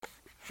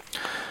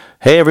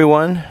Hey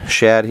everyone,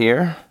 Shad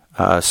here.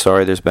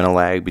 Sorry there's been a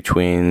lag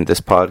between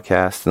this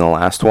podcast and the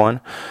last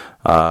one.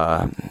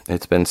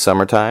 It's been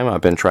summertime.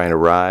 I've been trying to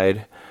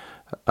ride,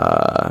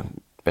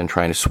 been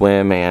trying to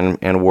swim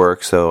and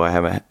work, so I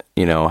haven't,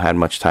 had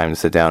much time to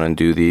sit down and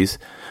do these.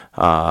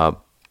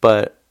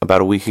 But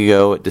about a week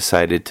ago, it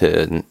decided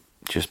to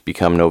just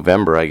become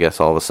November, I guess,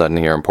 all of a sudden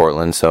here in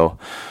Portland. So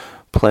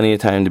plenty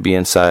of time to be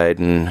inside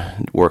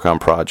and work on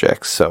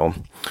projects. So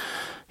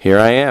here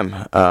I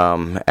am.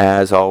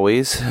 As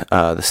always,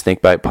 the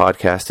SNAKEBITE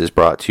podcast is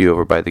brought to you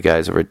over by the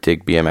guys over at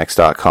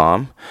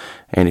digbmx.com.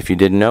 And if you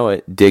didn't know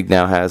it, Dig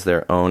now has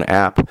their own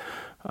app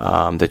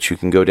that you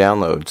can go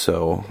download.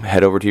 So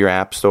head over to your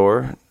app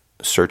store,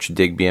 search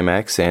Dig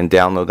BMX, and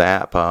download the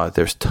app.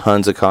 There's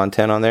tons of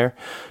content on there.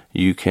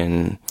 You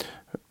can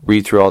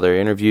read through all their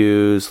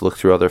interviews, look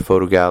through all their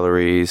photo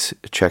galleries,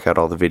 check out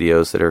all the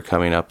videos that are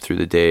coming up through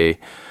the day.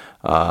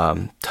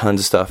 Tons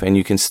of stuff, and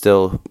you can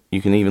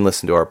even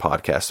listen to our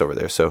podcast over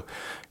there. So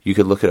you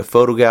could look at a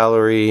photo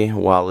gallery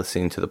while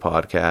listening to the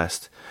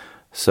podcast.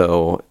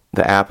 So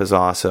the app is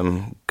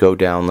awesome. Go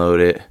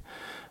download it.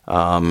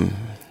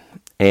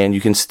 And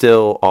you can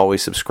still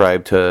always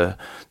subscribe to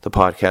the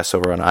podcast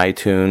over on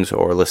iTunes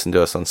or listen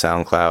to us on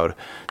SoundCloud.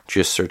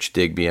 Just search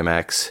Dig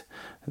BMX.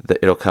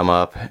 It'll come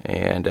up,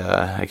 and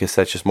I guess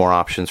that's just more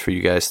options for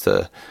you guys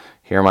to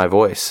hear my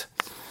voice.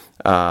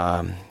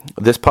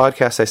 This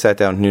podcast, I sat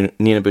down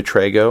Nina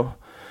Buitrago.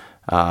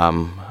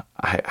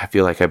 I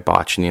feel like I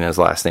botch Nina's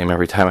last name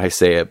every time I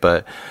say it,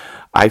 but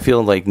I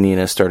feel like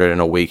Nina started an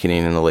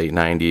awakening in the late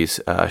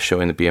 90s,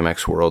 showing the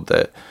BMX world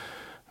that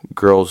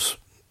girls,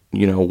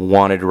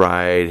 wanted to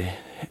ride,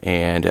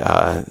 and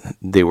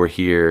they were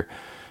here,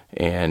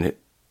 and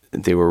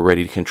they were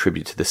ready to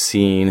contribute to the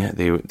scene.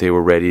 They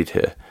were ready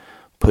to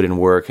put in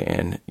work,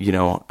 and,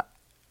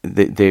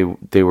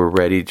 they were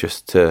ready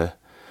just to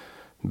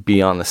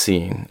be on the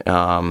scene.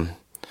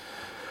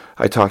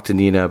 I talked to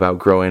Nina about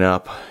growing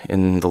up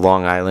in the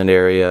Long Island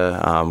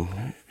area.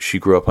 She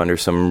grew up under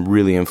some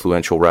really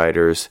influential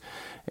riders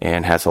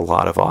and has a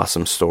lot of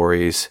awesome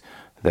stories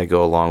that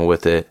go along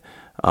with it.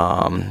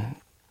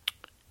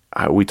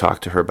 We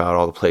talked to her about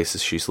all the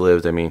places she's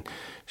lived. I mean,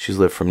 she's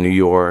lived from New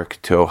York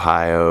to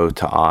Ohio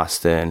to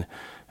Austin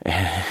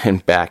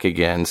and back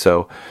again.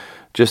 So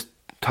just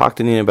talk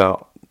to Nina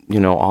about,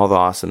 all the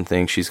awesome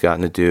things she's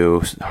gotten to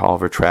do, all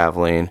of her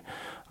traveling,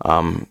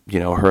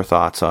 her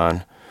thoughts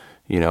on,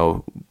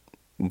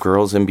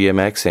 girls in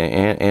BMX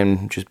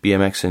and just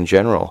BMX in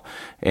general.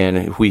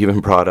 And we even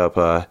brought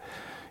up,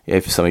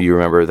 if some of you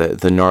remember,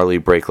 the gnarly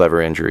brake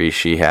lever injury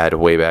she had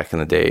way back in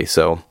the day.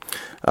 So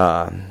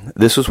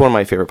this was one of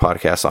my favorite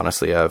podcasts,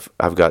 honestly,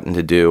 I've gotten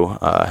to do.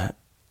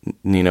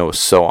 Nina was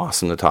so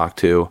awesome to talk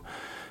to.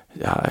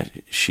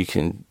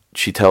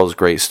 She tells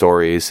great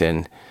stories,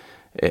 and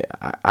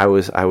I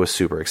was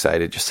super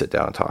excited to just sit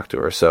down and talk to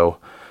her. So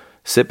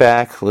sit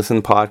back, listen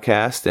to the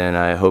podcast, and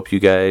I hope you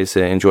guys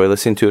enjoy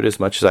listening to it as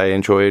much as I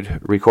enjoyed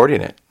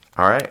recording it.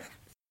 All right.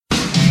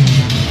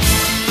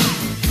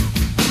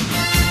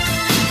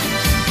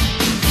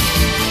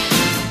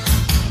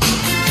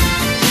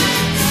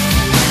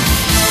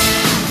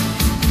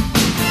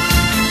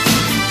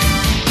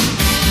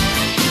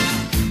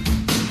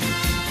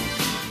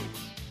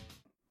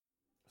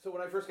 So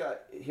when I first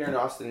got here in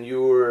Austin, I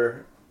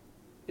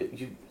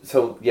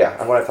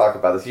want to talk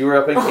about this. You were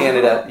up in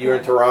Canada. You were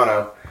in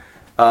Toronto.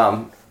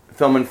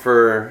 Filming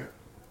for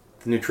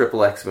the new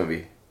XX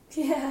movie.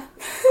 Yeah.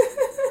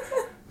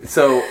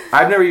 So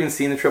I've never even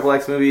seen the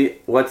XX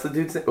movie. What's the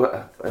dude's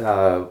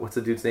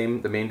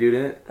name? The main dude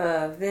in it?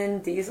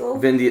 Vin Diesel.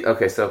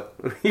 Okay, so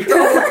you're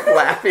all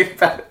laughing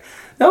about it.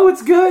 No,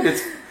 it's good.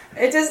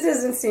 It just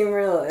doesn't seem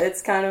real.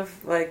 It's kind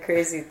of like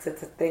crazy to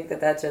think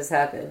that just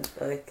happened.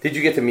 Like, did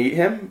you get to meet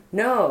him?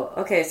 No.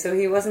 Okay, so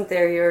he wasn't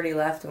there. He already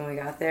left when we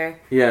got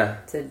there. Yeah.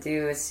 To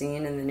do a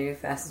scene in the new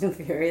Fast and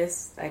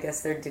Furious. I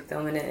guess they're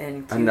filming it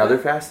in Cuba. Another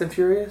Fast and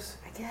Furious?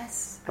 I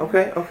guess.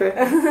 Okay.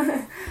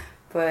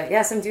 But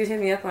yeah, some dude hit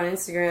me up on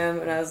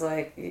Instagram, and I was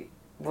like,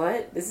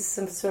 "What? This is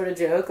some sort of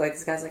joke?" Like,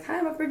 this guy's like, "Hi,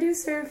 I'm a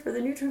producer for the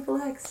new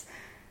XX.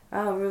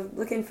 We're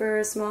looking for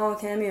a small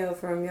cameo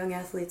from young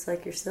athletes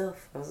like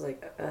yourself." I was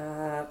like,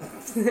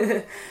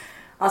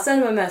 I'll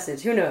send him a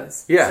message. Who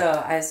knows? Yeah.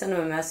 So I sent him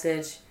a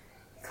message.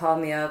 He called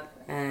me up,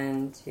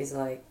 and he's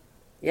like,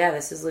 "Yeah,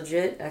 this is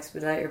legit.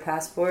 Expedite your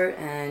passport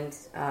and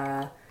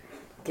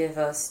give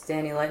us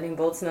Danny Lightning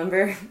Bolt's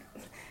number,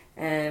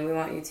 and we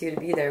want you two to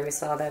be there." We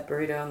saw that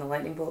burrito and the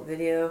Lightning Bolt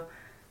video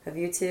of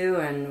you two,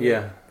 and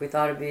we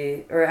thought it'd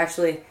be, or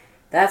actually,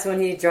 that's when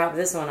he dropped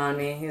this one on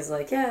me. He was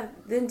like, "Yeah,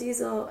 Vin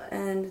Diesel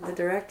and the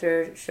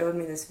director showed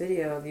me this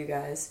video of you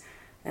guys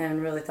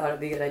and really thought it'd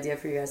be a good idea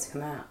for you guys to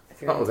come out."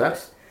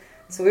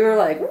 So we were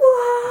like,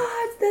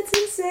 "What? That's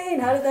insane.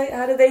 How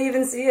did they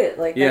even see it?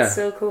 Like, that's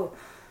so cool."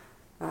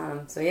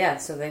 So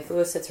they flew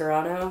us to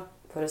Toronto,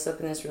 put us up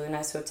in this really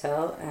nice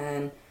hotel,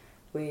 and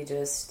we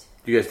just...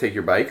 You guys take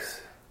your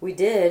bikes? We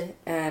did,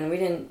 and we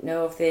didn't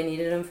know if they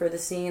needed them for the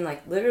scene.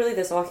 Like, literally,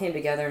 this all came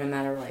together in a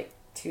matter of,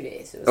 2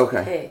 days. It was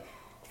like, "Hey,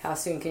 how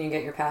soon can you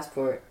get your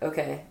passport?"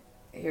 "Okay,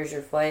 here's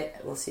your flight.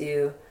 We'll see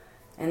you.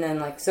 And then,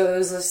 like, so it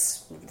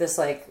was this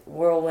like,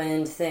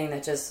 whirlwind thing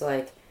that just,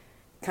 like,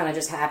 kind of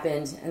just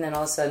happened. And then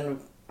all of a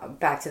sudden,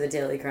 back to the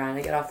daily grind.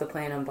 I get off the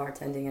plane, I'm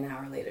bartending an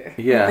hour later.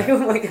 Yeah. Like, oh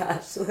my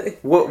gosh. Like,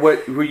 what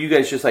were you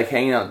guys just like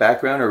hanging out in the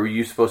background, or were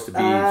you supposed to be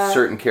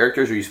certain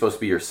characters, or were you supposed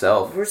to be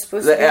yourself? We're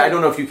supposed to be, I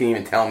don't know if you can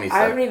even tell me.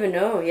 I don't even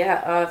know,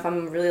 if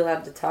I'm really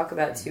allowed to talk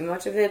about too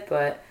much of it,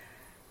 but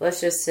let's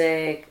just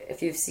say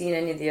if you've seen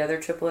any of the other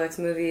XXX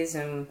movies,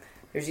 and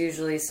there's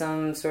usually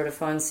some sort of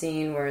fun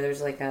scene where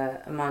there's like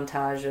a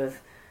montage of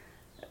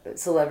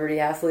celebrity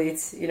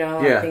athletes, you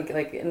know. Yeah. I think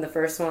like in the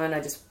first one,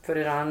 I just put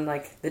it on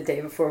like the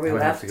day before we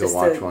left just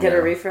to get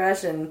a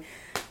refresh, and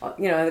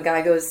you know, the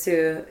guy goes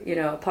to, you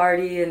know, a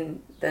party,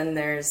 and then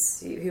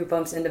there's who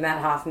bumps into Matt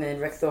Hoffman,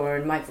 Rick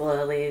Thorne, Mike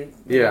Vallely,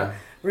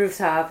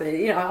 Rooftop, and,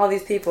 you know, all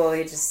these people.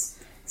 He just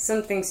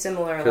something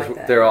similar like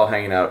that. They're all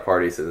hanging out at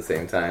parties at the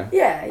same time.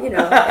 Yeah, you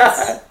know,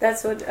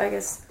 that's what I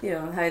guess, you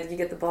know, how you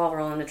get the ball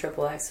rolling to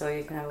XXX, so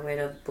you can have a way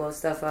to blow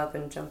stuff up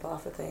and jump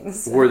off of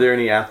things. So. Were there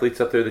any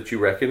athletes up there that you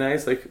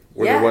recognized? Like,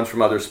 were there ones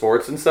from other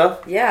sports and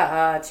stuff?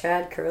 Yeah,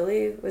 Chad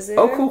Curley was there.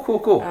 Oh,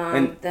 cool.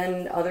 And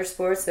then other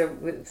sports, they're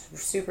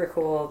super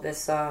cool.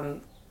 This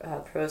pro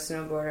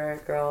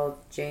snowboarder girl,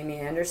 Jamie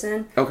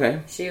Anderson.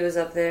 Okay. She was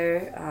up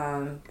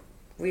there.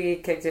 We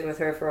kicked it with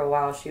her for a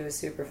while. She was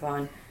super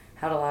fun.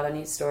 Had a lot of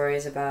neat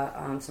stories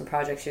about some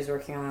projects she was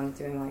working on,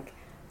 doing like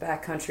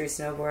backcountry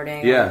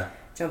snowboarding,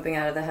 jumping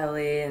out of the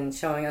heli, and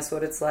showing us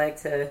what it's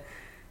like to,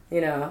 you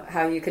know,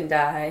 how you can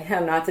die, how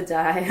not to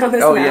die on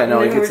this mountain. Oh yeah,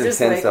 no, it and gets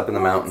intense up in the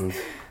mountains.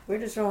 We're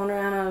just rolling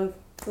around on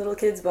little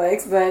kids'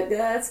 bikes, but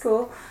yeah, that's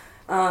cool.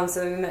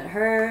 So we met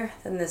her,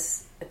 then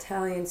this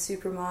Italian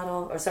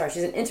supermodel,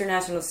 she's an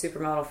international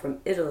supermodel from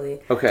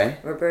Italy. Okay.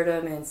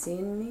 Roberta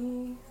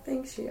Mancini, I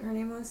think her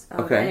name was.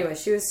 Okay. Anyway,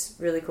 she was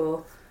really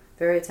cool,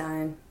 very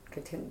Italian.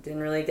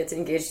 Didn't really get to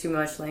engage too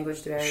much,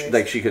 language barriers.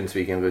 Like, she couldn't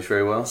speak English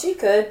very well? She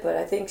could, but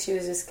I think she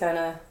was just kind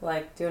of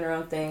like doing her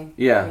own thing.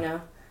 Yeah. You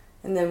know?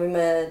 And then we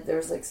met, there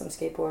was like some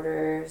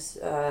skateboarders,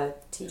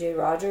 TJ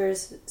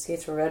Rogers,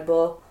 skates for Red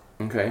Bull.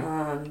 Okay.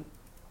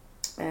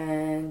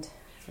 And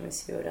let me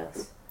see what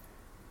else.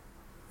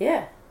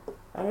 Yeah.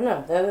 I don't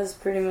know. That was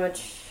pretty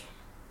much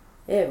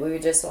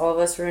it. All of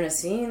us were in a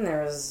scene.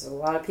 There was a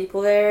lot of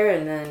people there,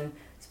 and then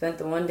spent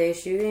the one day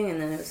shooting,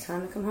 and then it was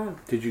time to come home.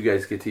 Did you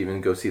guys get to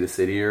even go see the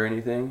city or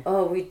anything?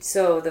 Oh,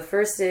 so the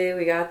first day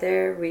we got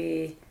there,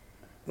 we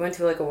went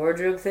to like a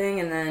wardrobe thing,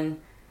 and then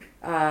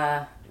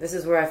this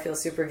is where I feel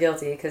super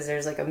guilty because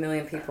there's like a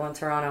million people in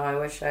Toronto. I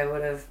wish I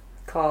would have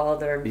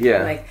called or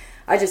like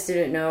I just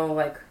didn't know,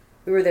 like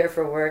we were there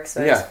for work,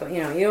 so I just,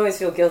 you know, you always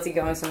feel guilty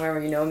going somewhere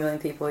where you know a million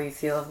people. You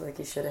feel like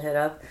you should have hit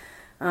up.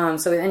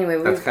 So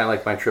anyway, that's kind of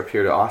like my trip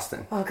here to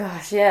Austin. Oh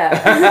gosh,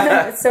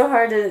 yeah. It's so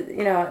hard to,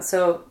 you know,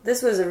 so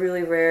this was a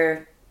really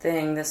rare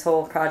thing, this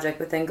whole project,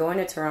 but then going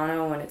to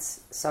Toronto when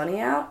it's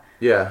sunny out.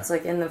 Yeah. It's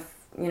like in the,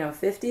 you know,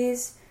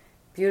 50s.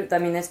 I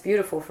mean, that's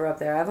beautiful for up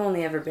there. I've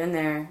only ever been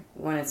there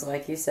when it's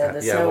like you said,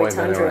 the snowy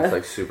tundra. Been there when it's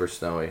like super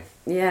snowy.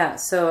 Yeah,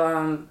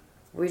 so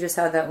we just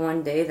had that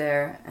one day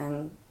there,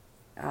 and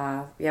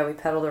we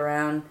pedaled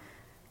around,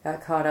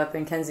 got caught up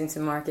in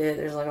Kensington Market.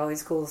 There's like all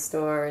these cool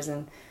stores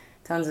and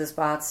tons of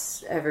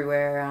spots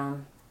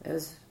everywhere. It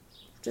was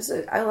just,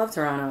 I love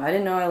Toronto. I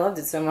didn't know I loved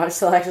it so much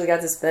till I actually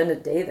got to spend a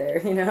day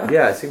there, you know?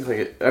 Yeah, it seems like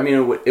it. I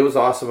mean, it was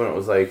awesome when it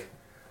was like,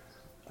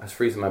 I was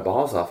freezing my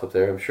balls off up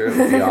there. I'm sure it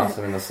would be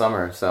awesome in the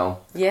summer, so.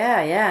 Yeah,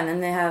 and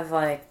then they have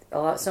like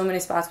so many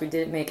spots we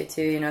didn't make it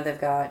to. You know,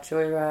 they've got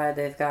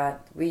Joyride,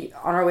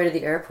 on our way to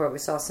the airport, we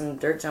saw some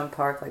dirt jump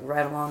park like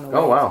right along the way.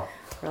 Oh, wow.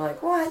 We're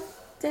like, what?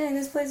 Dang,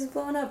 this place is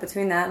blowing up.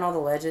 Between that and all the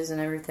ledges and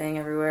everything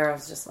everywhere, I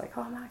was just like,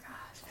 oh my gosh.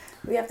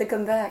 We have to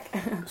come back.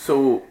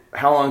 So,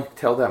 how long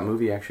till that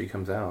movie actually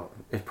comes out?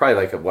 It's probably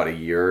like, a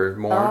year or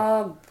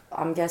more?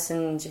 I'm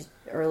guessing just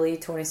early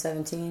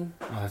 2017.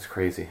 Oh, that's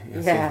crazy.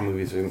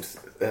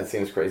 That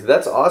seems crazy.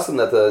 That's awesome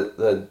that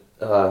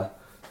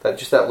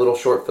that little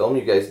short film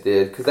you guys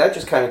did, because that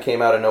just kind of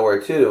came out of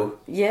nowhere too.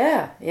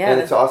 Yeah. And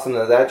it's awesome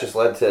that just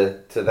led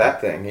to that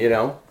thing, you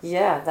know?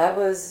 Yeah, that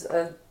was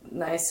a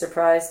nice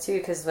surprise too,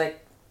 because the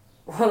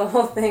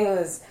whole thing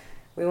was,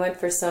 we went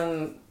for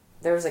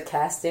there was a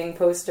casting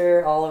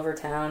poster all over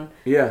town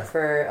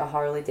for a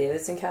Harley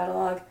Davidson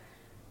catalog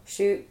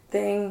shoot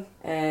thing,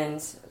 and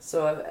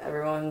so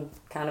everyone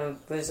kind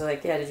of was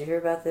like, yeah, did you hear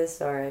about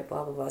this? All right,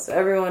 blah, blah, blah. So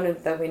everyone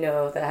that we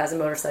know that has a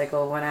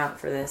motorcycle went out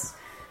for this,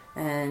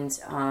 and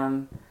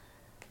then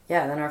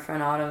our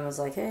friend Autumn was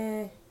like,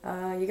 hey,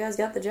 you guys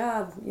got the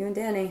job, you and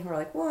Danny. We're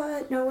like,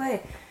 what? No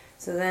way.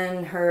 So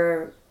then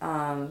her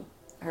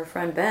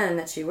friend Ben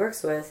that she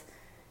works with,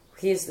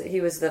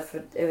 it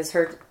was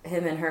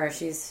him and her,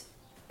 she's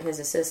his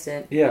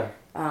assistant. Yeah.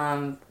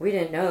 We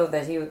didn't know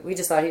that we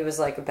just thought he was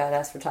like a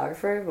badass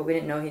photographer, but we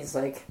didn't know he's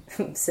like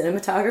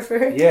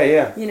cinematographer.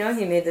 Yeah. You know,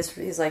 he made this,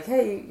 he's like,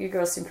 hey, you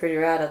girls seem pretty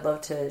rad. I'd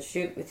love to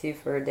shoot with you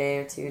for a day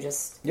or two.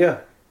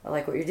 I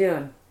like what you're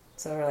doing.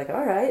 So we're like,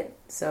 all right.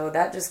 So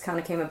that just kind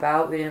of came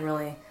about. We didn't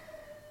really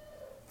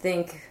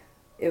think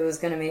it was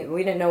going to be,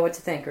 we didn't know what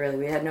to think, really.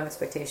 We had no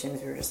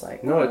expectations. We were just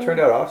like... No, it turned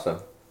out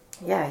awesome.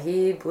 Yeah,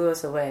 he blew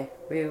us away.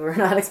 We were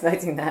not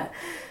expecting that.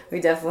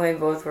 We definitely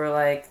both were,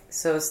 like,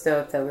 so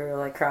stoked that we were,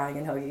 like, crying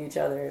and hugging each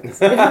other. It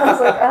was, I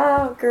was like,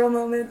 oh, girl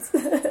moments.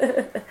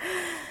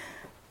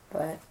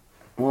 But...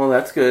 Well,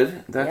 that's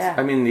good.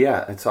 I mean,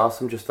 yeah, it's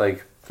awesome. Just,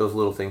 like, those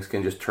little things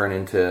can just turn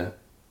into...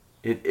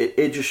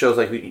 It just shows,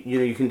 like, you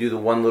know, you can do the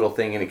one little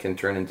thing and it can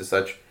turn into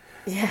such...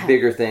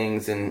 bigger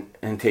things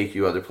and take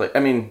you other places. I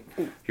mean,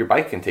 your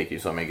bike can take you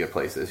so many good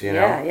places, you know?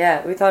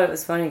 Yeah. We thought it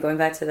was funny going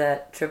back to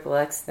that Triple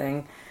X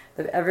thing.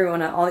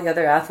 Everyone, all the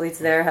other athletes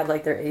there had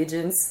like their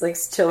agents like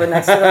chilling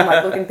next to them,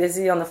 like looking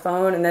busy on the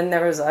phone. And then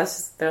there was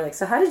us. They're like,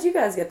 "So how did you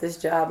guys get this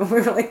job?" And we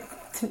were like,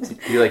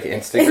 "You like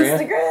Instagram?"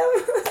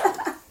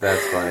 Instagram.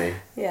 That's funny.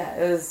 Yeah,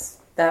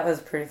 that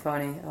was pretty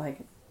funny. Like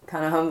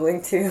kind of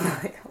humbling too.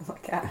 Like, oh my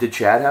god. Did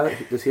Chad have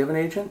it? Does he have an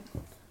agent?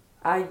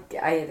 I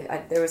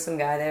there was some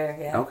guy there,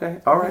 yeah. Okay,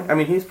 all right. I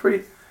mean,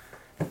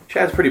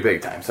 Chad's pretty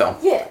big time, so.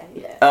 Yeah.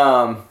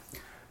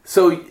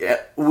 So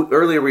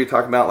earlier we were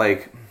talking about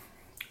like,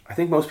 I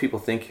think most people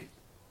think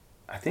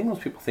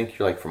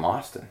you're like from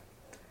Austin.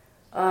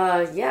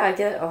 Yeah, I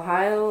get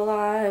Ohio a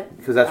lot.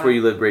 Because that's where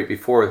you lived right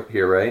before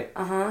here, right?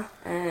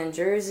 And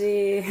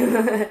Jersey.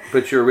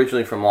 But you're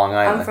originally from Long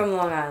Island. I'm from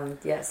Long Island,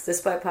 yes,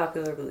 despite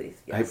popular belief.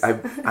 Yes.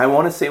 I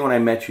want to say when I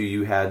met you,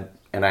 you had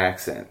an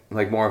accent,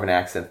 like more of an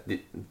accent.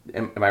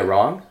 Am I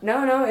wrong?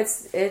 No,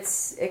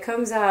 it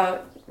comes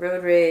out,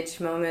 road rage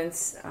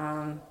moments.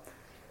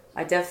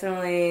 I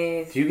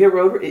definitely... Do you get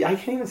road rage? I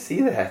can't even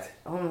see that.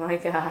 Oh my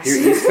gosh.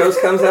 Your East Coast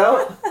comes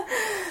out?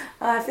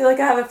 I feel like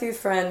I have a few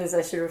friends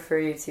I should refer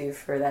you to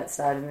for that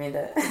side of me.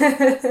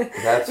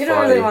 That's you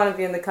don't really want to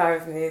be in the car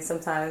with me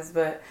sometimes,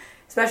 but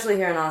especially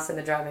here in Austin,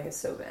 the driving is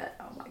so bad.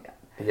 Oh my god.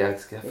 Yeah,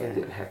 it's definitely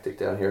getting hectic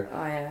down here.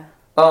 Oh yeah.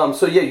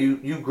 So yeah,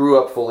 you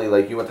grew up fully,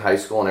 like you went to high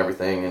school and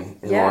everything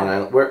in Long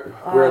Island.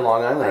 Where in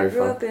Long Island are you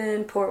from? I grew up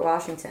in Port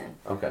Washington.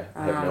 Okay,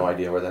 I have no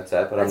idea where that's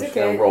at, but I'm just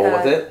okay. gonna roll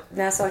with it.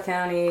 Nassau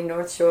County,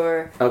 North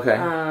Shore. Okay.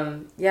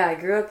 Yeah, I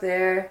grew up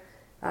there.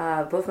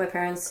 Both my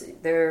parents,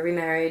 they're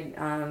remarried,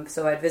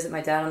 so I'd visit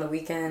my dad on the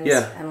weekends.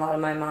 Yeah. And a lot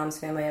of my mom's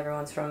family,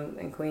 everyone's from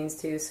in Queens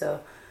too, so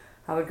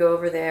I would go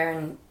over there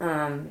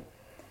and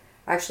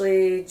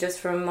actually just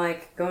from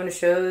like going to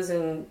shows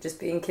and just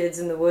being kids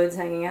in the woods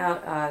hanging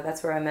out,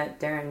 that's where I met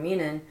Darren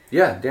Meenan.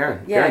 Yeah,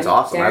 Darren. Yeah, Darren's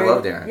awesome. I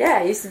love Darren. Yeah,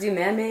 I used to do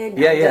Man-Made.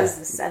 Yeah. He does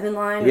the 7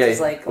 line, which is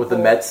like with the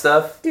Met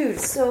stuff. Dude,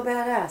 so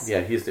badass.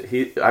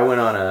 Yeah, I went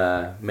on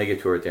a mega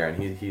tour with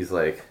Darren. He's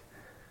like,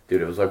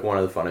 dude, it was like one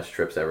of the funnest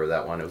trips ever.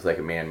 That one, it was like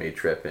a Man-Made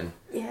trip, and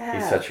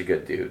he's such a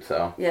good dude.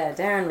 So yeah,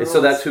 Darren rules.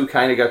 So that's who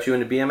kind of got you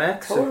into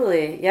BMX.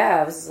 Totally.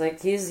 Yeah, it was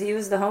like he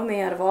was the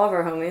homie out of all of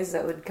our homies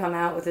that would come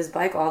out with his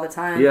bike all the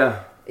time.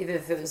 Yeah. Even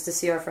if it was to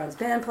see our friends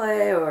band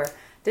play, or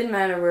didn't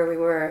matter where we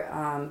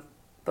were.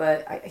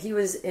 But he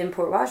was in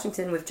Port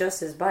Washington with just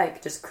his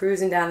bike, just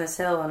cruising down this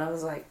hill, and I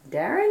was like,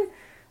 Darren,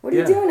 what are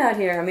you doing out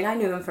here? I mean, I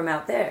knew him from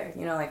out there,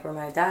 you know, like where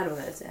my dad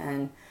was,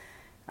 and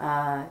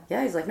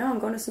he's like, no, I'm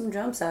going to some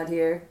jumps out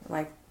here.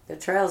 Like the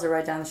trails are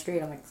right down the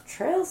street. I'm like, the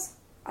trails?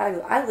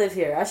 I live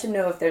here. I should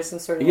know if there's some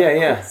sort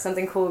of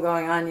something cool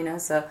going on, you know.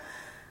 So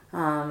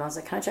I was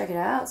like, can I check it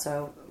out?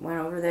 So I went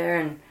over there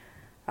and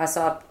I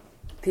saw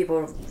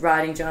people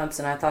riding jumps,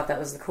 and I thought that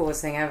was the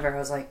coolest thing ever. I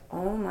was like,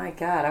 oh my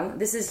god,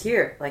 this is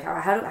here. Like,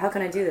 how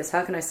can I do this?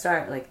 How can I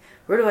start? Like,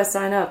 where do I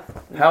sign up?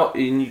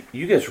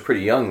 You guys were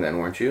pretty young then,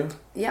 weren't you?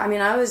 Yeah, I mean,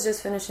 I was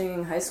just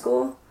finishing high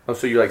school. Oh,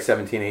 so you're like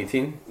 17,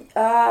 18?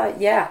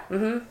 Yeah,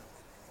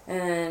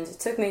 and it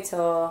took me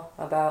till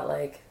about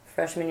like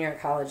freshman year of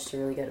college to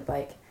really get a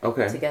bike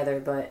together,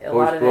 but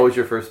what was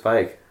your first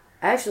bike?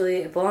 Actually,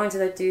 it belonged to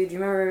that dude. Do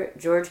you remember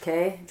George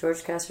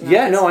Castronakis?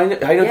 Yeah, no, I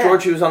know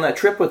George. He was on that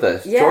trip with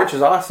us. Yeah, George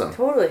is awesome.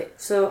 Totally.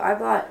 So I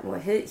bought.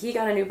 He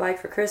got a new bike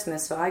for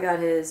Christmas, so I got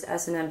his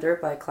S&M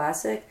dirt bike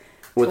classic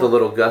with a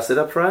little gusset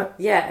up front.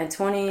 Yeah, and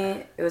 20.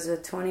 It was a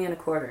 20 and a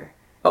quarter.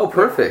 Oh,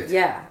 perfect.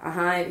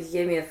 Yeah. He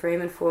gave me a frame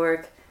and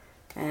fork,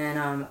 and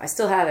I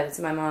still have it. It's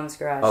in my mom's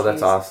garage. Oh,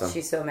 that's awesome.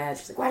 She's so mad.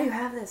 She's like, "Why do you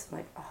have this?" I'm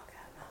like, "Oh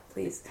God, no,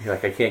 please." You're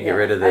like, I can't get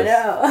rid of this. I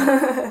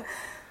know.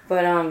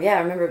 But, I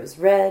remember it was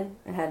red.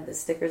 It had the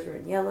stickers were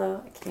in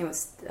yellow. It came with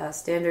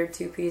standard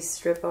 2-piece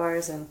strip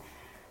bars. And,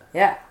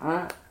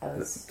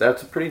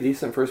 that's a pretty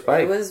decent first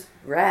bike. It was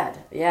rad,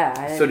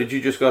 yeah. So did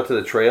you just go out to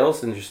the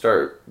trails and just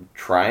start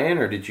trying?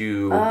 Or did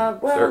you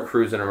start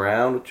cruising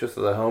around with just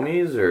the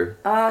homies? Or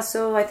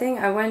so I think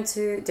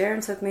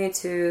Darren took me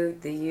to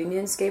the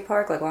Union Skate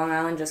Park. Like, Long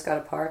Island just got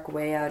a park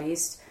way out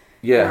east.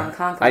 Yeah,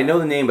 I know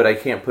the name, but I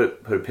can't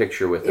put a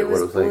picture with it. It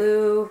was what it was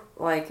blue,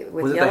 like with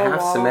was it yellow the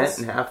half walls. Cement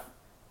and half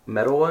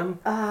metal one?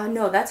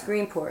 No, that's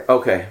Greenport.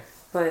 Okay.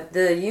 But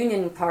the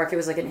Union Park, it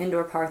was like an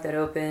indoor park that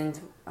opened.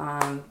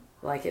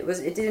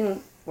 It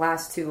didn't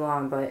last too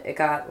long, but it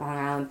got Long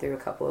Island through a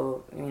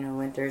couple,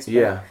 winters. But,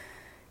 yeah.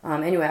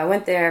 Anyway, I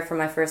went there for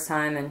my first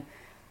time, and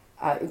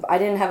I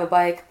didn't have a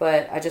bike,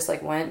 but I just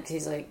went.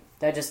 He's like,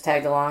 I just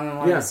tagged along and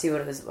wanted to see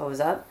what was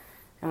up.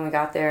 And we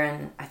got there,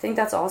 and I think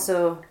that's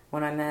also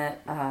when I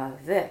met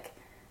Vic.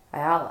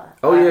 Ayala.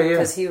 Oh, yeah.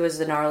 Because he was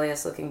the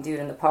gnarliest looking dude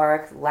in the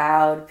park,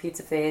 loud,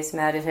 pizza face,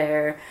 matted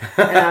hair.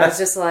 And I was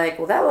just like,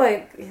 well, that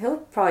way, he'll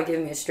probably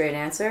give me a straight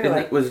answer.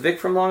 Like, was Vic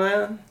from Long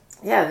Island?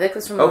 Yeah, Vic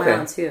was from Long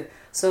Island, too.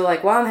 So,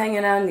 like, while I'm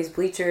hanging out in these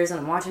bleachers and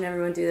I'm watching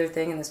everyone do their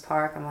thing in this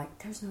park, I'm like,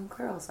 there's no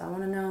girls. I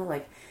want to know,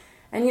 like...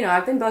 And, you know,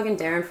 I've been bugging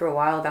Darren for a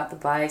while about the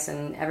bikes,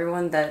 and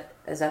everyone that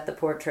is at the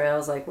port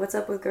trails, like, what's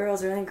up with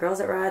girls? Are there any girls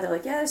that ride? They're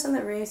like, yeah, there's some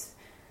that race.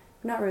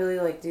 Not really,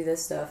 like, do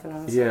this stuff. And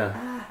I was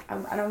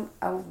like,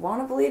 I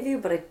want to believe you,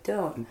 but I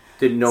don't.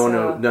 Did no one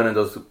know, none of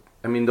those...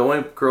 I mean, the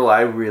only girl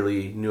I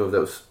really knew of that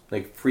was,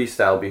 like,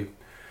 freestyle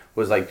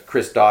was, like,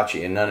 Chris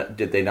Daughtry, and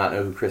did they not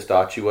know who Chris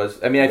Daughtry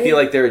was? I mean, I feel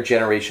like they're a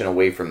generation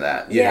away from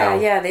that, you know?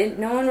 Yeah,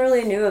 no one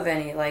really knew of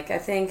any. Like, I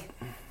think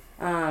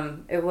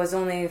it was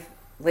only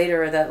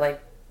later that,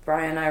 like,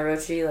 Brian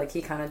Irochi, like,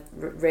 he kind of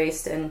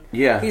raced, and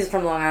he's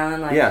from Long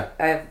Island. Like,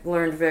 I've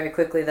learned very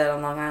quickly that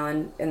on Long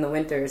Island, in the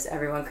winters,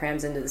 everyone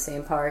crams into the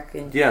same park.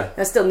 And I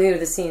was still new to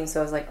the scene, so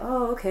I was like,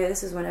 oh, okay,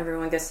 this is when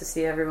everyone gets to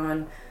see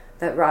everyone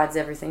that rides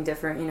everything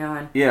different, you know.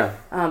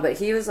 And but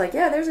he was like,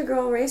 yeah, there's a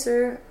girl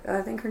racer.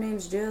 I think her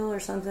name's Jill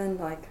or something.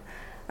 Like,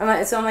 I'm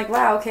like,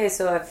 wow, okay,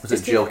 so I've... Was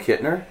it Jill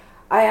Kittner?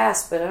 I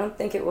asked, but I don't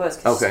think it was,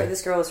 because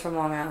this girl was from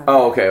Long Island.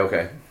 Oh,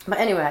 okay. But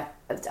anyway,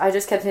 I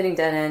just kept hitting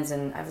dead ends,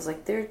 and I was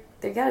like,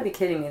 they gotta be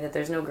kidding me that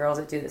there's no girls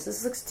that do this.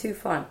 This looks too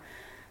fun.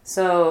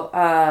 So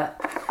I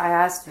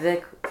asked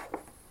Vic,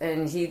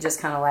 and he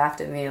just kind of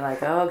laughed at me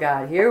like, oh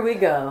God, here we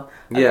go.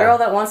 A girl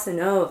that wants to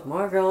know if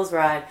more girls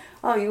ride.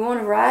 Oh, you want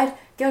to ride?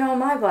 Get on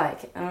my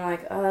bike. And I'm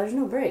like, oh, there's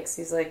no brakes.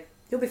 He's like,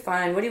 you'll be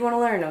fine. What do you want to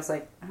learn? I was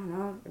like, I don't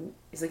know.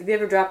 He's like, have you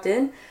ever dropped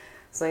in?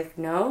 It's like,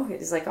 no.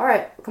 He's like, all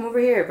right, come over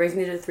here. Brings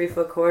me to the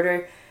 3-foot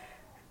quarter.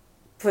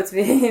 Puts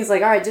me, he's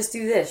like, all right, just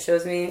do this.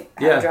 Shows me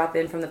how to drop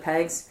in from the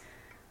pegs.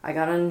 I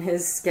got on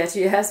his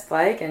sketchy-ass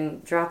bike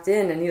and dropped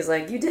in, and he was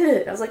like, you did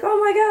it. I was like, oh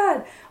my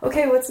God.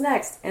 Okay, what's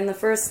next? In the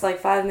first, like,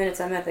 5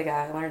 minutes I met the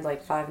guy, I learned,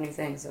 like, 5 new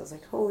things. I was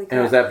like, holy crap.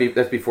 And was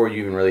that's before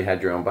you even really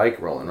had your own bike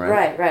rolling,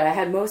 right? Right. I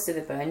had most of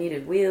it, but I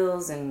needed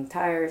wheels and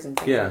tires and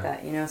things like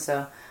that, you know?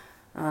 So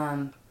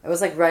it was,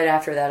 like, right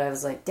after that, I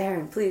was like,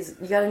 Darren, please,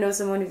 you got to know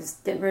someone who's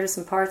getting rid of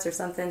some parts or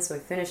something. So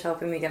he finished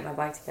helping me get my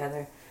bike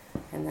together,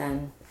 and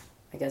then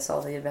I guess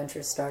all the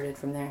adventures started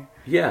from there.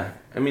 Yeah.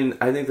 I mean,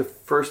 I think the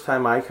first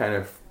time I kind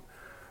of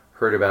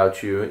heard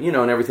about you, you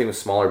know, and everything was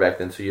smaller back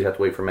then, so you'd have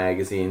to wait for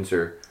magazines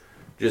or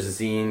just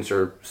zines,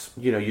 or,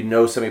 you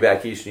know somebody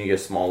back east and you get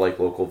a small, like,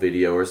 local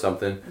video or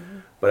something. Mm-hmm.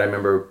 But I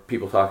remember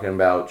people talking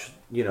about,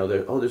 you know,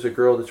 there's a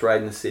girl that's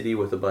riding the city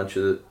with a bunch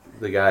of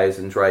the guys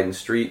and riding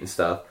street and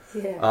stuff.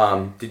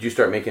 Yeah. Did you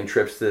start making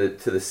trips to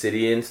the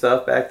city and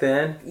stuff back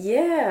then?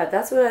 Yeah,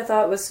 that's what I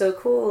thought was so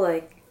cool.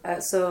 Like,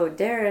 so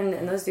Darren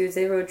and those dudes,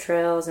 they rode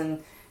trails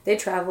and they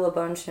travel a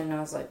bunch, and I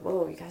was like,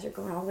 whoa, you guys are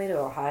going all the way to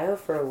Ohio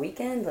for a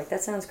weekend? Like,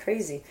 that sounds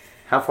crazy.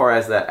 How far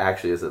is that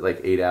actually? Is it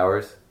like 8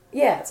 hours?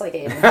 Yeah, it's like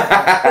 8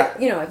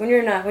 hours. You know, like when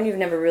you've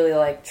never really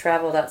like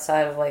traveled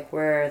outside of like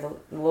where the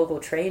local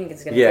train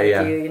is going to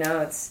take you, you know,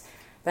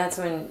 that's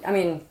when, I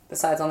mean,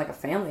 besides on like a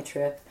family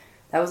trip,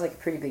 that was like a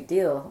pretty big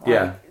deal.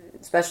 Like,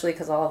 especially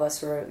because all of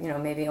us were, you know,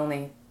 maybe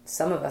only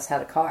some of us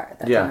had a car at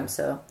that time.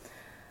 So,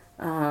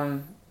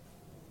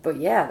 but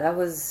yeah, that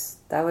was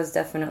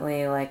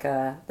definitely like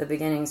the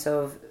beginning.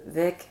 So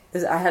Vic,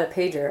 I had a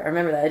pager. I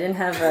remember that. I didn't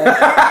have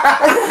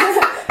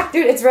a...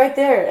 Dude, it's right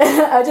there.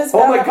 I just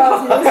found my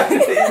God. Your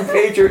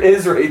pager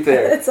is right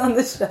there. It's on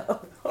the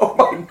shelf. Oh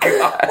my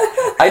God.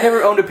 I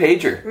never owned a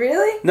pager.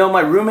 Really? No,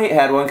 my roommate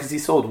had one because he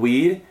sold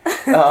weed.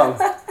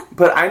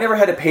 But I never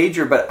had a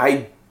pager,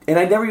 I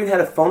never even had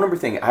a phone number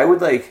thing. I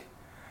would like...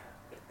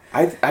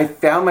 I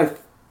found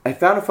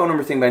a phone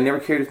number thing, but I never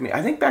carried it with me.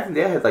 I think back in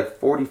the day I had like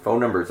 40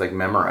 phone numbers like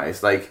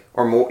memorized, like,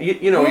 or more.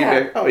 You know, you'd be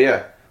like, oh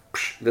yeah,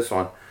 this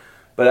one.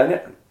 But I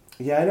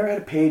never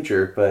had a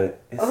pager,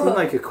 but it seemed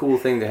like a cool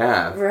thing to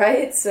have.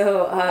 Right.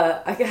 So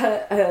I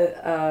got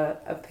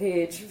a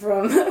page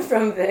from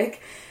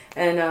Vic,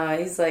 and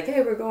he's like,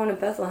 hey, we're going to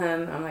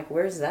Bethlehem. I'm like,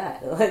 where's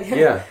that? Like,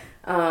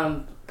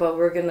 but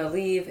we're gonna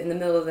leave in the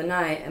middle of the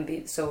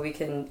night so we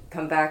can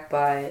come back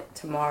by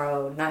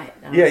tomorrow night.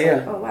 And I was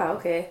like, oh wow,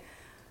 okay.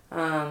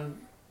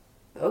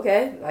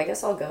 Okay, I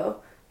guess I'll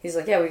go. He's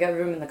like, yeah, we got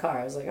room in the car.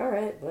 I was like, all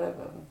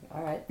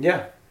right.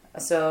 Yeah.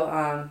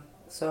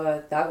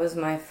 So, that was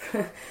my,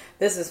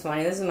 this is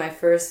funny. This is my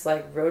first,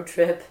 like, road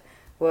trip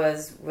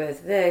was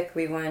with Vic.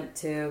 We went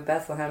to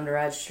Bethlehem to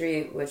ride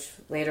street, which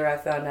later I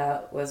found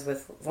out was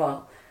with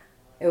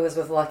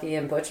Lucky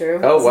and Butcher.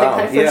 Oh, wow.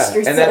 Like and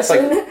that's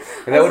session. Like,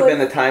 and that would have been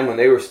the time when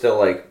they were still,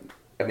 like,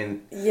 I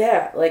mean.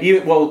 Yeah, like,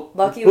 Butcher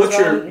Lucky was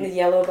on the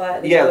yellow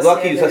bike. Yeah,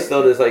 Lucky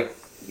still does, like,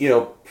 you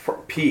know,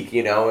 peak,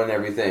 you know, and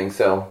everything,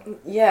 so.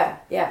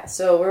 Yeah.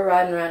 So we're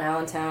riding around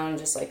Allentown,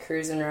 just, like,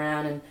 cruising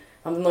around, and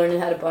I'm learning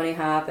how to bunny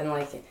hop, and,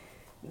 like,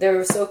 they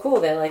were so cool.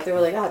 They were like,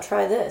 oh,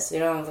 try this, you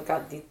know. I've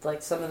got,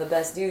 like, some of the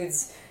best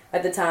dudes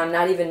at the time,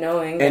 not even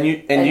knowing. And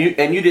you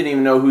didn't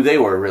even know who they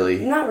were,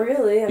 really. Not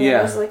really. I mean,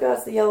 I was like, oh,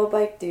 it's the yellow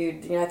bike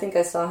dude. You know, I think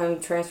I saw him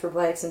transfer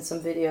bikes in some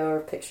video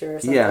or picture or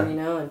something, you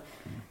know,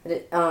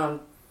 and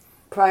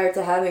prior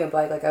to having a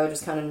bike, like I would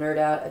just kind of nerd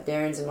out at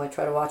Darren's and like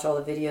try to watch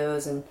all the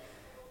videos and,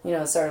 you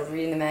know, started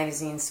reading the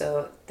magazines.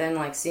 So then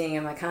like seeing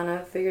him, I kind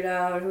of figured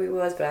out who he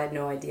was, but I had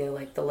no idea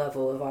like the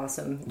level of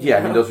awesome. Yeah,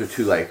 I mean, those are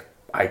two like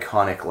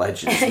iconic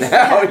legends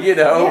now, you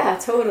know? Yeah,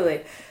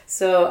 totally.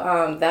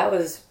 So that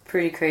was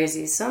pretty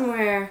crazy.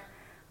 Somewhere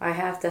I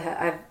have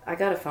to I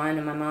got to find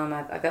him. My mom,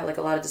 I've got like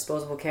a lot of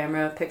disposable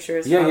camera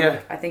pictures.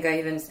 Yeah. I think I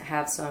even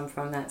have some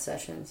from that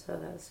session, so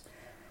that was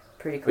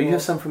pretty cool. Oh, you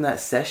have some from that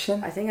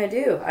session? I think I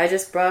do. I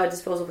just brought a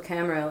disposable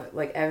camera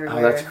like everywhere.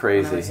 Oh, that's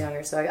crazy. When I was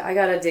younger, so I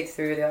got to dig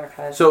through the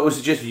archives. So it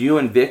was just you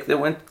and Vic that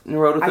went and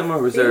rode with him,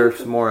 or was there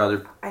some more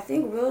other? I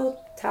think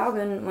Will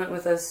Taubin went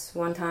with us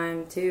one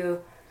time too.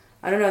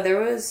 I don't know. There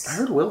was. I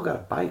heard Will got a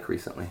bike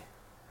recently.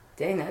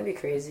 Dang, that'd be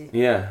crazy.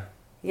 Yeah.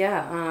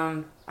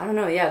 Yeah. I don't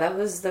know. Yeah, that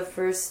was the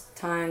first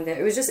time that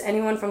it was just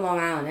anyone from Long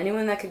Island,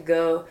 anyone that could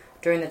go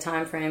during the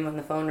time frame when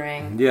the phone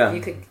rang. Yeah.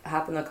 You could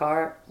hop in the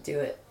car, do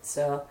it.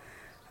 So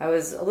I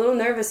was a little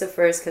nervous at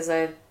first because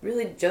I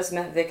really just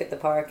met Vic at the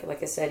park.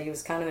 Like I said, he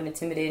was kind of an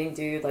intimidating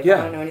dude. Like, I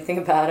don't know anything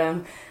about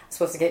him. I'm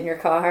supposed to get in your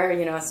car,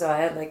 you know, so I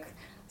had like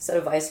a set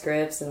of vice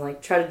grips and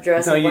like try to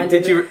dress. No, I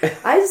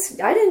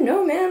didn't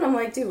know, man. I'm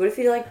like, dude, what if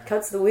he like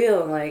cuts the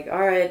wheel? I'm like, all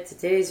right,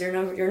 today's your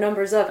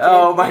number's up. Dude.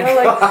 Oh my God.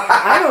 Like,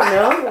 I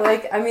don't know.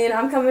 Like, I mean,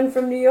 I'm coming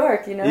from New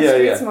York, you know,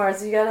 street smart,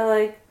 so you gotta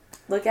like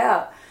look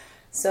out.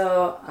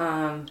 So,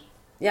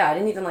 yeah, I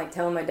didn't even like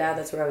tell my dad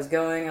that's where I was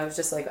going. I was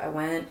just like, I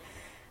went.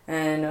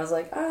 And I was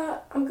like,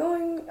 I'm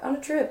going on a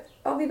trip.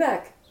 I'll be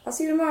back. I'll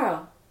see you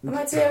tomorrow. I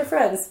might see other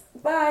friends.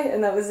 Bye.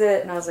 And that was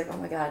it. And I was like, oh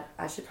my God,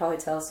 I should probably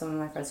tell some of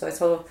my friends. So I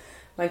told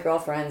my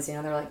girlfriends, you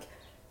know, they're like,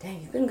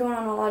 dang, you've been going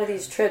on a lot of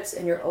these trips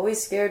and you're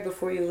always scared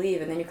before you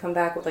leave. And then you come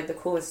back with like the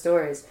coolest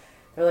stories.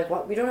 They're like,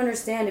 well, we don't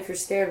understand if you're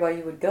scared why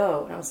you would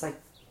go. And I was like,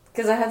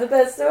 because I have the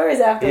best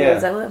stories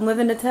afterwards. I'm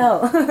living to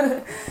tell.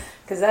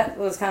 Because that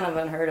was kind of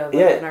unheard of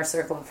in our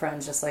circle of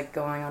friends, just like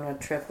going on a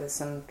trip with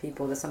some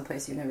people to some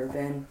place you've never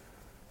been.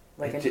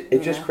 Like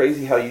it's just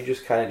crazy how you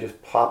just kind of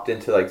just popped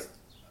into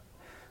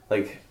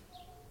like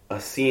a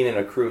scene and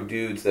a crew of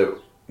dudes that,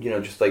 you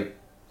know, just like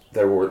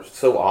that were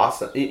so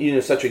awesome. You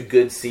know, such a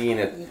good scene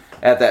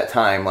at that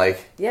time.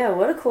 Like, yeah,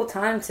 what a cool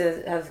time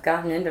to have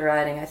gotten into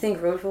riding. I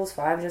think Road Rules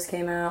 5 just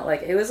came out.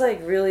 Like, it was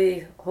like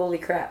really holy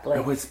crap.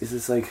 Like, is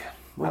this like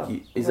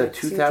is that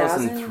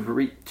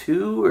 2003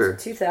 2 or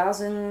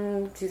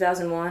 2000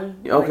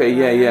 2001? Okay,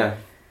 like,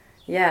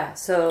 yeah.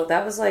 So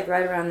that was like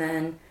right around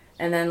then,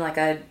 and then like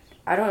I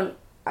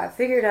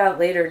figured out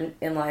later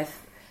in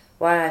life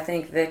why I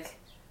think Vic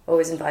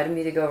always invited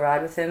me to go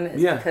ride with him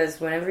is because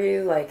whenever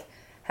you like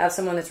have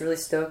someone that's really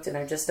stoked and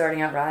they're just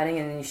starting out riding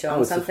and then you show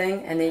them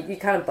something and you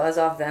kind of buzz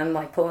off them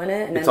like pulling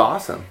it and it's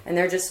awesome and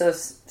they're just so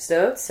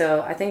stoked.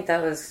 So I think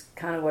that was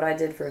kind of what I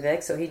did for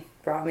Vic. So he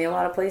brought me a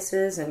lot of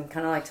places and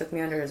kind of like took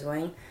me under his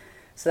wing.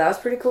 So that was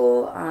pretty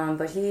cool.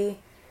 But he,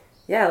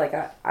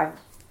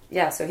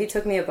 so he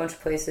took me a bunch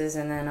of places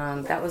and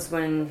then that was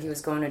when he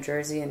was going to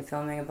Jersey and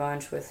filming a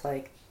bunch with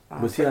like.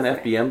 Was he on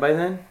FBM by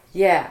then?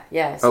 Yeah.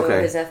 So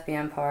his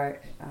FBM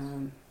part,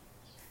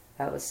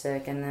 that was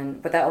sick. And then,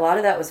 but a lot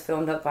of that was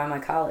filmed up by my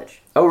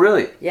college. Oh,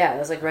 really? Yeah, it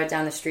was like right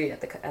down the street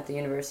at the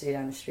university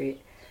down the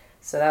street.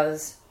 So that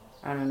was,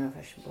 I don't know if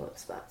I should blow up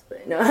spots,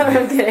 but no,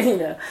 I'm kidding.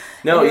 You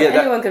know,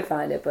 anyone could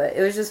find it. But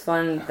it was just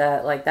fun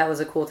that like that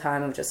was a cool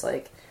time of just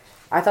like.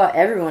 I thought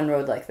everyone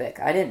rode like Vic.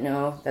 I didn't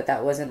know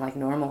that wasn't like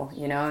normal,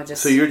 you know.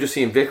 So you're just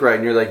seeing Vic ride,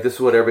 and you're like, "This is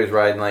what everybody's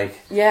riding like."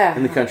 Yeah.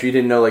 In the country, you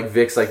didn't know like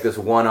Vic's like this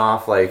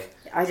one-off like.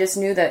 I just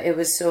knew that it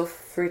was so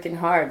freaking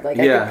hard. Like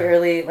I could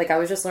barely I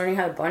was just learning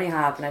how to bunny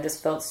hop, and I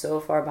just felt so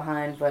far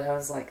behind. But I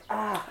was like,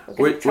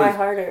 we're gonna try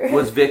harder.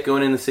 Was Vic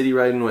going in the city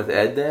riding with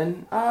Ed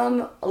then?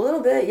 A little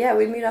bit, yeah.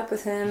 We'd meet up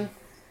with him,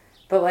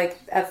 but like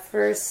at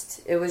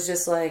first it was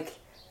just like.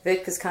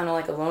 Vic is kind of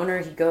like a loner.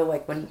 He'd go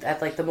like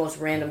at like the most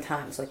random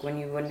times, like when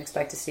you wouldn't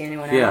expect to see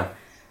anyone out.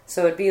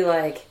 So it'd be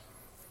like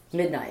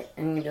midnight,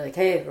 and you'd be like,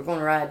 "Hey, we're going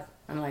to ride."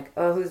 I'm like,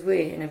 "Oh, who's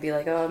we?" And it'd be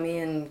like, "Oh, me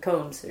and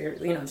Combs," or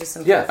just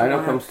some. Yeah, I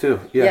know Combs too.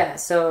 Yeah.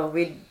 So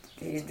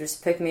he'd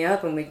just pick me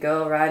up, and we'd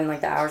go ride in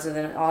like all hours of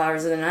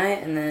the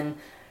night, and then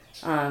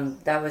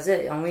that was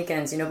it on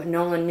weekends. But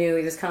no one knew.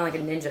 He was kind of like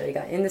a ninja. He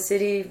got in the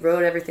city,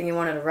 rode everything he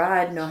wanted to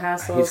ride, no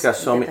hassles. He's got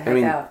so many. I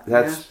mean,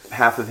 that's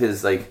half of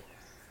his like.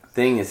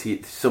 Thing is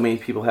so many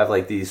people have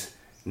like these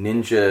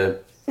ninja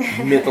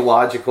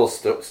mythological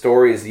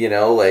stories,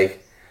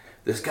 like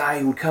this guy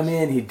who would come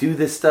in, he'd do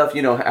this stuff,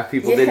 half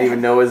people didn't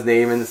even know his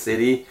name in the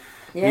city.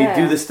 He'd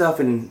do this stuff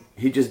and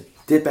he'd just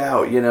dip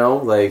out,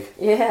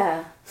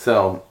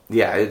 so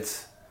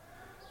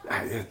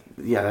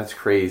that's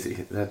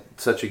crazy.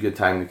 That's such a good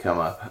time to come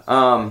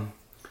up.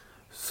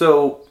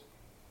 So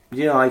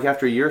like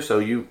after a year or so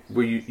you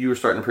were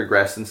starting to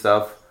progress and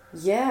stuff.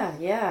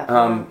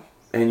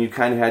 And you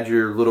kind of had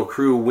your little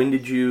crew. When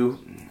did you...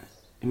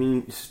 I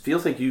mean, it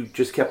feels like you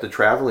just kept the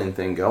traveling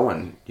thing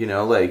going,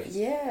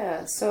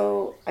 Yeah,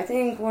 so I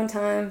think one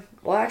time...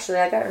 Well, actually,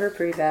 I got hurt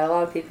pretty bad. A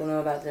lot of people know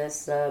about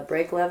this. The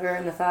brake lever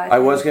in the thigh. I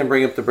was going to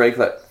bring up the brake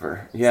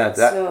lever. Yeah,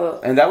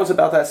 and that was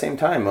about that same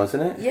time,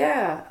 wasn't it?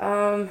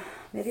 Yeah.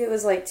 Maybe it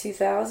was like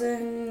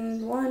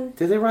 2001.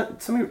 Did they run?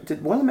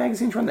 Did one of the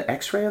magazines run the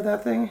X-ray of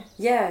that thing?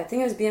 Yeah, I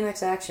think it was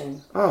BMX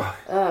Action. Oh,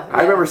 yeah.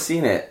 I remember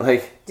seeing it.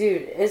 Like,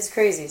 dude, it's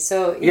crazy.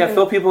 So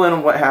fill people in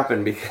on what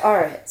happened. All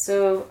right,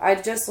 so I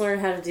just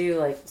learned how to do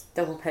like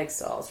double peg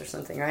stalls or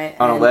something, right?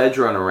 On a ledge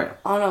or on a ramp?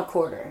 On a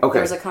quarter. Okay.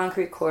 There was a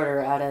concrete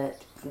quarter out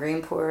at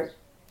Greenport,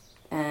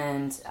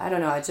 and I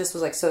don't know. I just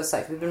was like so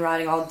psyched. We've been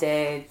riding all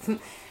day.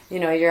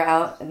 You're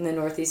out in the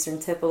northeastern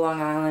tip of Long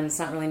Island. It's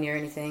not really near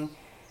anything.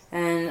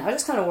 And I was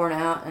just kind of worn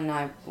out, and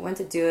I went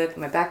to do it, but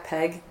my back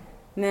peg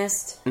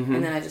missed,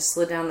 and then I just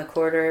slid down the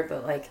quarter,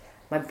 but, like,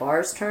 my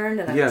bars turned,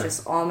 and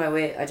all my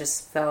weight, I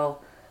just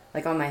fell,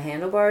 like, on my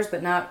handlebars,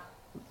 but not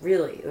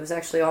really. It was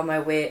actually all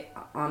my weight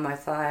on my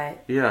thigh,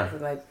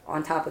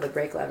 on top of the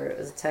brake lever. It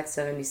was a Tech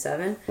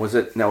 77. Was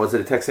it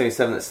a Tech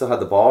 77 that still had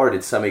the ball, or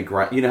did somebody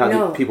grind? You know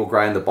how people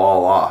grind the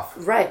ball off?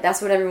 Right,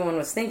 that's what everyone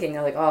was thinking.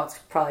 They're like, oh, it's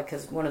probably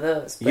because one of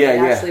those. But it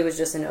actually was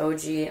just an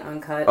OG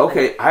uncut.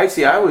 Okay, I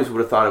see. I always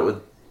would have thought it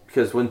would...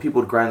 Because when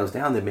people would grind those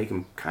down, they'd make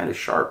them kind of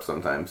sharp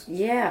sometimes.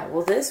 Yeah,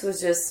 well, this was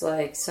just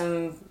like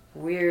some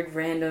weird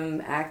random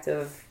act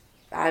of,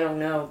 I don't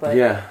know,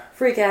 but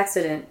freak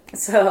accident.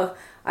 So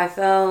I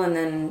fell, and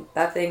then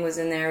that thing was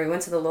in there. We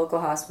went to the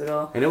local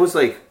hospital. And it was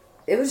like...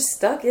 It was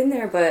stuck in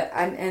there,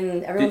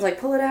 and everyone's like,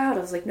 pull it out. I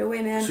was like, no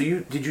way, man. So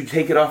did you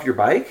take it off your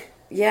bike?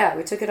 Yeah,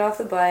 we took it off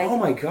the bike. Oh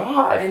my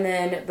god! And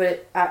then,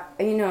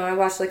 I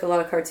watched like a lot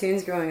of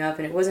cartoons growing up,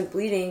 and it wasn't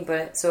bleeding,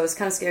 so I was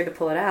kind of scared to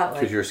pull it out.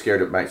 Because you were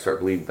scared it might start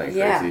bleeding like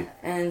crazy.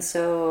 And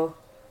so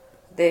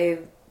the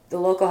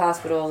local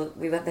hospital,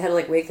 they had to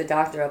like wake the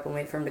doctor up and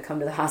wait for him to come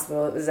to the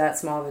hospital. It was that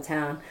small of a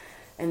town.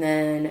 And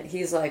then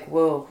he's like,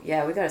 whoa,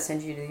 yeah, we got to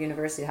send you to the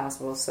university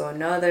hospital. So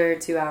another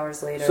 2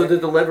 hours later. So did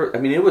the lever,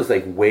 it was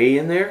like way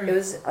in there? It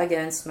was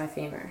against my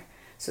femur.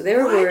 So they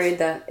were worried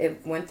that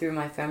it went through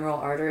my femoral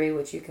artery,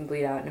 which you can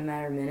bleed out in a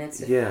matter of minutes.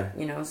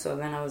 So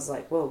then I was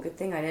like, whoa, good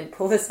thing I didn't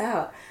pull this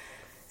out.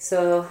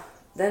 So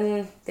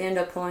then they end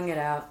up pulling it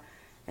out,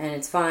 and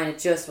it's fine. It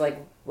just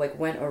like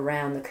went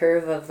around the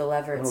curve of the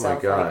lever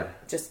itself. Oh my God.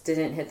 Just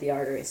didn't hit the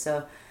artery.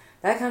 So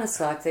that kind of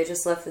sucked. They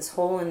just left this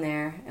hole in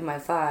there in my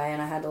thigh,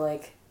 and I had to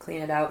like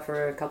clean it out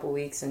for a couple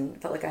weeks,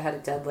 and felt like I had a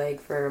dead leg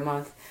for a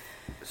month.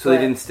 So they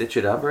didn't stitch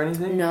it up or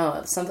anything? No,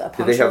 a puncture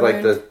Did they have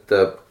like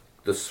wound.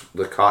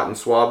 the cotton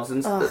swabs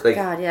and stuff? Oh,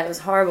 God, yeah, it was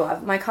horrible.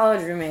 My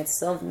college roommates,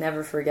 they'll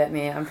never forget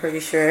me, I'm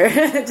pretty sure.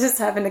 Just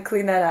having to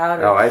clean that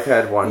out. I've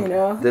had one.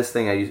 This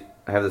thing,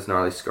 I have this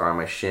gnarly scar on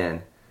my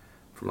shin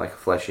from like a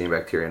flesh-eating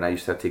bacteria, and I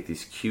used to have to take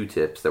these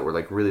Q-tips that were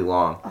like really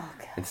long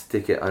and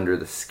stick it under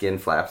the skin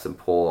flaps and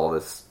pull all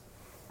this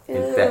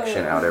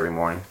infection out every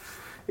morning.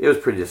 It was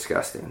pretty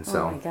disgusting.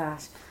 So. Oh, my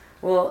gosh.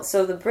 Well,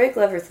 so the brake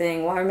lever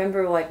thing, I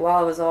remember like while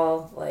I was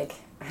all like...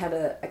 I had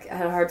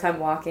a hard time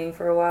walking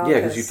for a while.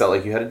 Yeah, because you felt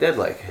like you had a dead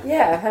leg.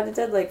 Yeah, I've had a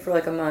dead leg for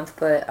like a month,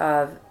 but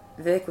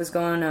Vic was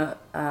going to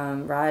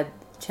ride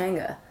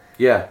Changa.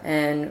 Yeah.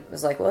 And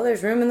was like, well,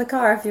 there's room in the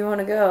car if you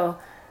want to go.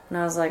 And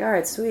I was like, all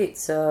right, sweet.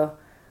 So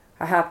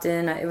I hopped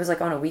in. It was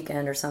like on a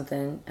weekend or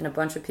something, and a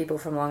bunch of people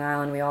from Long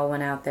Island, we all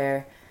went out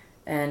there.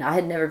 And I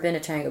had never been to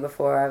Changa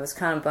before. I was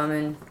kind of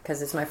bumming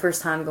because it's my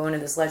first time going to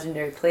this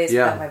legendary place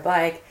without my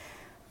bike.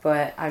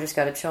 But I just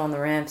got to chill on the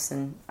ramps,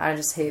 and I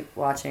just hate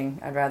watching.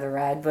 I'd rather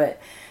ride. But,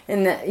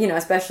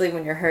 especially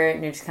when you're hurt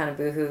and you're just kind of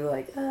boohoo,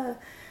 like,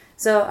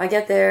 So I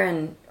get there,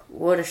 and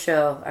what a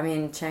show. I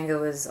mean,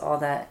 Changa was all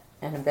that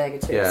and a bag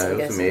of chips. Yeah,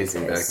 it was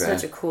amazing back then.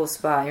 Such a cool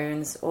spot. You're in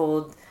this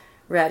old,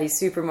 ratty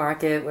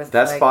supermarket with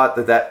that spot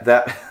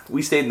that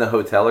we stayed in the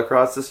hotel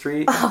across the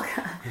street. Oh,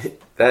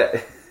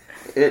 God.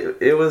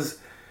 It was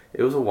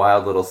a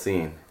wild little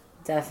scene.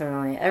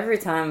 Definitely. Every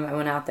time I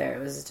went out there, it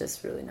was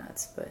just really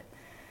nuts, but...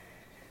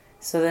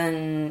 So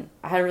then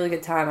I had a really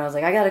good time. I was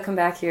like, I got to come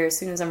back here as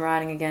soon as I'm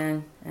riding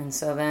again. And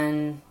so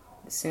then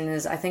as soon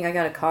as I think I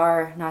got a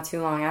car not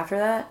too long after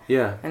that.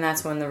 Yeah. And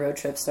that's when the road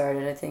trip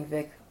started. I think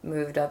Vic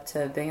moved up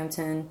to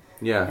Binghamton.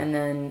 Yeah. And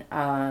then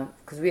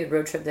because we had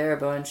road trip there a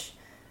bunch.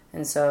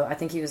 And so I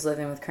think he was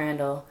living with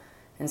Crandall.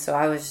 And so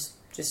I was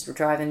just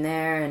driving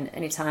there. And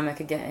anytime I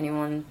could get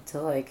anyone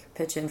to like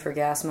pitch in for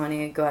gas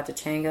money, go out to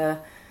Changa.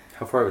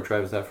 How far of a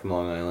drive is that from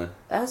Long Island?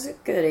 That was a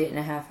good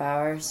 8.5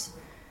 hours.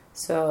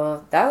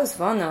 So that was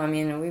fun, though. I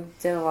mean, we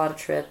did a lot of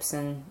trips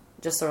and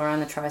just around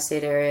the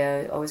tri-state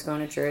area, always going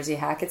to Jersey.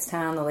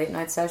 Hackettstown, the late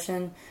night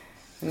session.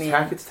 I mean, is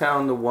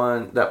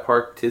Hackettstown that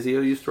park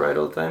Tizio used to ride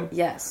all the time?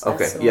 Yes.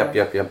 Okay. Yep.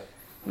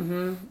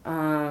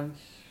 Mm-hmm.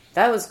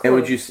 That was cool.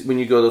 And when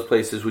you go to those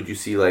places, would you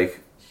see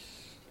like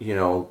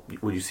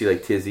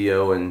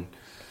Tizio and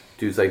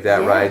dudes like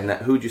that riding?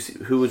 Who would you see?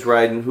 Who was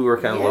riding? Who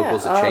were kind of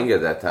locals at Changa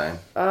at that time?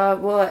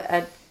 Well,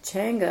 at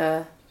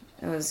Changa...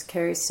 It was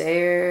Carrie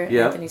Sayer,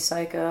 Anthony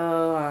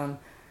Psycho,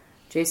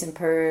 Jason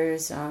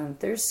Purrs.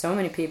 There's so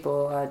many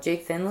people.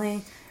 Jake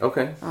Finley.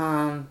 Okay.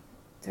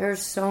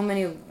 There's so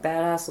many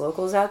badass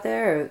locals out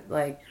there.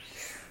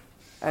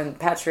 And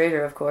Pat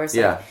Schrader, of course.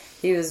 Yeah.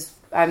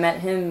 I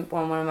met him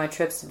on one of my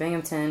trips to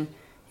Binghamton.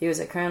 He was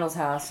at Crandall's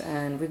house,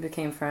 and we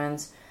became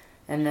friends.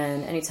 And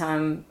then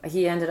anytime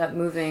he ended up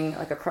moving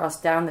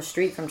across down the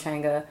street from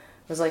Changa,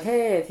 was like,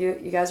 hey, if you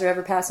guys are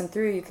ever passing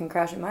through, you can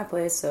crash at my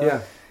place. So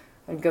yeah.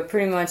 I'd go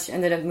pretty much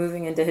ended up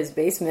moving into his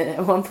basement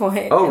at one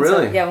point. Oh, and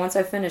really? So, yeah, once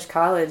I finished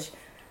college,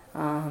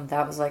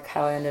 that was like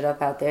how I ended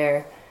up out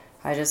there.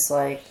 I just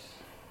like,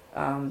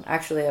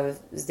 actually I was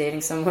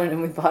dating someone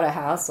and we bought a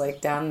house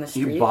like down the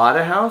street. You bought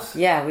a house?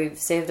 Yeah, we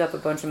saved up a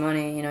bunch of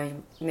money. You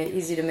know,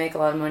 easy to make a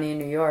lot of money in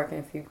New York,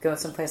 and if you go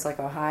someplace like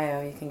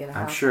Ohio, you can get a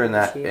house. I'm sure in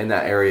that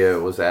area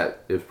it was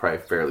probably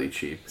fairly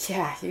cheap.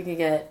 Yeah, you could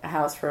get a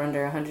house for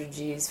under 100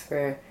 G's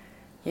for,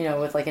 you know,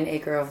 with like an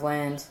acre of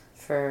land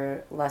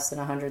for less than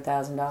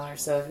 $100,000.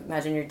 So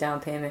imagine your down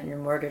payment and your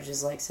mortgage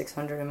is like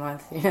 $600 a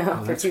month. You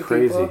know, for two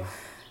crazy. people,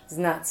 it's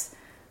nuts.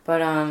 But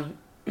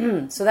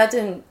so that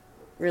didn't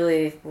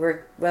really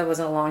work. That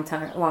wasn't a long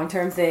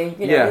term thing.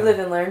 You know, you live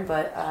and learn.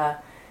 But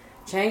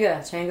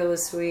Changa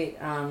was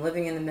sweet.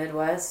 Living in the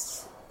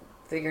Midwest,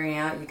 figuring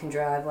out you can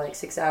drive like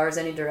 6 hours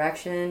any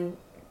direction,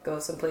 go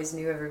someplace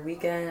new every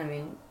weekend. I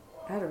mean,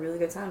 I had a really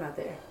good time out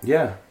there.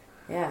 Yeah.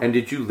 Yeah. And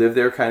did you live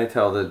there kind of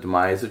till the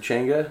demise of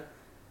Changa?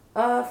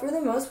 For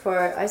the most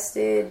part, I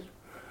stayed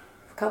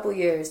a couple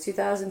years,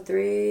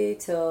 2003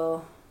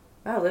 till,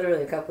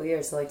 literally a couple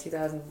years, so like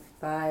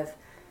 2005.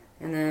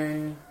 And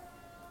then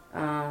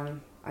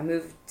I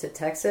moved to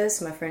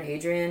Texas. My friend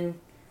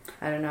Adrian,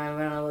 I went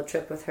on a little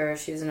trip with her.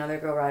 She was another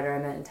girl rider I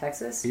met in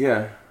Texas.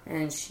 Yeah.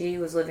 And she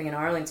was living in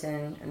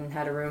Arlington and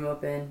had a room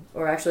open.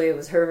 Or actually, it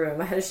was her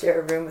room. I had to share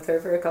a room with her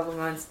for a couple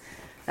months.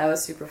 That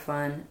was super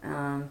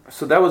fun.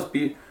 So that was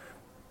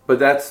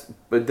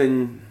but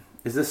then,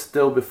 is this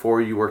still before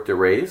you worked at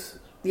Ray's?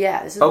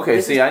 Yeah.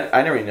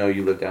 I never even know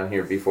you lived down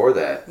here before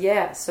that.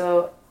 Yeah,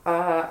 so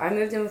I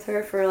moved in with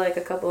her for like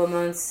a couple of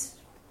months.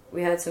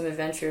 We had some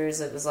adventures.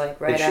 It was like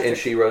after... And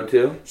she rode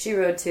too? She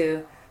rode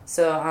too.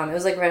 So it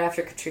was like right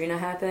after Katrina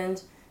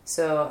happened.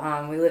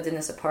 So we lived in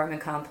this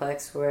apartment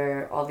complex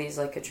where all these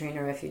like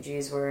Katrina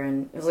refugees were,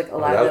 and it was like a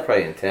live... that was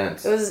probably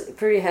intense. It was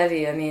pretty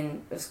heavy. I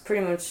mean, it was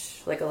pretty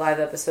much like a live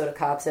episode of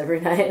Cops every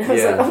night. I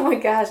was like, oh my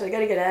gosh, I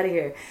gotta get out of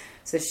here.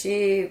 So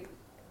she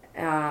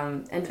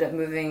ended up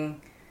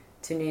moving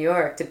to New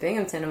York, to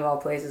Binghamton of all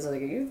places.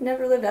 Like, you've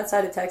never lived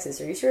outside of Texas.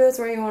 Are you sure that's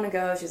where you want to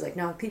go? She's like,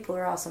 no, people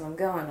are awesome. I'm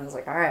going. I was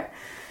like, all right.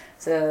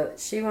 So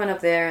she went up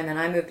there, and then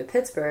I moved to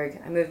Pittsburgh.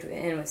 I moved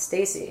in with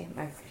Stacy.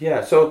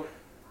 Yeah, so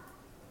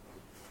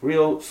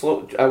real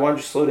slow. I wanted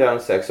to slow down a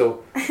sec.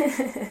 So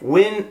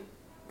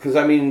because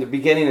I mean, the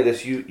beginning of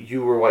this,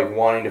 you were like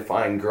wanting to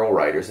find girl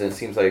riders, and it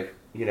seems like,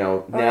 you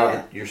know, now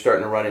that you're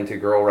starting to run into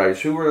girl riders.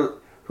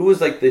 Who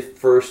was like the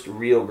first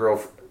real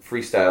girl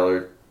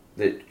freestyler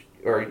that,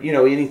 or you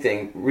know,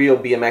 anything real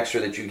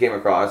BMXer that you came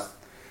across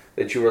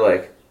that you were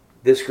like,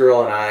 this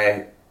girl and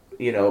I,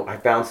 you know, I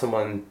found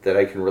someone that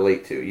I can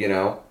relate to, you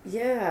know?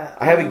 Yeah.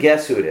 I have a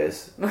guess who it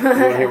is. You want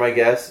to hear my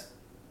guess?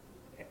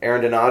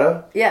 Aaron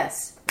Donato?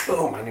 Yes.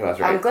 Boom, I knew I was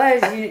right. I'm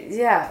glad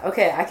yeah,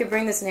 okay, I could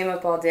bring this name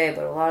up all day,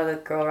 but a lot of the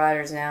girl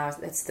riders now,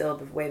 it's still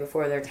way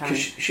before their time.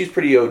 She's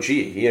pretty OG,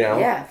 you know?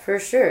 Yeah, for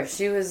sure.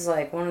 She was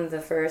like one of the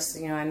first,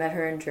 you know, I met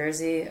her in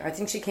Jersey. I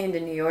think she came to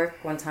New York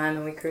one time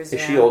and we cruised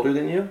around. Is she older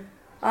than you?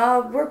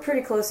 We're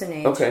pretty close in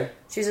age. Okay.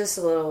 She's just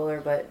a little older,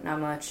 but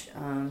not much.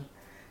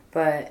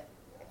 But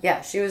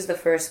yeah, she was the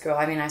first girl.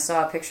 I mean, I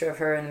saw a picture of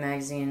her in the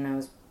magazine and I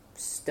was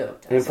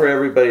stoked. And for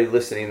everybody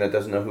listening that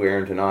doesn't know who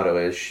Aaron Donato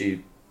is,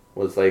 she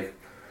was like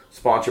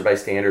sponsored by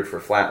Standard for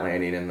flat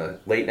landing in the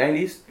late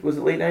 90s. Was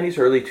it late 90s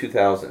or early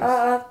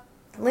 2000s?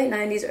 Late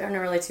 90s or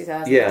early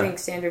 2000s. Yeah. I think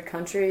Standard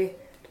Country,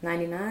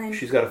 99.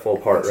 She's got a full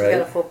part, right? She's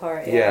got a full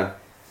part, yeah.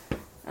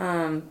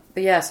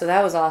 But yeah, so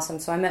that was awesome.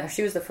 So I met her.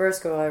 She was the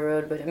first girl I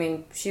rode, but I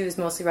mean, she was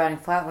mostly riding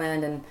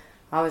flatland, and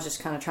I was just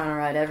kind of trying to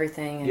ride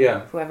everything.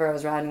 And whoever I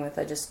was riding with,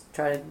 I just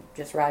try to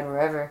just ride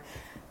wherever.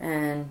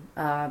 And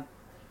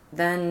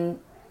then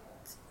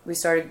we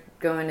started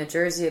going to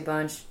Jersey a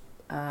bunch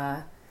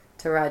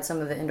to ride some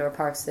of the indoor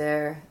parks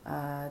there.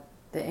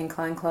 The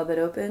Incline Club had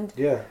opened.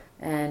 Yeah.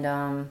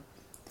 And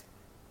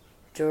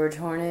George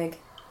Hornig.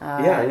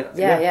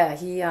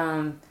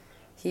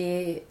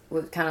 He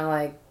was kind of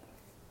like,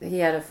 he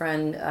had a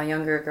friend, a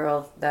younger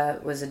girl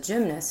that was a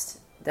gymnast.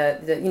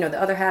 The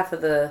other half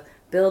of the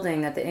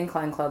building that the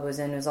Incline Club was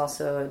in was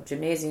also a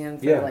gymnasium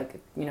for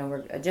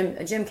a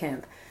gym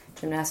camp,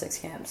 gymnastics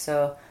camp.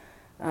 So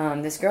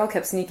this girl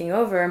kept sneaking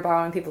over and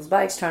borrowing people's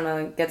bikes, trying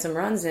to get some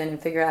runs in and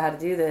figure out how to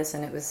do this.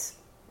 And it was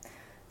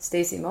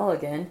Stacy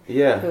Mulligan,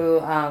 who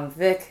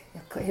Vic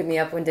hit me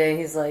up one day.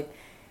 He's like,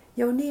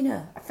 "Yo,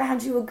 Nina, I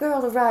found you a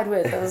girl to ride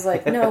with." I was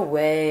like, "No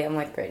way!" I'm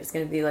like, "Great, it's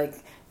gonna be like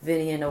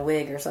Vinny in a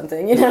wig or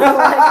something, you know?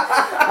 Like,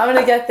 I'm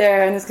gonna get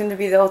there and it's gonna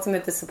be the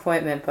ultimate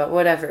disappointment, but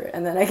whatever."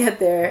 And then I get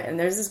there and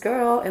there's this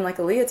girl in like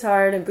a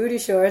leotard and booty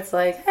shorts,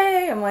 like,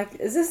 "Hey," I'm like,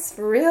 "Is this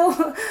for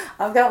real?"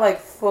 I've got like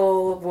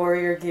full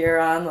warrior gear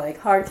on, like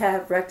hard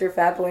cap, rector,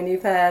 fat boy knee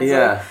pads,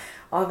 like,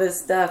 all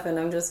this stuff, and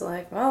I'm just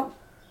like, well,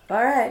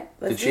 all right.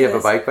 Did she have a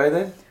bike by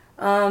then?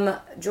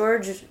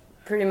 George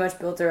pretty much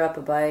built her up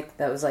a bike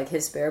that was like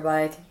his spare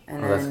bike,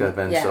 and that's good.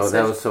 Ben, so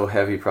that was so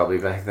heavy probably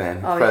back then.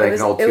 Oh, probably like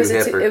an old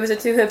two-hip. It was a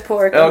two-hip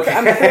pork. Okay.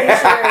 I'm pretty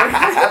sure.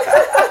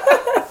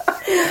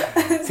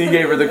 He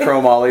gave her the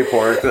chromoly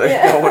pork. Like,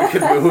 no one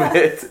could move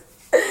it.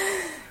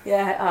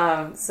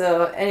 Yeah.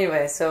 So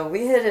anyway, so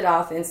we hit it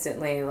off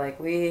instantly. Like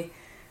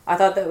I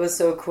thought that was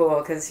so cool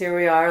because here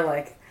we are,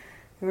 like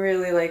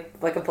really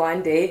like a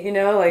blind date, you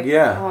know? Like,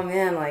 oh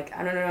man, like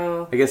I don't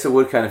know. I guess it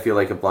would kind of feel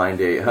like a blind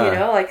date, huh? You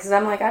know, like because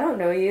I'm like I don't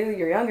know you.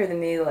 You're younger than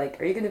me.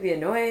 Like, are you going to be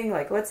annoying?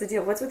 Like, what's the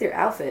deal? What's with your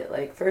outfit?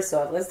 Like, first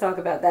off, let's talk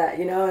about that,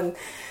 you know?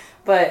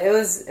 But it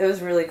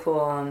was really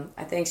cool.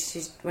 I think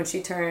when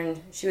she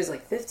turned, she was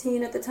like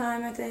 15 at the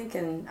time, I think,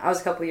 and I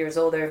was a couple years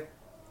older.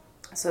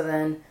 So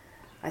then,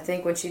 I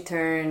think when she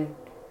turned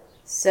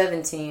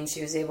 17,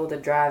 she was able to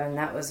drive, and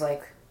that was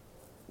like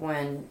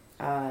when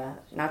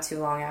not too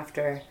long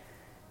after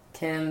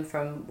Kim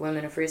from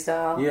Women of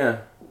Freestyle.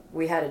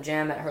 We had a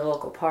jam at her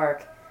local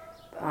park,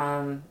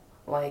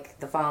 like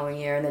the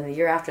following year, and then the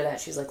year after that,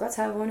 she's like, "Let's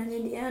have one in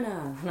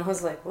Indiana," and I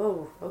was like,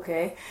 "Whoa,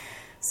 okay."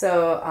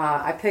 So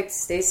I picked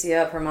Stacy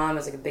up. Her mom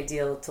was like a big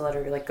deal to let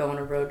her like go on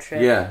a road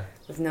trip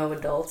with no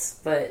adults,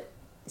 but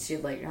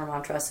her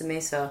mom trusted me,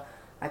 so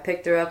I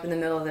picked her up in the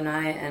middle of the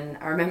night. And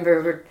I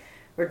remember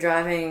we're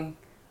driving.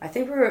 I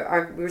think we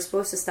were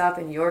supposed to stop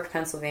in York,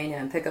 Pennsylvania,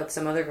 and pick up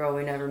some other girl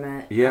we never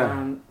met.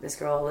 This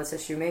girl, Alyssa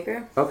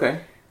Shoemaker. Okay.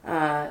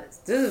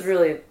 This is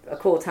really a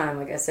cool time,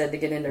 like I said, to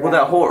get into. Well,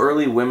 that whole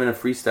early Women of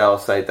Freestyle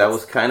site, that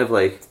was kind of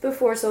like... It's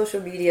before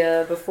social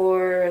media,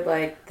 before,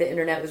 like, the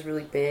internet was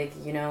really big,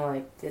 you know,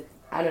 like,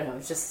 I don't know,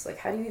 it's just, like,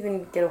 how do you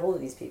even get a hold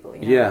of these people,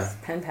 you know,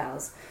 pen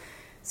pals.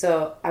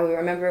 So, I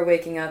remember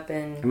waking up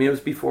and... I mean, it was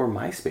before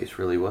MySpace,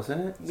 really,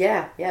 wasn't it?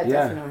 Yeah,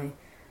 definitely.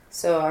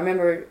 So, I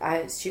remember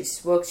she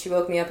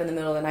woke me up in the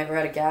middle of the night. We're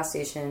at a gas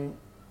station,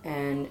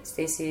 and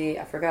Stacy,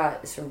 I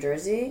forgot, is from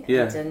Jersey.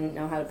 And didn't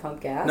know how to pump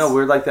gas. No,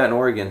 we're like that in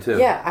Oregon, too.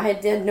 Yeah, I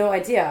had no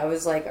idea. I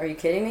was like, are you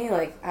kidding me?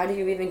 Like, how do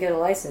you even get a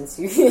license?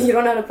 You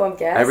don't know how to pump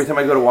gas? Every time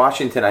I go to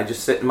Washington, I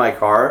just sit in my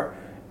car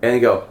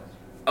and go,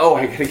 oh,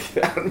 I gotta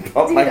get out and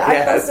pump my gas.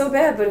 I felt so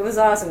bad, but it was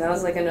awesome. That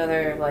was like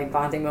another like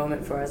bonding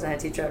moment for us. I had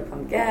to teach her how to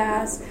pump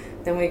gas.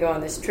 Then we go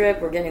on this trip.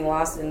 We're getting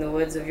lost in the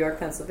woods of York,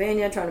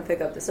 Pennsylvania, trying to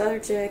pick up this other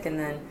chick. And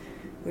then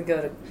we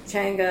go to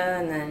Changa,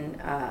 and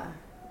then...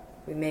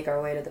 we make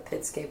our way to the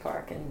Pitt Skate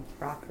Park in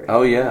Rockford.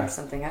 Or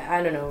something.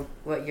 I don't know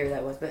what year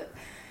that was, but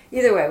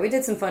either way, we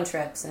did some fun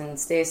trips, and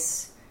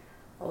Stace,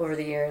 over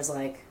the years,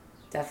 like,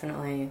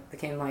 definitely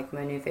became, like,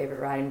 my new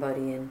favorite riding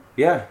buddy, and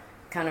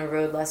kind of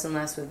rode less and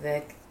less with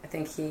Vic. I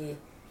think he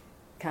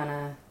kind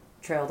of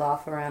trailed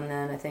off around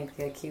then. I think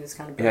like, he was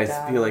kind of burnt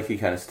out. I feel like he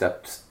kind of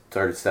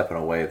started stepping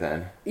away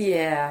then.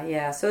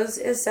 Yeah. So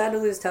it's sad to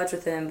lose touch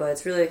with him, but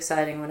it's really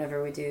exciting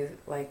whenever we do,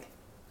 like,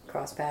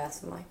 cross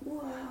paths. I'm like,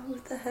 wow,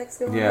 what the heck's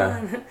going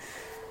on?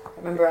 I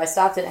remember I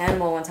stopped at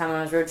Animal one time when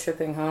I was road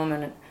tripping home,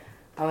 and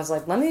I was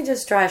like, let me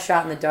just try a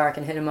shot in the dark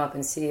and hit him up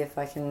and see if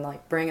I can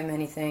like bring him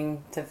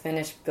anything to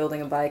finish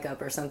building a bike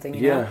up or something,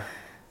 you know? I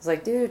was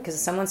like, dude, because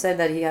someone said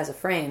that he has a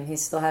frame. He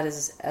still had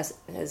his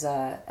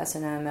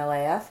S&M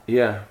LAF.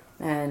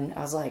 And I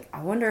was like,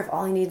 I wonder if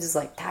all he needs is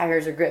like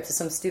tires or grips. It's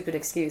some stupid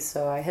excuse.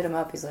 So I hit him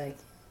up. He's like,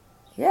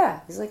 yeah.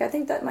 He's like, I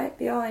think that might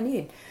be all I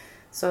need.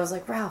 So I was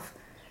like, Ralph,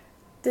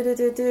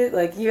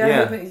 like,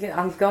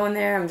 I'm going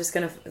there. I'm just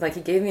going to, like,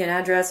 he gave me an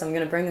address. I'm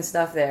going to bring the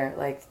stuff there.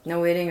 Like, no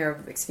waiting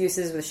or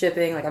excuses with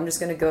shipping. Like, I'm just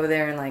going to go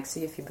there and, like,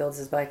 see if he builds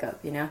his bike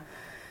up, you know?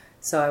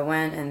 So I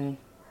went, and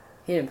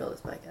he didn't build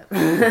his bike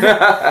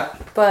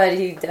up. But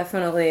he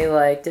definitely,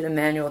 like, did a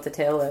manual to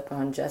tail whip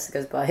on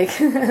Jessica's bike.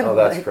 Oh,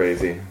 that's like,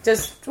 crazy.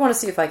 Just want to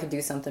see if I could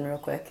do something real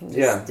quick. And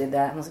just did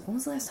that. And I was like, when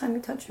was the last time you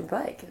touched your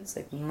bike? It was,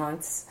 like,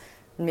 months,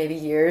 maybe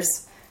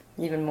years,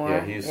 even more.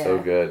 Yeah, he's so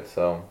good,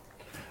 so...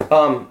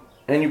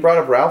 And you brought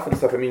up Ralph and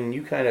stuff. I mean,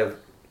 you kind of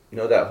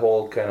know that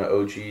whole kind of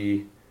OG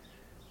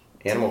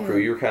Animal crew.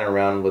 You were kind of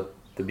around with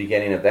the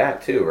beginning of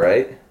that too,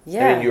 right?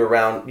 Yeah. I mean, you were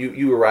around.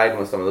 You were riding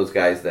with some of those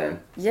guys then.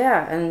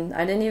 Yeah, and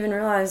I didn't even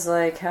realize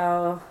like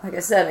how, like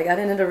I said, I got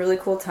in at a really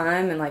cool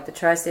time, and like the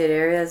tri-state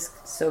area is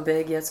so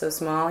big yet so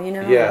small, you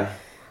know. Yeah. Like,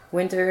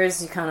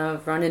 winters, you kind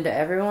of run into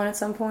everyone at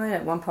some point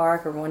at one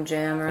park or one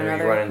jam or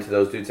another. You run into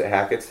those dudes at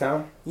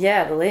Hackettstown?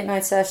 Yeah, the late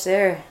night sesh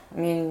there. I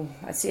mean,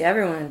 I see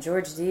everyone.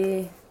 George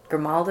D.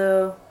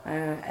 Grimaldo,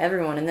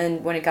 everyone. And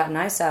then when it got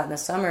nice out in the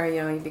summer,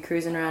 you know, you'd be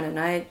cruising around at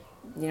night.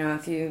 You know,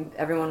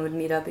 everyone would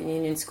meet up at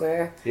Union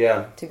Square.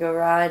 To go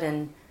ride,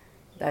 and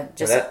that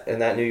just and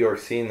that New York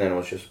scene then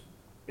was just,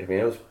 I mean,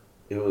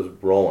 it was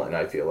rolling.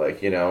 I feel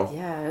like, you know.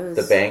 Yeah, it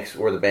was.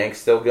 Were the banks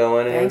still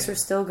going? Banks were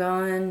still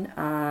going.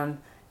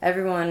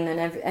 Everyone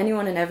and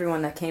anyone and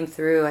everyone that came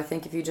through. I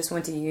think if you just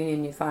went to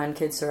Union, you'd find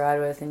kids to ride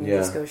with, and you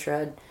just go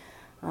shred.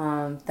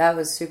 That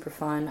was super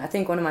fun. I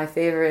think one of my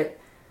favorite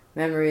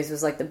memories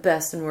was like the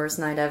best and worst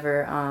night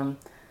ever.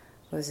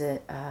 Was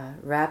it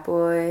Rat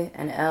Boy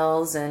and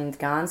Els and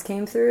Gons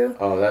came through?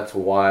 Oh, that's a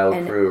wild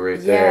crew right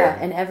there. Yeah,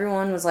 and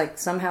everyone was like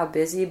somehow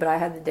busy, but I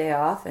had the day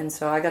off, and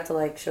so I got to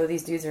like show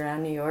these dudes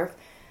around New York.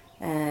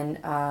 And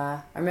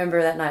I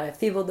remember that night I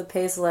feebled the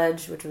pace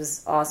ledge, which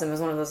was awesome. It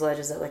was one of those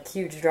ledges that like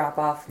huge drop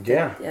off.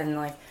 Yeah. And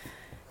like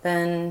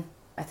then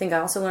I think I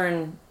also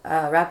learned,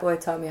 Rat Boy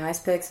taught me ice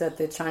picks at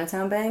the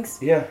Chinatown banks.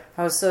 Yeah.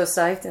 I was so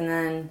psyched, and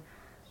then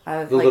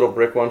the little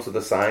brick ones with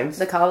the signs?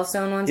 The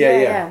cobblestone ones?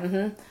 Yeah.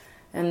 Mm-hmm.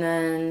 And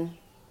then,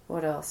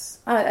 what else?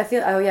 I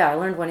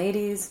learned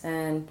 180s,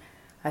 and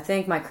I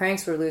think my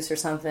cranks were loose or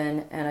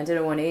something, and I did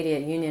a 180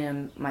 at Union,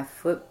 and my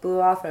foot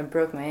blew off, and I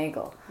broke my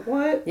ankle.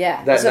 What?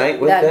 Yeah. That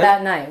night with them?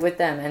 That night with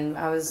them, and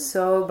I was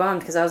so bummed,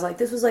 because I was like,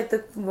 this was like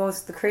the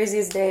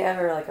craziest day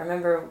ever. Like, I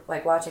remember,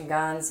 like, watching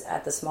Gons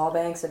at the small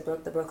banks, at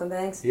the Brooklyn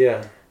banks.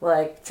 Yeah.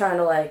 Like, trying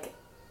to, like,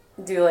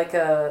 do, like,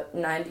 a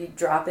 90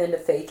 drop into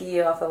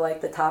fakie off of,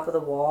 like, the top of the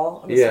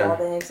wall on the small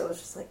banks. I was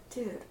just like,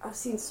 dude, I've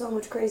seen so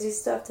much crazy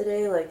stuff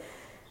today, like,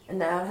 and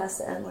now it has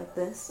to end like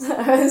this.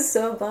 I was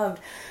so bummed.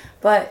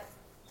 But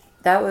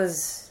that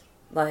was,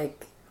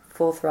 like,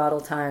 full throttle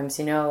times,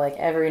 you know, like,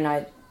 every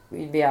night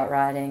we'd be out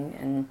riding,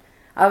 and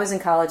I was in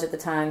college at the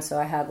time, so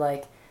I had,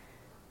 like,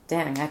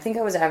 I think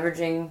I was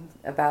averaging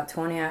about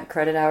 20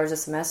 credit hours a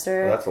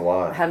semester. Well, that's a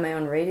lot. I had my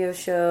own radio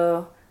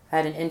show. I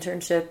had an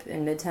internship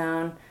in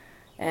Midtown,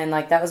 and,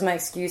 like, that was my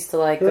excuse to,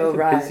 like, go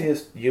ride. The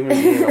busiest human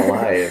being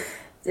alive.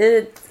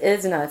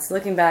 It's nuts.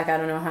 Looking back, I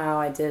don't know how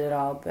I did it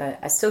all, but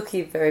I still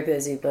keep very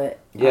busy, but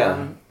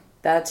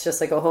that's just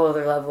like a whole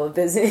other level of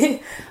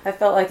busy. I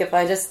felt like if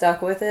I just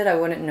stuck with it, I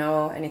wouldn't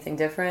know anything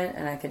different,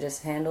 and I could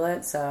just handle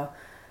it. So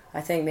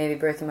I think maybe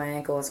breaking my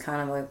ankle was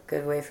kind of a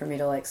good way for me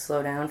to, like,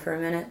 slow down for a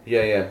minute.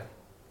 Yeah.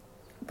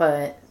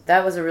 But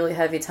that was a really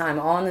heavy time.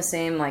 All in the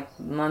same, like,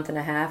 month and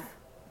a half.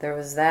 There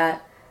was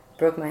that.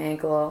 Broke my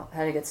ankle.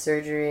 Had to get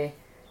surgery.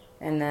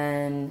 And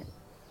then,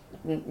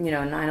 you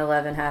know,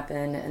 9/11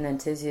 happened, and then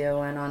Tizio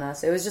went on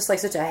us. It was just, like,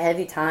 such a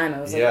heavy time.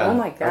 I was like, oh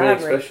my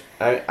God.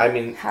 I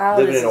mean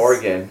living in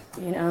Oregon,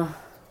 you know,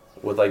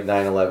 with, like,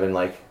 9/11,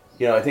 like,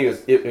 you know, I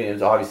think it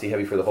was obviously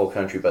heavy for the whole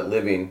country, but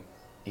living,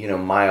 you know,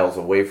 miles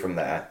away from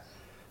that,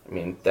 I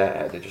mean, that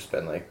had to just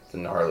been, like, the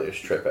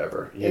gnarliest trip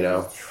ever, you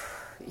know?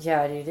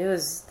 Yeah, dude, it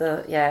was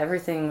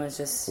everything was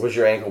just... Was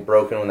your ankle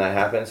broken when that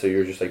happened, so you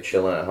were just, like,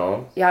 chilling at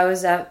home? Yeah, I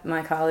was at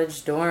my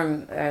college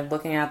dorm,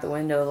 looking out the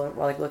window,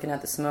 like, looking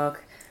at the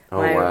smoke.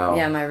 Wow.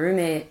 Yeah, my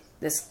roommate,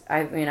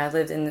 I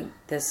lived in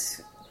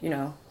this, you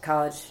know,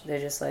 college.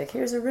 They're just like,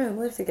 here's a room,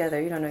 live together.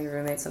 You don't know your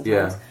roommate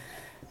sometimes. Yeah.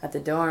 At the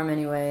dorm,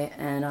 anyway.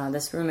 And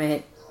this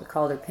roommate, we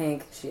called her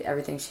Pink.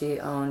 Everything she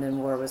owned and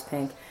wore was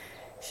pink.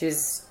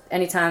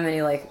 Anytime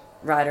any, like,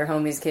 rider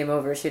homies came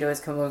over, she'd always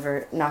come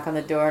over, knock on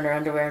the door in her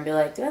underwear and be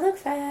like, do I look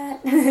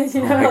fat?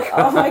 You know,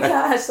 oh my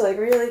gosh, like,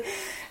 really?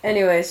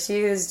 Anyway,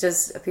 she was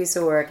just a piece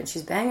of work, and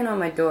she's banging on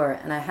my door,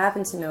 and I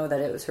happened to know that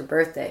it was her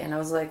birthday, and I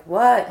was like,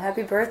 what?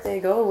 Happy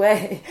birthday, go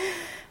away.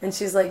 And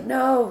she's like,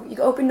 no, you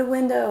open the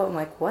window. I'm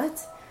like,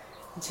 what?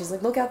 And she's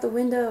like, look out the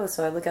window.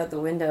 So I look out the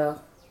window,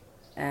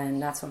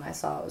 and that's when I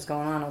saw what was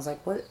going on. I was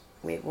like, what?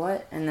 Wait,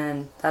 what? And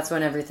then that's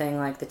when everything,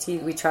 like,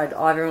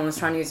 everyone was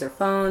trying to use their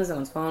phones, no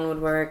one's phone would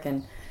work,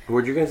 and...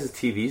 Were you guys'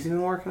 TVs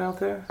even working out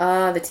there?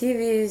 The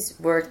TVs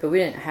worked, but we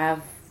didn't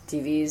have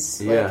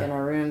TVs, like, in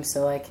our room,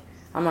 so, like,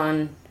 I'm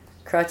on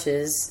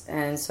crutches,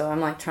 and so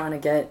I'm, like, trying to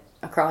get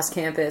across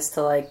campus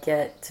to, like,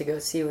 get to go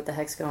see what the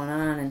heck's going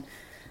on, and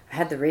I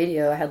had the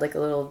radio. I had, like, a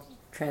little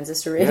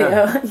transistor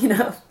radio, you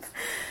know,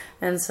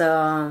 and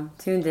so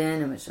tuned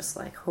in and was just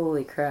like,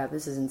 holy crap,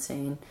 this is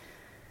insane.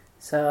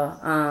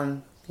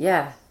 So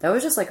yeah, that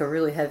was just, like, a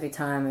really heavy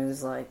time. It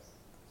was like,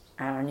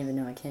 I don't even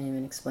know, I can't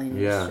even explain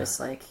it. It's just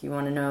like, you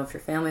want to know if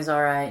your family's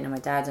alright. You know, my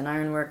dad's an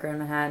iron worker in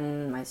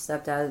Manhattan, my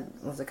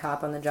stepdad was a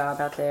cop on the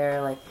job out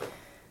there, like,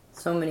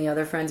 so many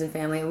other friends and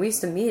family. And we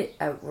used to meet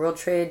at World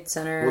Trade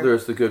Center. Well,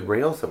 there's the good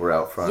rails that were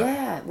out front.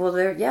 Yeah, well,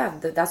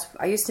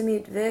 I used to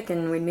meet Vic,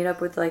 and we'd meet up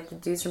with, like, the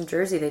dudes from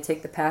Jersey. They'd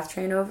take the PATH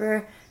train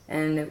over,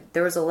 and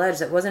there was a ledge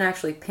that wasn't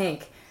actually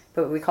pink,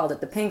 but we called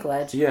it the Pink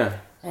Ledge. Yeah.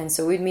 And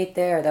so we'd meet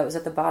there. That was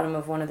at the bottom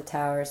of one of the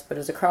towers, but it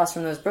was across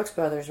from those Brooks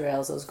Brothers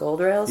rails, those gold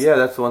rails. Yeah,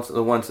 that's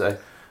the ones I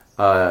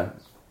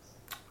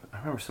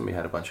remember somebody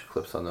had a bunch of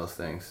clips on those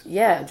things.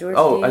 Yeah, George.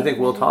 I think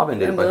Will Taubman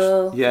did a bunch.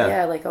 Will,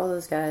 yeah, like all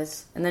those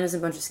guys. And then there's a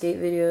bunch of skate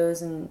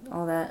videos and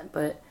all that.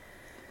 But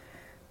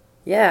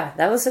yeah,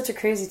 that was such a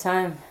crazy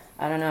time.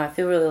 I don't know. I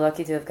feel really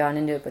lucky to have gotten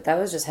into it, but that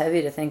was just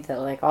heavy to think that,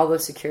 like, all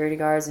those security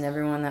guards and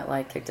everyone that,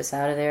 like, kicked us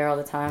out of there all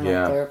the time,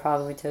 like, they were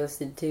probably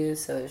toasted too.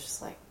 So it was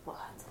just like, what?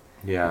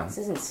 Yeah. This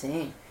is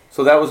insane.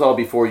 So that was all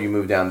before you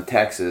moved down to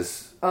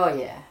Texas. Oh,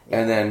 yeah.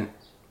 And then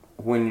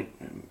when,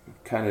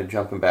 kind of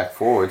jumping back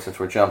forward since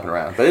we're jumping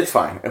around, but it's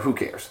fine. Who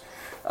cares?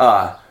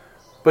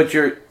 But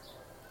your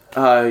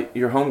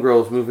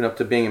homegirl's moving up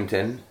to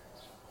Binghamton.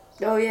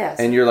 Oh, yes.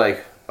 And you're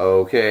like,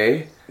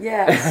 okay.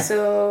 Yeah,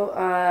 so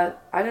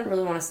I didn't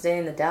really want to stay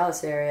in the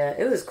Dallas area.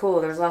 It was cool.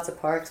 There was lots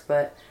of parks,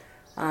 but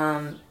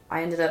I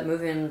ended up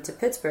moving to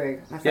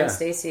Pittsburgh. My friend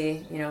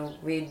Stacy, you know,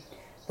 we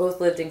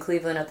both lived in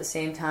Cleveland at the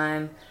same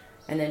time,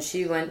 and then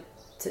she went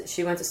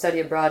to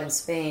study abroad in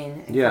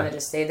Spain and kind of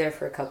just stayed there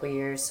for a couple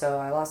years. So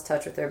I lost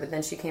touch with her, but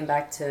then she came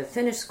back to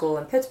finish school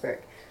in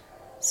Pittsburgh.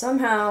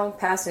 Somehow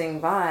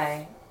passing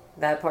by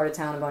that part of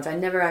town a bunch. I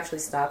never actually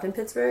stopped in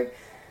Pittsburgh.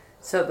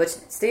 So, but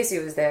Stacy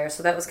was there,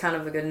 so that was kind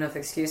of a good enough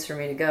excuse for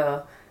me to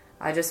go.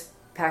 I just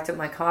packed up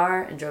my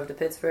car and drove to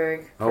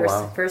Pittsburgh. Oh,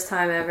 wow. First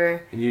time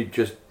ever. You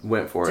just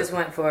went for it. Just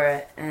went for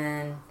it.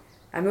 And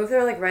I moved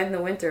there like right in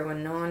the winter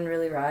when no one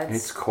really rides.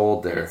 It's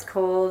cold there. And it's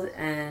cold,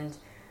 and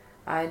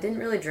I didn't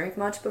really drink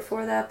much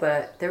before that,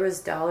 but there was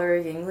Dollar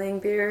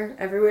Yingling beer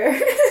everywhere.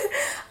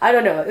 I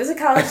don't know. It was a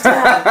college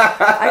town.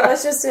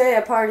 Let's just say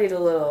I partied a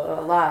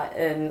lot,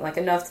 and like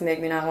enough to make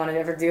me not want to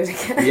ever do it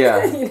again.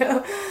 Yeah. You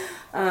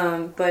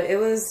know? But it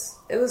was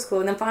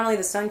cool. And then finally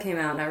the sun came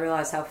out, and I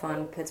realized how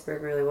fun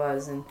Pittsburgh really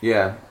was. And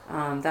yeah.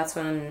 That's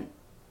when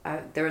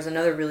there was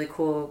another really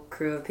cool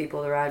crew of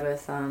people to ride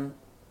with.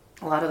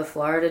 A lot of the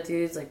Florida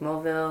dudes, like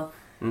Mobile,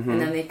 and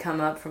then they'd come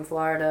up from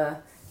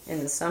Florida in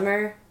the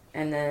summer,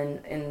 and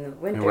then in the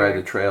winter... And ride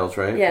the trails,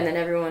 right? Yeah, and then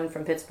everyone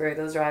from Pittsburgh,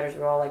 those riders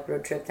were all like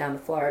road trip down to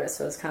Florida,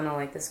 so it's kind of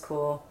like this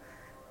cool...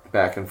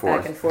 Back and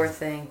forth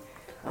thing.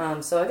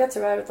 So I got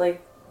to ride with,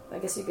 like, I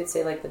guess you could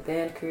say, like, the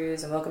band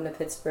crews and Welcome to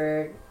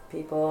Pittsburgh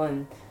people,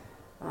 and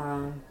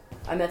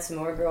I met some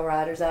more girl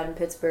riders out in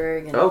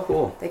Pittsburgh. And oh,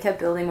 cool. They kept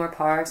building more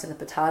parks, and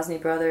the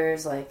Potasny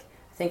brothers, like...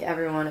 I think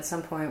everyone at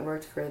some point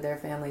worked for their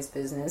family's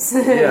business,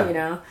 yeah. You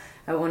know,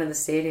 at one of the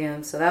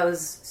stadiums. So that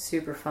was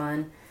super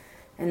fun.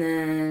 And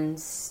then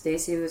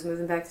Stacy was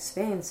moving back to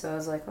Spain, so I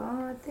was like,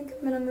 oh, I think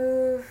I'm going to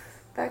move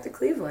back to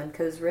Cleveland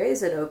because Ray's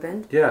had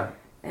opened. Yeah.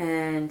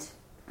 And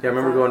yeah, I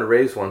remember going to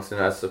Ray's once,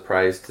 and I was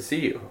surprised to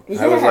see you.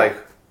 Yeah. I was like,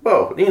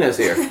 whoa, Nina's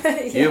here.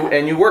 Yeah.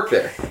 You work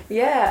there.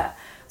 Yeah.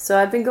 So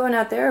I've been going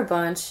out there a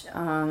bunch.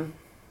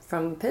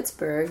 From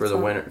Pittsburgh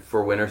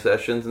for winter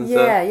sessions and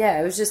stuff.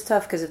 Yeah. It was just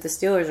tough because if the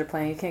Steelers are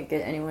playing, you can't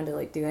get anyone to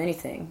like do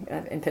anything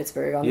in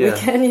Pittsburgh on the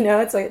weekend. You know,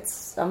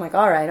 I'm like,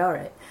 all right,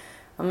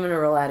 I'm gonna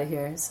roll out of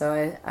here.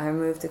 So I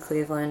moved to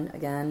Cleveland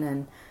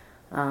again,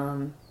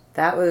 and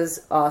that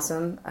was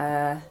awesome.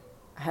 I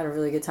had a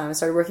really good time. I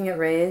started working at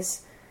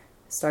Ray's.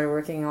 Started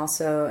working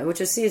also,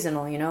 which is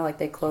seasonal. You know, like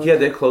they close. Yeah,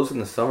 they close in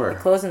the summer. They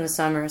close in the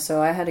summer,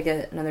 so I had to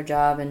get another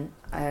job, and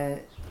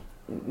I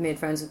made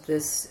friends with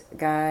this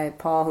guy,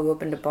 Paul, who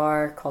opened a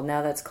bar called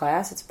Now That's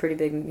Class. It's a pretty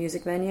big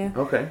music venue.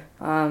 Okay.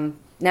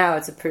 Now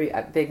it's a pretty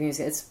big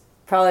music. It's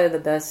probably the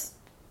best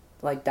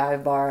like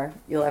dive bar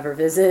you'll ever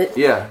visit.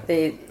 Yeah.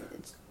 They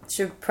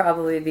should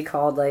probably be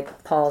called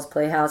like Paul's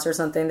Playhouse or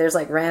something. There's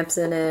like ramps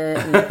in it.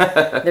 And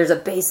there's a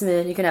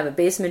basement. You can have a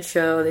basement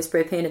show. They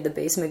spray painted the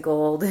basement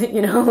gold.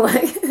 You know,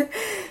 like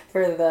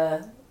for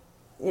the,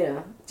 you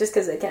know, just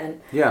because they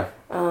can. Yeah.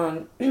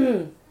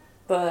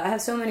 But I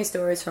have so many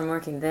stories from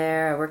working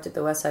there. I worked at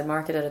the West Side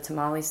Market at a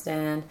tamale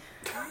stand.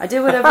 I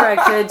did whatever I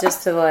could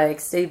just to like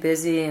stay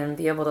busy and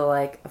be able to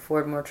like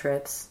afford more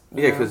trips.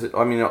 Yeah, because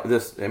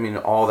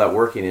all that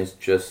working is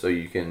just so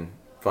you can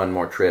fund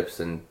more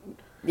trips and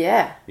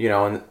yeah, you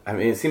know, and I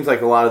mean it seems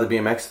like a lot of the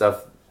BMX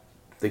stuff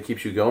that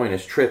keeps you going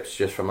is trips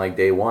just from like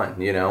day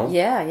one. You know.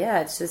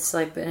 Yeah, it's just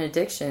like an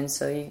addiction.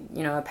 So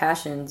you know, a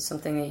passion,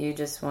 something that you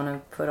just want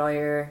to put all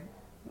your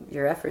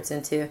efforts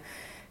into.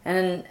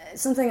 And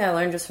something I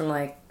learned just from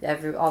like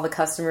all the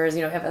customers,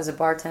 you know, as a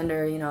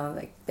bartender, you know,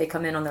 like they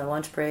come in on their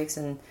lunch breaks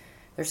and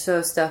they're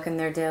so stuck in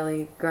their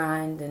daily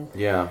grind, and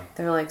yeah,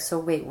 they're like, so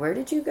wait, where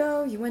did you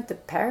go? You went to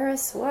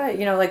Paris? What?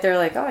 You know, like they're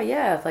like, oh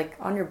yeah, like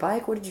on your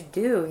bike, what did you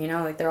do? You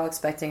know, like they're all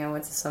expecting I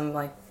went to some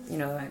like, you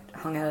know, I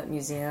hung out at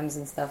museums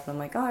and stuff, and I'm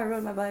like, oh, I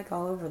rode my bike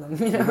all over them.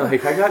 You know,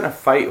 like I got in a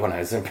fight when I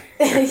was in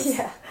Paris.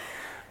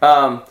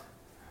 Yeah.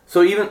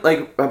 So even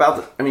like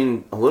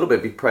a little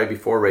bit probably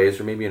before Ray's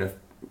or maybe in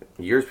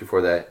years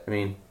before that, I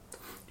mean,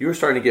 you were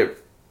starting to get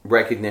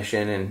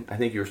recognition, and I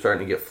think you were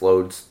starting to get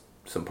flowed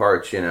some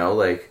parts, you know,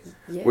 like,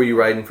 yeah. Were you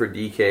riding for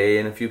DK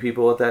and a few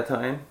people at that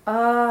time?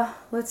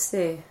 Let's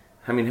see.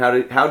 I mean, how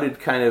did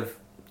kind of,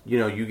 you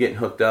know, you getting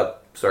hooked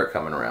up start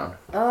coming around?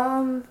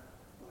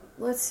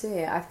 Let's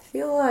see. I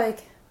feel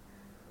like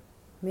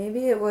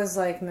maybe it was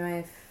like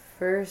my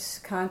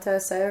first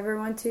contest I ever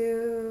went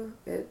to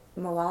at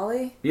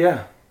Malali.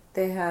 Yeah.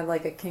 They had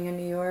like a King of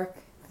New York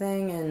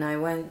thing, and I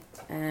went,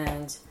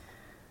 and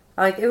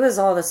like it was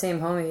all the same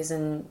homies,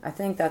 and I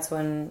think that's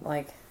when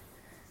like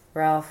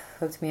Ralph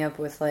hooked me up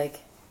with like,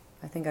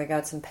 I think I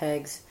got some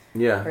pegs,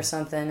 yeah, or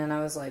something, and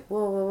I was like,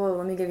 whoa,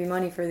 let me give you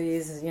money for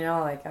these, you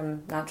know, like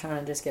I'm not trying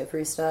to just get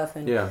free stuff,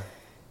 and yeah,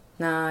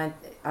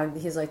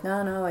 he's like,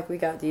 no, like we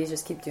got these,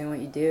 just keep doing what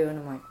you do, and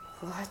I'm like,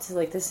 what?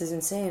 Like this is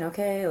insane,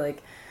 okay,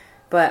 like,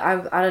 but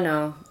I don't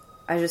know,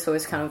 I just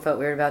always kind of felt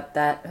weird about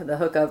that, the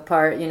hookup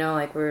part, you know,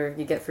 like where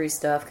you get free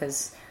stuff,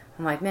 because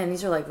I'm like, man,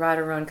 these are like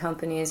rider-run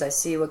companies. I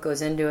see what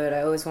goes into it.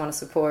 I always want to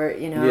support,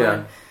 you know. Yeah.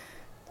 And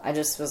I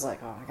just was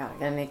like, oh my god, I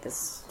gotta make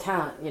this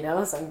count, you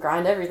know. So I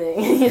grind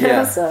everything, you know.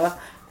 Yeah. So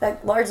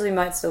that largely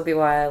might still be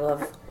why I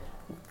love,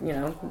 you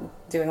know,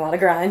 doing a lot of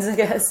grinds, I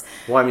guess.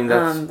 Well, I mean,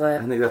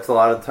 but I think that's a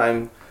lot of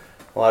time.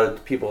 A lot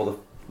of people.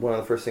 One of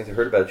the first things I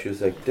heard about you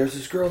was like, "There's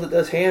this girl that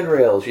does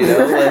handrails," you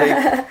know,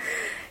 like.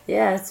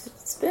 Yeah,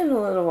 it's been a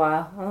little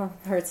while. Oh,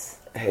 it hurts.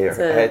 Hey,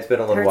 it's been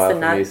a little while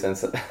for me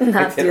since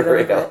I did a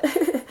rail.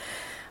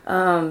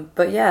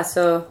 But yeah,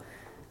 so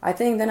I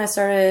think then I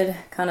started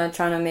kind of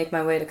trying to make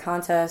my way to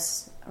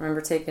contests. I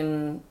remember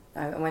taking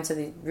I went to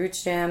the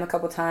Roots Jam a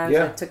couple times.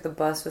 Yeah. I took the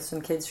bus with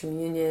some kids from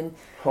Union.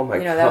 Oh my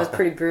god. That was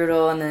pretty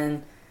brutal. And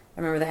then I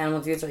remember the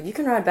animal dudes were like, you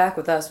can ride back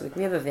with us.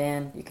 We have a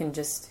van. You can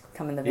just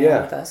come in the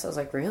van with us. I was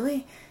like,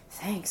 really?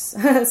 Thanks.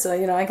 So,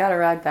 I got to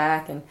ride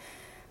back. And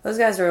those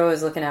guys were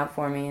always looking out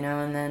for me,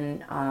 And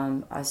then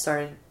I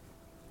started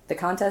the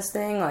contest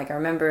thing. Like, I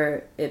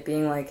remember it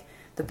being, like,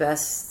 the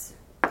best,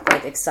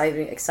 like,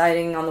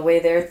 exciting on the way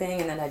there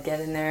thing. And then I'd get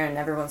in there and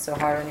everyone's so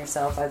hard on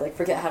yourself. I'd, like,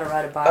 forget how to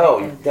ride a bike.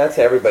 Oh, and, that's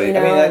everybody.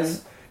 I mean,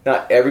 that's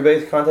not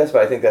everybody's contest,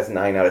 but I think that's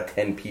 9 out of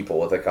 10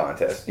 people with a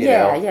contest, you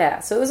know? Yeah.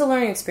 So it was a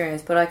learning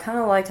experience, but I kind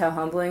of liked how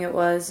humbling it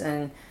was.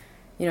 And,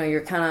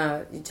 you're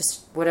kind of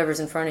just whatever's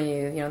in front of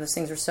you. Those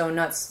things were so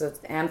nuts. The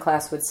AM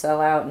class would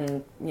sell out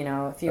in,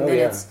 a few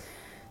minutes. Yeah.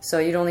 So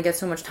you'd only get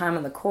so much time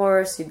on the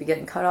course. You'd be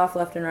getting cut off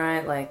left and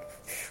right. Like,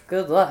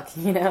 good luck,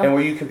 And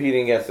were you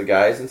competing against the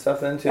guys and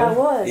stuff then, too? I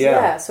was,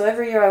 yeah. So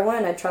every year I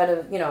went, I try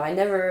to, I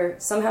never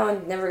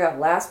got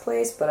last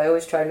place, but I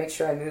always try to make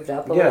sure I moved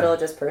up a little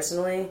just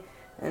personally.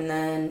 And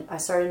then I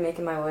started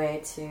making my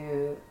way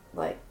to,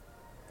 like,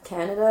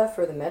 Canada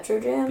for the Metro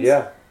Jams.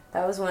 Yeah.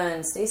 That was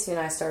when Stacy and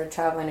I started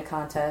traveling to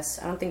contests.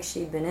 I don't think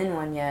she'd been in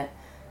one yet.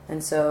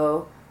 And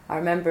so I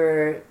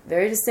remember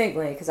very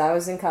distinctly, because I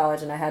was in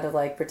college and I had to,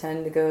 like,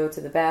 pretend to go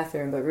to the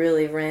bathroom, but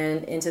really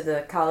ran into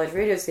the college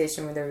radio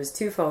station where there was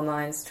 2 phone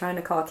lines trying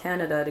to call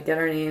Canada to get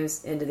our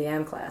names into the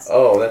AM class.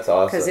 Oh, that's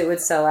awesome. Because it would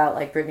sell out,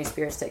 like, Britney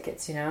Spears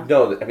tickets,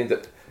 No, I mean,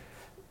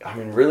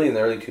 really in the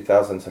early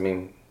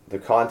 2000s, the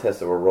contests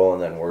that were rolling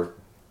then were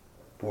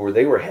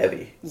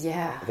heavy.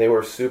 Yeah. They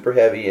were super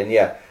heavy, and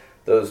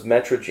those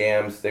Metro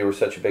Jams, they were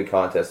such a big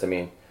contest.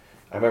 I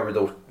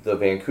remember the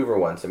Vancouver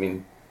ones.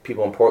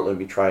 People in Portland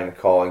would be trying to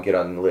call and get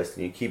on the list,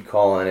 and you keep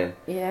calling, and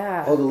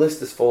the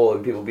list is full,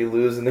 and people be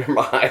losing their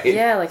mind.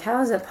 Yeah, like,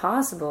 how is it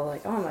possible?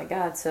 Like, oh my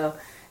god. So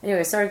anyway,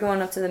 I started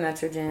going up to the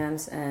Metro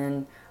Jams,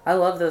 and I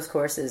love those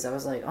courses. I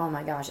was like, oh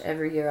my gosh,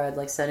 every year I'd,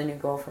 like, set a new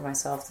goal for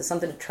myself, to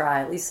something to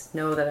try, at least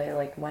know that I,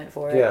 like, went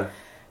for it. Yeah.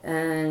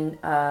 And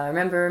I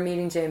remember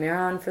meeting Jay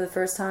Miron for the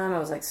first time. I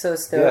was, like, so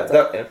stoked.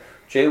 Yeah,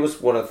 Jay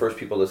was one of the first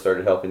people that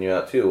started helping you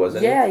out, too,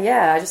 wasn't he?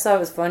 Yeah. I just thought it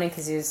was funny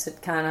because he was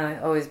kind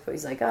of always,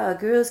 he's like,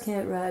 girls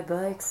can't ride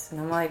bikes. And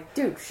I'm like,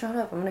 dude, shut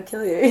up. I'm going to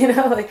kill you,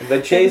 Like,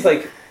 but Jay's,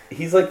 like,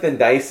 he's, like, the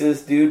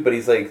nicest dude, but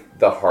he's, like,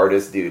 the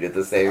hardest dude at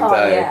the same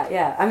time.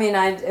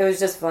 Yeah. It was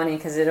just funny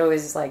because it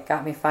always, like,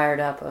 got me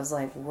fired up. I was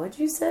like, what'd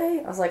you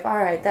say? I was like, all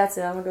right, that's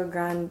it. I'm going to go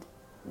grind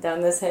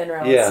down this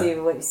handrail and see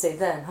what you say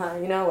then, huh?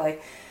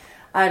 Like,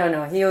 I don't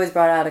know. He always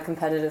brought out a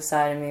competitive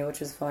side of me, which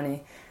was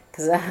funny.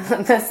 Because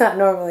that's not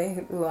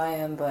normally who I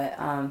am, but,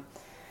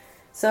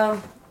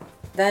 so,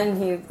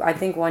 then I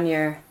think one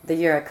year, the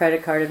year I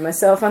credit carded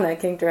myself on that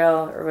kink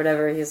trail or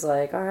whatever, he's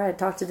like, alright,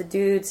 talk to the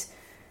dudes,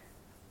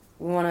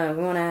 we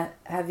wanna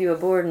have you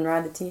aboard and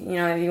ride the team,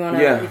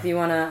 if you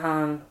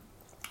wanna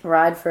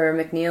ride for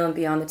McNeil and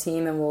be on the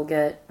team, and we'll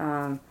get,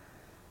 get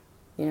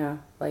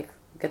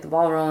the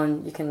ball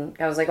rolling,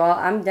 I was like, well,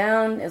 I'm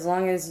down as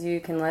long as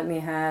you can let me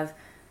have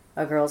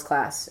a girls'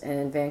 class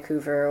in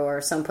Vancouver or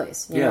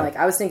someplace.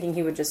 I was thinking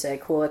he would just say,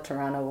 cool, at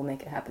Toronto, we'll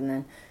make it happen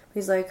then.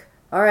 He's like,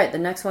 all right, the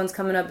next one's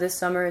coming up this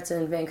summer, it's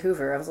in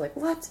Vancouver. I was like,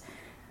 what?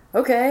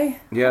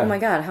 Okay. Yeah. Oh my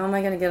god, how am I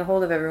going to get a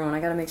hold of everyone?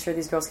 I got to make sure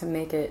these girls can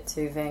make it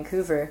to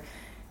Vancouver.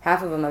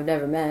 Half of them I've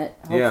never met.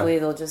 Hopefully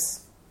they'll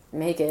just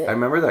make it. I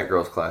remember that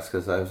girls' class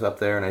because I was up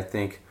there, and I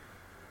think,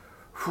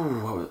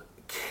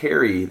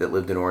 Carrie that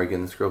lived in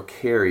Oregon, this girl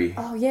Carrie.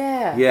 Oh,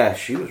 yeah. Yeah,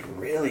 she was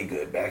really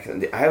good back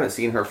then. I haven't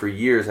seen her for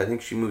years. I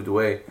think she moved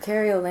away.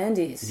 Carrie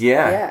Olandis.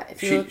 Yeah.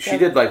 She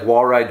did, like,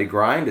 wall ride to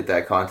grind at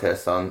that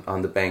contest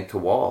on the bank to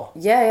wall.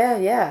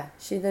 Yeah.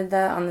 She did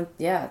that on the...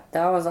 Yeah,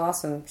 that was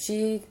awesome.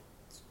 She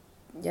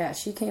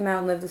came out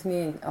and lived with me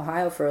in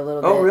Ohio for a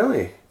little bit. Oh,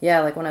 really? Yeah,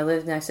 like when I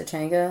lived next to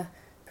Changa,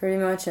 pretty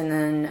much, and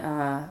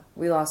then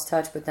we lost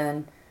touch, but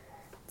then...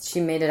 She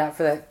made it out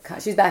for the...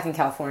 She's back in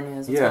California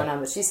is what's going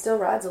on, but she still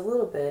rides a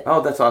little bit.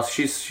 Oh, that's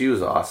awesome. She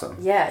was awesome.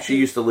 Yeah. She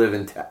used to live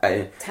in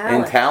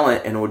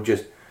Talent and would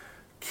just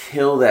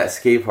kill that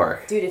skate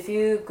park. Dude, if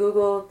you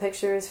Google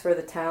pictures for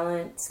the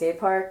Talent skate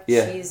park,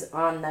 she's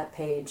on that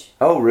page.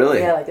 Oh, really?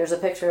 Yeah, like there's a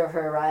picture of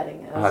her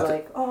riding. And I was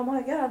like, oh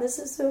my god, this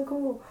is so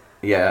cool.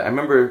 Yeah, I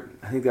remember,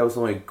 I think that was the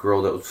only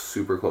girl that was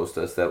super close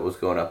to us that was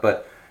going up.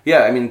 But,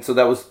 yeah, so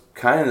that was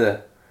kind of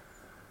the...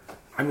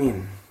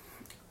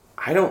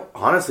 I don't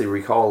honestly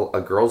recall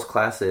a girls'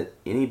 class at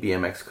any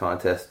BMX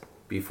contest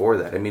before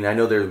that. I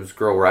know there was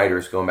girl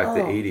riders going back to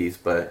the 80s,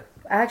 but...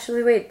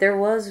 Actually, wait, there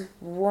was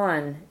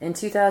one. In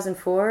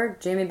 2004,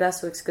 Jamie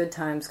Bestwick's Good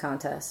Times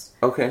contest.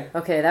 Okay,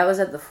 that was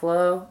at the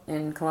Flow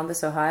in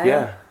Columbus, Ohio.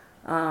 Yeah.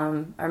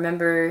 I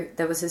remember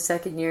that was his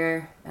second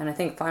year, and I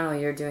think final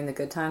year doing the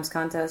Good Times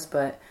contest,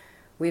 but...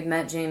 We'd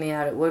met Jamie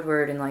out at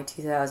Woodward in,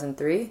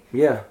 2003.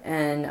 Yeah.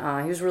 And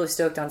he was really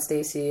stoked on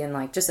Stacy and,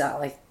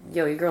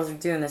 yo, you girls are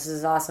doing this. This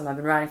is awesome. I've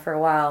been riding for a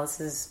while. This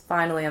is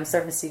finally, I'm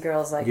starting to see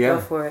girls,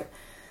 go for it.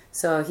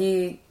 So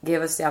he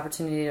gave us the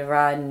opportunity to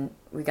ride, and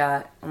we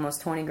got almost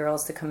 20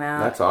 girls to come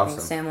out. That's awesome. I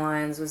think Sam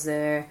Lyons was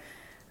there,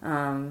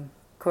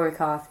 Corey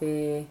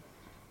Coffey,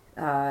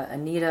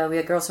 Anita. We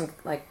had girls from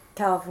like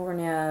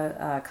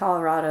California,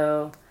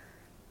 Colorado,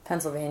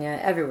 Pennsylvania,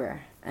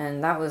 everywhere,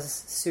 and that was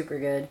super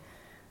good.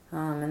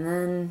 And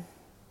then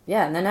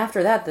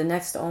after that, the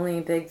next only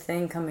big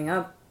thing coming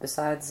up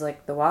besides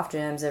like the WAF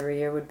jams every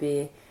year would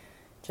be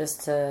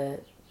just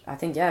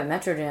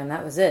Metro Jam.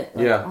 That was it.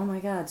 Like, yeah. Oh my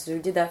God! So we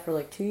did that for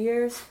like 2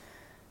 years,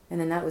 and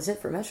then that was it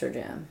for Metro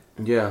Jam.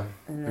 Yeah.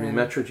 And then,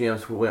 Metro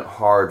Jams went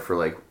hard for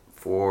like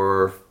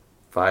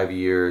 4-5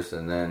 years,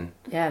 and then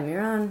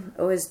Miran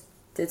always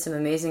did some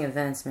amazing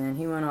events. Man,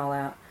 he went all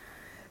out.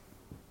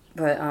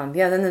 But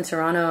then the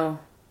Toronto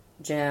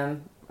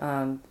Jam,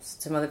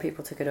 some other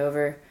people took it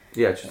over.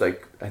 Yeah, it's just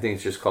like, I think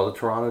it's just called the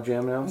Toronto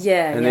Jam now.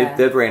 Yeah, and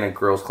they've ran a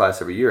girls'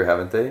 class every year,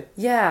 haven't they?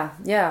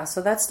 Yeah.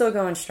 So that's still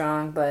going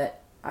strong,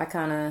 but I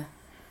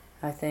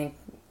think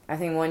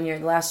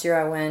last year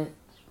I went,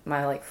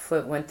 my like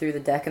foot went through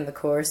the deck in the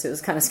course. It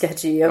was kind of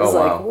sketchy. I was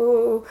like,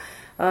 whoa.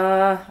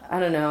 I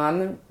don't know.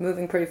 I'm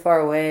moving pretty far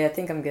away. I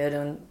think I'm good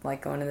on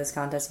like going to this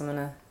contest. I'm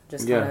gonna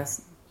just kind of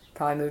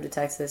probably move to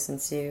Texas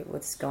and see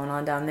what's going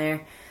on down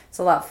there. It's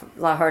a lot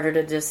harder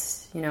to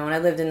just, when I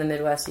lived in the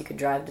Midwest, you could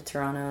drive to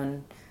Toronto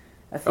in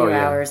a few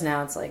hours.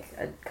 Now it's like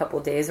a couple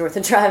of days worth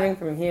of driving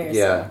from here.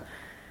 Yeah. So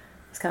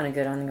it's kind of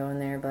good on going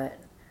there, but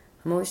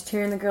I'm always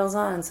cheering the girls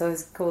on, so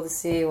it's cool to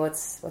see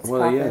what's popping.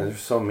 Well, yeah,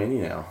 there's so many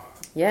now.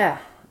 Yeah.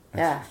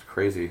 It's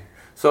crazy.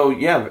 So,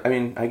 yeah, I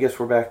mean, I guess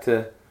we're back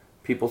to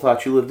people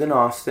thought you lived in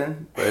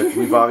Austin, but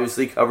we've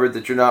obviously covered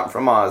that you're not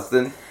from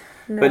Austin.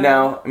 No. But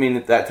now, I mean,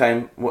 at that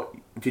time, what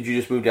did you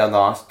just move down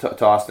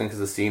to Austin because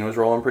the scene was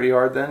rolling pretty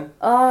hard then?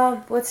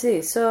 Let's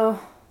see. So,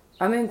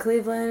 I'm in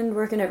Cleveland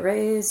working at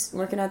Ray's,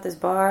 working at this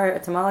bar, a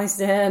tamale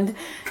stand,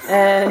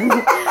 and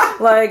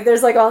like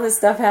there's like all this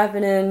stuff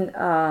happening.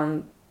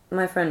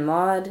 My friend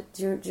Maud,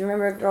 do you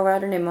remember a girl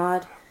rider named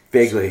Maud?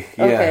 Vaguely,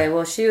 yeah. Okay,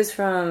 well she was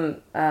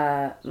from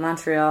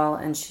Montreal,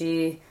 and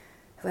she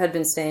had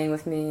been staying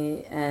with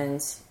me,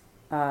 and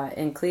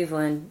in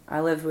Cleveland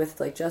I lived with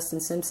like Justin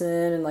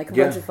Simpson and like a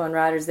bunch of fun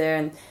riders there,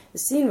 and the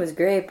scene was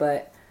great,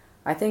 but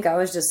I think I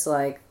was just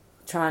like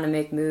trying to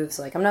make moves,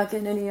 like I'm not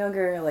getting any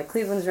younger, like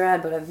Cleveland's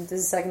rad, but this is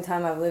the second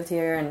time I've lived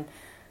here, and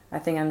I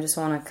think I just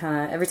want to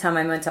kind of, every time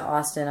I went to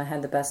Austin I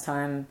had the best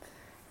time,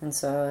 and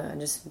so I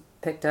just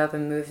picked up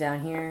and moved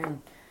down here,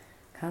 and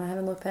kind of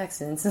haven't looked back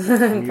since.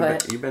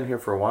 You've been here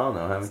for a while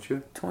now, haven't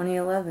you?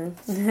 2011.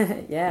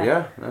 Yeah.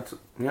 Yeah, that's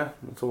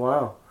a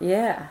while.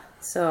 Yeah.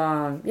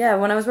 So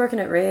when I was working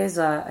at Ray's,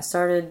 I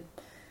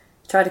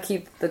tried to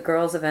keep the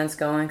girls' events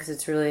going because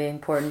it's really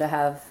important to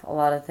have a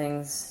lot of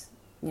things,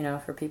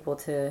 for people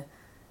to,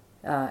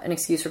 an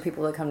excuse for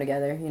people to come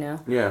together,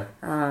 Yeah.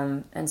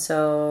 And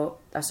so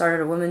I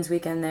started a women's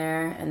weekend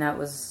there, and that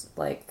was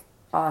like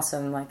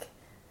awesome. Like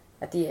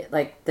at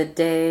the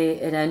day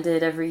it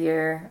ended every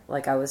year,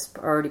 like I was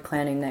already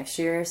planning next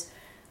year's,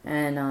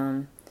 and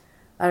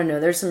I don't know,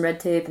 there's some red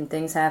tape and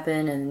things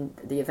happen, and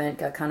the event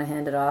got kind of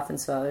handed off, and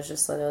so I was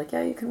just like,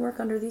 yeah, you can work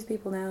under these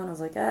people now, and I was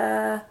like,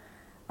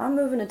 I'm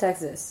moving to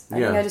Texas. I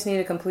think I just need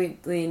a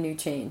completely new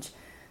change.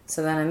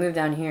 So then I moved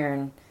down here,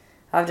 and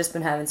I've just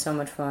been having so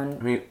much fun.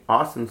 I mean,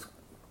 Austin's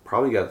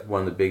probably got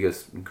one of the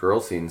biggest girl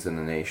scenes in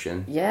the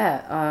nation.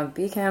 Yeah,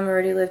 BCAM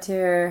already lived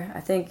here.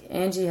 I think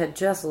Angie had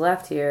just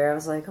left here. I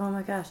was like, oh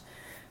my gosh.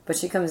 But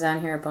she comes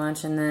down here a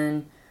bunch, and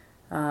then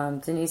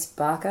Denise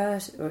Baca,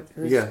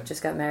 who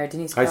just got married.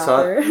 Denise Baca.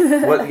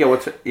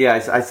 I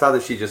saw I saw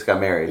that she just got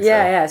married.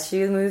 Yeah,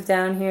 she moved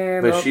down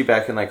here. But is she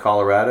back in like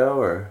Colorado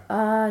or?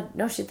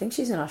 No, she thinks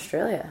she's in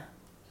Australia.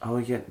 Oh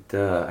yeah,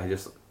 duh.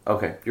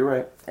 Okay, you're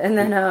right. And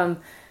then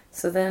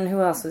so then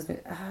who else was?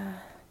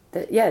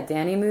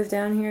 Danny moved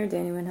down here.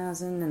 Danny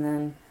Winhausen, and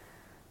then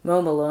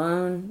Mo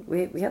Malone.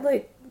 We had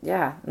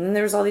and then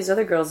there was all these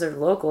other girls that are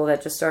local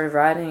that just started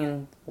riding,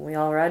 and we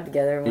all ride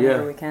together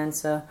whenever we can.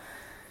 So.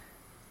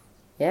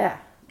 Yeah.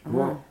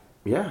 Well,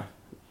 yeah.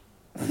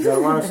 We've got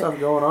a lot of stuff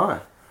going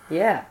on.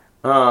 Yeah.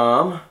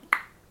 I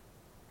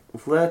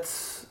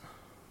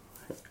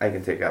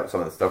can take out some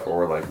of the stuff where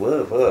we're like,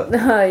 whoa.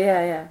 Oh,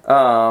 yeah.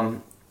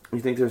 You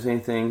think there's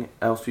anything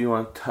else you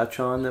want to touch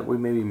on that we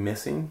may be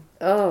missing?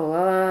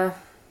 Oh,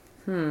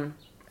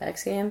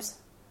 X Games?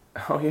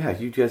 Oh, yeah,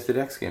 you guys did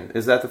X Games.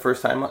 Is that the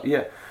first time?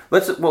 Yeah.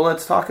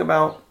 Let's talk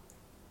about,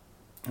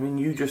 I mean,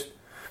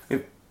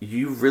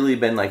 you've really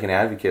been like an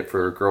advocate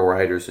for girl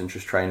riders and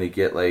just trying to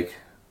get like,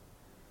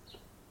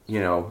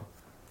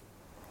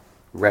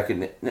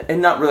 recognition,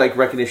 and not really like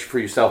recognition for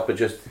yourself, but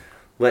just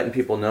letting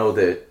people know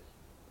that,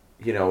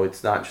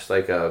 it's not just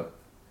like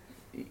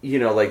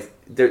like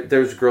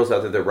there's girls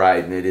out there that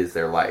ride and it is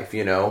their life,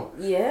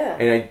 Yeah.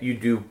 And you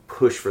do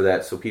push for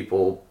that so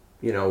people,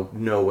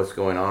 know what's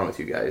going on with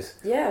you guys.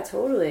 Yeah,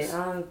 totally.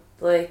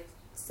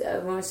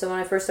 So when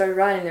I first started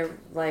riding,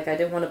 I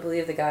didn't want to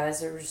believe the guys.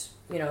 There was,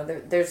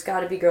 there's got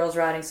to be girls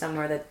riding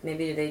somewhere that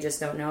maybe they just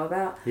don't know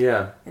about.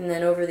 Yeah. And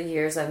then over the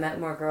years, I've met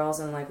more girls,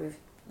 and we've,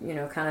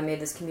 kind of made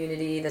this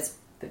community that's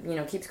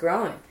keeps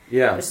growing.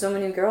 Yeah. There's so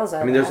many girls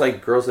out. I mean, there's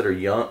like girls that are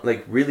young,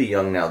 like really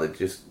young now that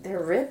just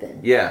they're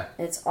ripping. Yeah.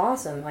 It's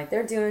awesome. Like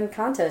they're doing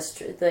contest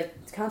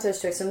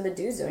tricks some of the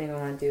dudes don't even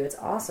want to do. It's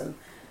awesome,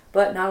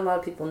 but not a lot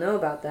of people know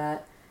about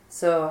that.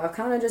 So I've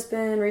kind of just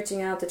been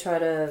reaching out to try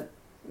to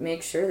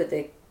make sure that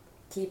they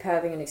keep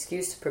having an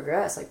excuse to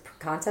progress. Like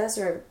contests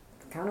are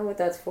kind of what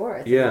that's for.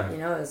 I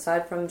think,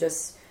 aside from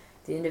just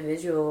the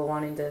individual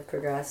wanting to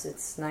progress,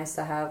 it's nice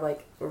to have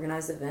like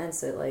organized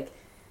events that like.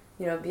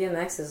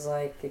 BMX is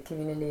like a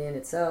community in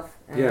itself.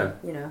 And,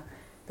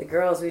 the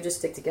girls, we just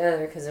stick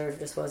together because there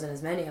just wasn't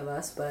as many of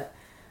us. But,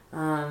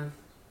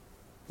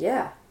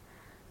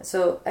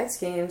 So, X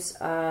Games,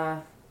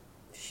 I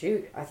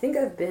think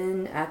I've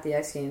been at the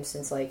X Games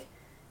since like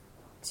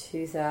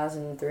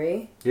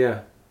 2003.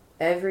 Yeah.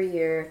 Every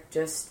year,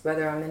 just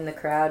whether I'm in the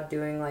crowd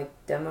doing like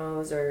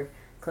demos or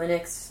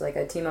clinics, like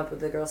I team up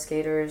with the girl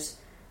skaters,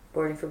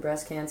 boarding for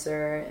breast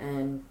cancer.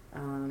 And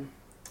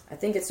I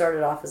think it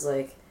started off as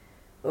like,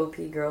 OP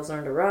Girls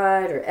Learn to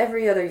Ride, or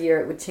every other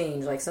year it would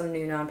change. Like some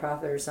new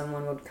nonprofit or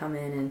someone would come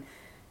in and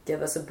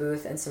give us a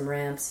booth and some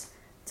ramps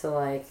to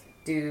like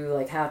do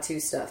like how-to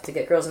stuff to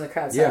get girls in the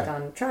crowd psyched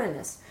on trying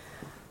this.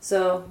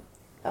 So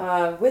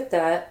with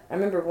that, I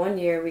remember one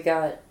year we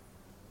got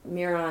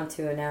Miron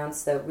to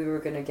announce that we were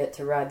going to get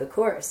to ride the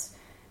course,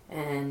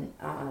 and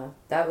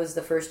that was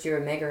the first year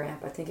of Mega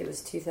Ramp. I think it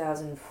was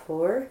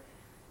 2004.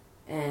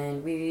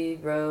 And we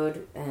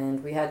rode,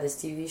 and we had this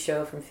TV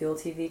show from Fuel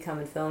TV come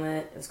and film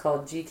it. It was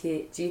called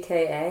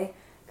GKA,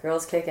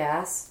 Girls Kick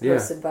Ass,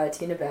 hosted by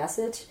Tina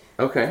Bassich.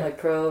 Okay. Like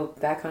pro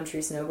backcountry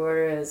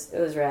snowboarder.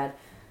 It was rad.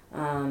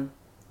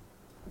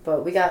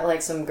 But we got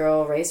like some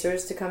girl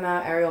racers to come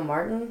out. Ariel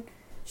Martin,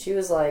 she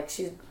was like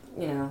the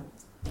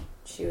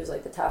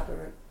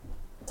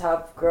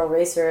top girl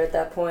racer at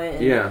that point.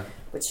 And,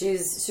 but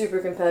she's super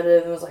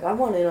competitive and was like, I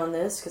want in on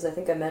this because I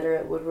think I met her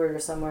at Woodward or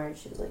somewhere. And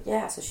she was like,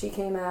 yeah. So she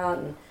came out,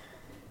 and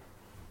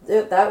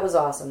that was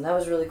awesome. That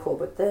was really cool.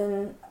 But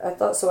then I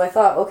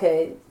thought,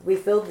 okay, we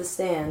filled the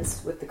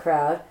stands with the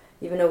crowd,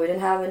 even though we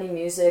didn't have any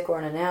music or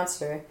an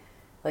announcer.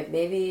 Like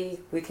maybe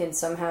we can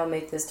somehow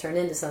make this turn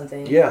into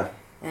something. Yeah.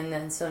 And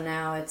then so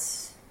now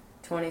it's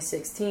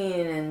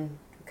 2016, and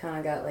we kind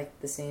of got like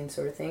the same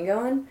sort of thing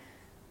going.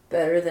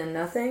 Better than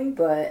nothing,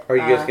 but... Are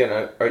you guys getting...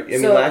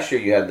 last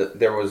year you had...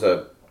 there was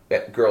a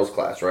girls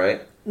class,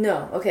 right?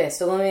 No. Okay,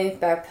 so let me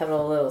backpedal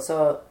a little.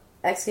 So,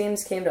 X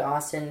Games came to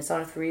Austin. It's on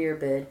a 3-year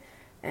bid.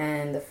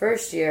 And the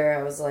first year,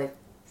 I was like,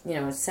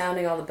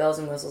 sounding all the bells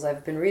and whistles.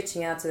 I've been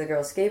reaching out to the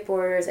girl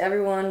skateboarders,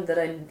 everyone that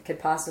I could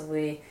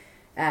possibly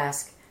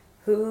ask,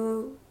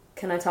 who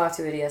can I talk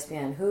to at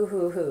ESPN?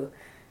 Who?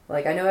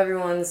 Like, I know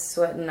everyone's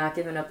sweating, not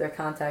giving up their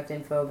contact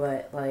info,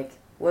 but, like...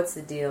 What's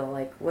the deal?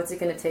 Like, what's it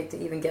going to take to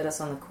even get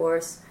us on the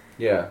course?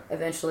 Yeah.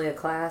 Eventually a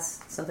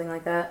class, something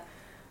like that.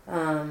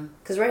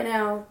 Because right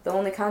now, the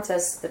only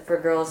contests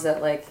for girls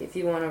that, like, if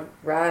you want to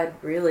ride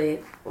really,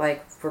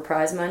 like, for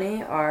prize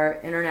money are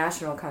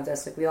international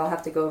contests. Like, we all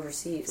have to go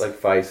overseas. Like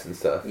FICE and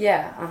stuff.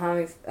 Yeah,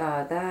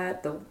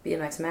 that, the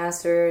BMX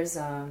Masters,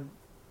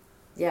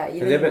 even...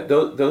 And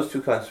those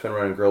two contests have been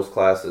running girls'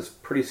 classes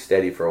pretty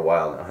steady for a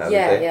while now, haven't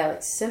they? Yeah.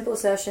 Like Simple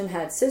Session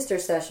had Sister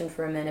Session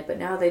for a minute, but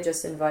now they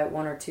just invite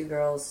 1 or 2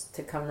 girls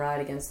to come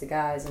ride against the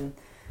guys, and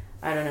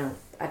I don't know.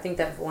 I think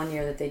that one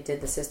year that they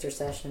did the Sister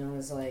Session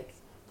was, like,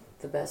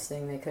 the best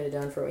thing they could have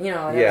done for...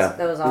 that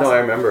was awesome. No, I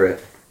remember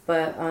it.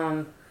 But,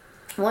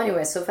 well,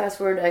 anyway, so fast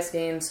forward to X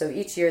Games. So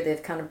each year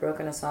they've kind of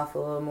broken us off a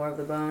little more of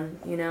the bone,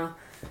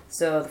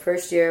 So the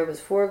first year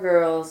was 4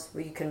 girls.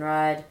 We can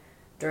ride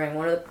during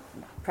one of the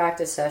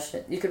practice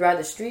sessions. You could ride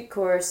the street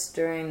course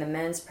during the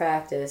men's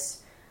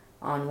practice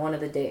on one of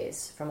the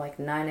days from like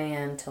 9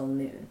 a.m. till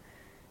noon.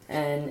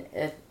 And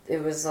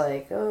it was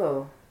like,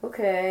 oh,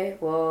 okay,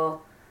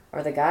 well,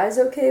 are the guys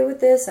okay with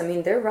this? I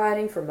mean, they're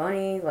riding for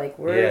money. Like,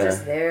 we're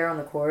just there on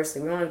the course.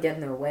 Like, we don't want to get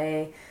in their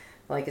way.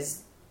 Like,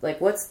 why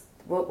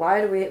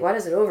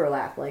does it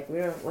overlap? Like,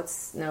 and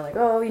they're like,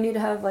 oh, you need to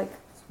have, like,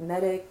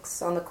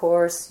 medics on the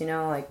course,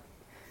 like,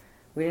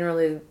 we didn't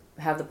really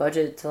have the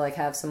budget to, like,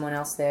 have someone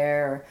else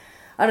there, or,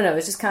 I don't know,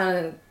 it's just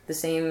kind of the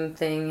same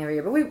thing every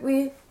year, but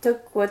we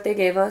took what they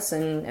gave us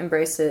and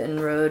embraced it and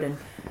rode, and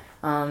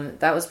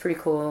that was pretty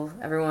cool.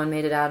 Everyone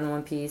made it out in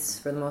one piece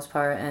for the most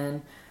part,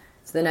 and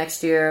so the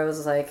next year I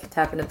was, like,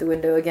 tapping at the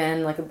window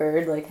again like a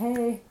bird, like,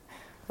 hey,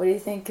 what do you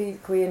think?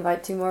 Could we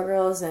invite 2 more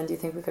girls, and do you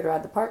think we could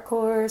ride the park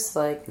course?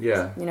 Like,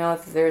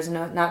 if there's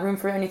not room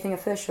for anything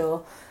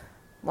official,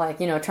 like,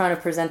 trying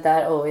to present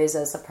that always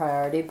as a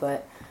priority,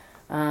 but,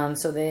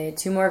 so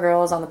 2 more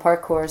girls on the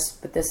park course,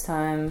 but this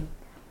time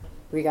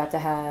we got to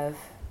have,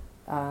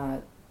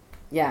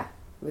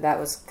 that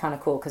was kind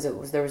of cool, because it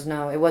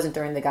wasn't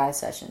during the guys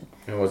session.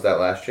 And was that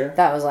last year?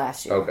 That was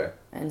last year. Okay.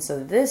 And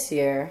so this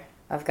year,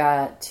 I've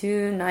got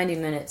 2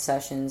 90-minute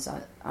sessions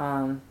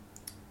on,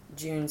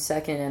 June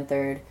 2nd and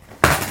 3rd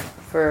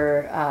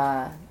for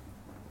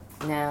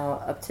now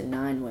up to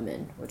 9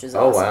 women, which is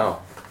awesome. Oh, wow.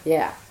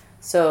 Yeah.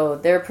 So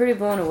they're pretty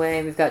blown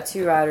away. We've got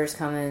 2 riders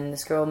coming,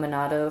 this girl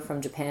Minato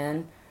from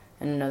Japan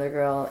and another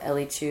girl,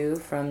 Ellie Chu,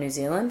 from New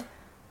Zealand.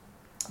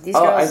 These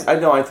girls... I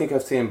know. I think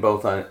I've seen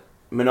both on...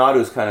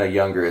 Minato's kind of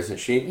younger, isn't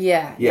she?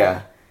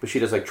 Yeah. But she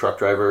does, like, truck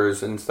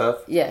drivers and stuff?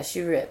 Yeah,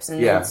 she rips.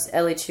 And then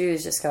Ellie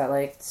Chu's just got,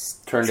 like...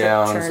 Turn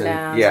downs.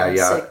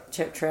 Sick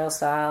chip trail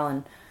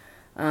style.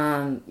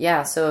 And,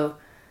 so...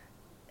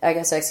 I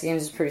guess X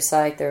Games is pretty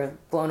psyched. They're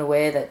blown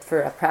away that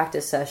for a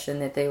practice session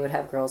that they would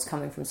have girls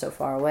coming from so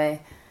far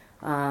away.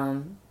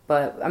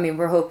 But, I mean,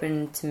 we're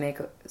hoping to make,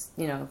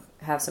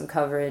 have some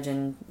coverage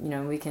and,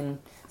 we can,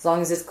 as long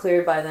as it's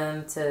cleared by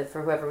them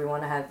for whoever we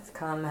want to have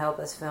come help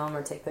us film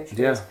or take pictures.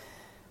 Yeah.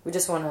 We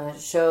just want to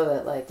show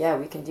that, like,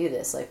 we can do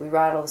this. Like, we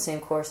ride all the same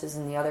courses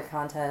in the other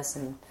contests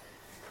and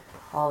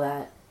all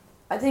that.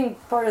 I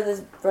think part of the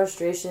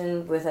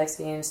frustration with X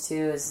Games,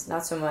 too, is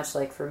not so much,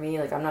 like, for me,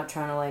 like, I'm not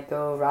trying to, like,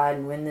 go ride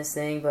and win this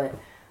thing, but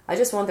I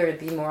just want there to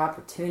be more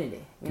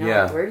opportunity.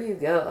 Like, where do you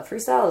go?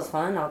 Freestyle is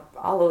fun. I'll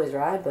always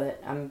ride,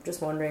 but I'm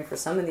just wondering for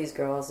some of these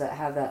girls that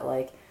have that,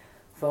 like,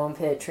 foam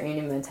pit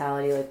training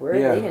mentality, like, where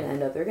are they going to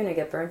end up? They're going to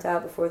get burnt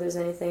out before there's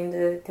anything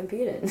to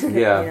compete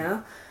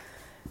in,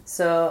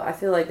 So I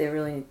feel like they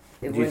really...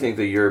 Do you think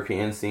the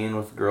European scene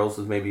with girls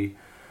is maybe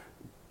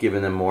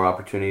giving them more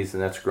opportunities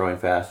and that's growing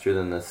faster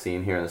than the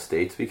scene here in the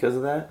States because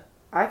of that?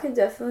 I could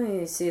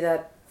definitely see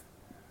that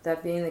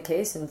being the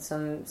case in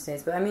some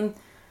states. But, I mean,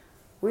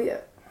 I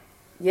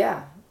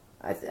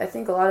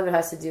think a lot of it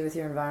has to do with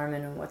your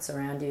environment and what's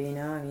around you,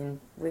 I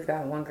mean, we've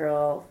got one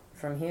girl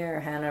from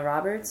here, Hannah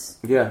Roberts.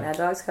 Yeah. Mad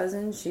Dog's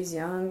cousin. She's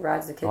young,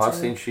 rides the kitchen. Oh, I've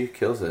seen she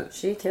kills it.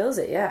 She kills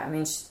it, yeah. I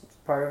mean, she's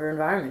part of her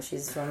environment.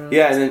 She's from,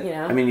 yeah, and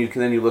then, I mean,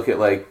 you look at,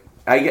 like,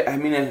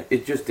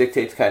 it just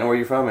dictates kind of where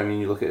you're from. I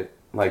mean, you look at,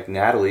 like,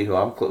 Natalie, who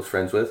I'm close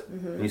friends with,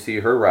 and you see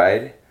her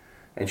ride,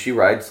 and she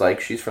rides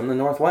like she's from the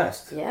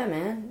Northwest. Yeah,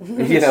 man.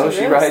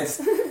 She rides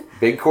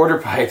big quarter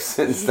pipes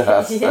and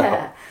stuff.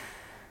 Yeah.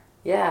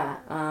 Yeah.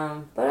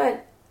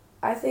 But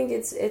I think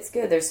it's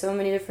good. There's so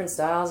many different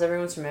styles.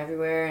 Everyone's from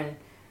everywhere, and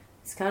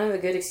it's kind of a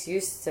good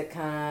excuse to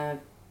kind of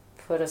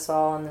put us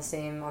all on the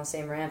same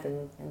ramp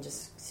and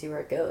just see where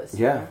it goes.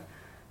 Yeah.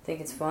 I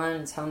think it's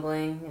fun. It's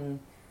humbling, and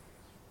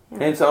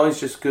and it's always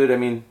just good. I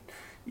mean,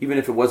 even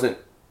if it wasn't,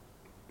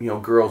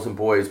 girls and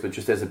boys, but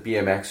just as a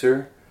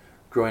BMXer,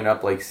 growing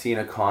up, like seeing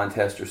a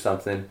contest or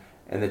something,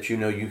 and that you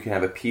can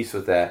have a piece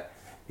with that,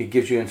 it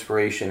gives you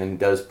inspiration and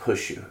does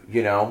push you,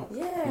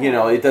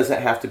 Yeah. It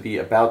doesn't have to be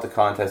about the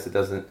contest. It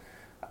doesn't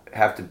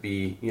have to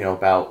be,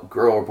 about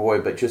girl or boy,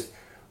 but just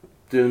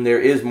there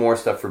is more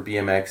stuff for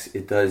BMX.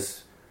 It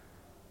does,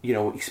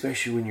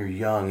 especially when you're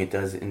young, it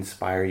does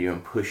inspire you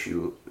and push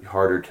you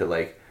harder to,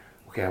 like,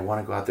 okay, I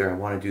want to go out there, I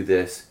want to do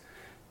this.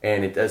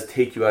 And it does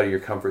take you out of your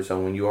comfort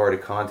zone when you are at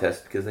a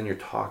contest, because then you're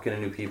talking to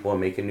new people and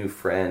making new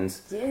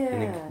friends. Yeah.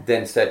 And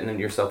then setting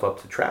yourself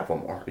up to travel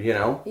more,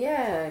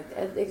 Yeah,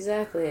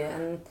 exactly.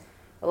 And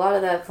a lot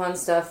of that fun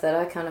stuff that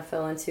I kind of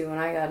fell into when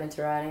I got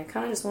into riding, I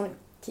kind of just want to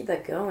keep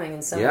that going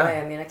in some way.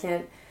 I mean,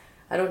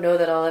 I don't know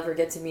that I'll ever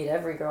get to meet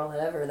every girl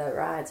that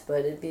rides,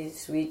 but it'd be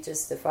sweet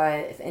just if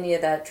any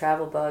of that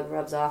travel bug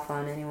rubs off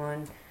on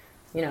anyone,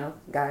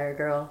 guy or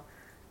girl,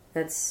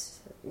 that's,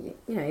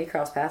 you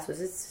cross paths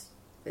with,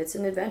 it's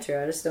an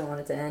adventure. I just don't want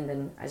it to end,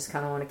 and I just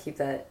kind of want to keep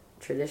that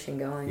tradition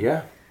going.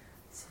 Yeah.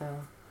 So.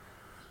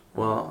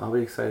 Well, I'll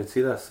be excited to see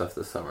that stuff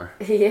this summer.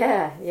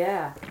 Yeah.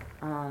 Yeah.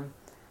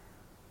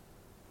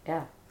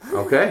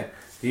 Okay.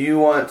 Do you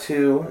want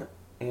to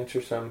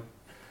answer some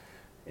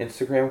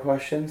Instagram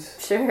questions?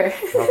 Sure.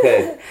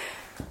 Okay.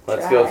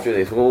 Let's go through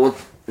these. Well,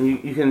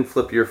 you can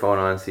flip your phone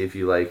on and see if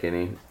you like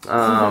any.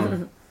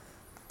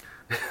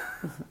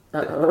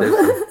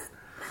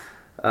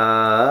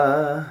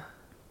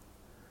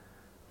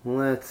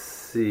 Let's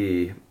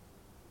see.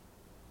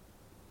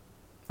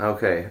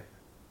 Okay.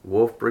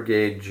 Wolf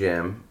Brigade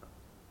Jim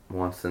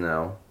wants to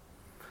know,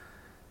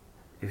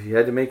 if you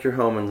had to make your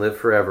home and live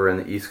forever in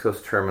the East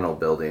Coast Terminal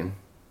building,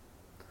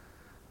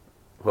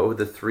 what would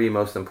the 3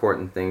 most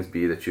important things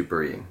be that you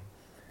bring?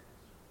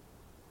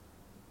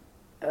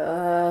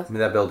 I mean,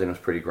 that building was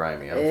pretty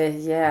grimy.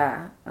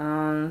 Yeah.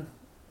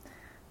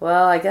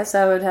 Well, I guess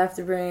I would have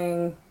to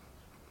bring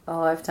a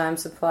lifetime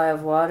supply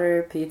of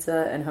water,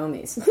 pizza, and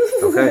homies.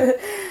 Okay.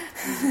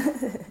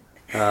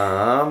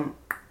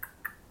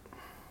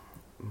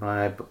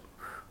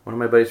 One of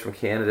my buddies from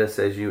Canada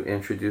says you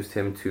introduced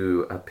him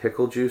to a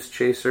pickle juice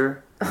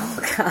chaser. Oh,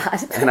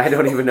 God. And I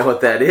don't even know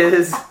what that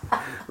is.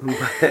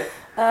 But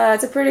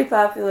it's a pretty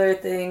popular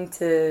thing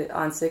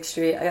on 6th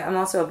Street. I'm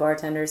also a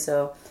bartender,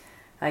 so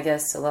I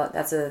guess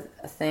that's a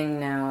thing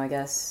now, I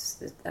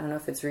guess. I don't know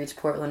if it's reached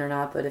Portland or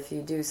not, but if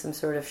you do some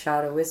sort of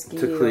shot of whiskey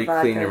to or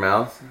vodka, clean your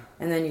mouth,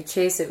 and then you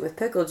chase it with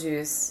pickle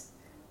juice,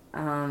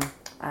 I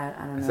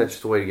don't know. Is that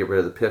just a way to get rid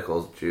of the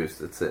pickle juice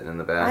that's sitting in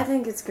the bag? I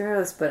think it's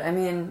gross, but I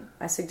mean,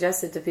 I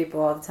suggest it to people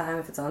all the time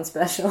if it's on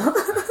special.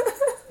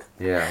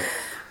 Yeah.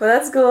 Well,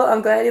 that's cool.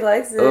 I'm glad he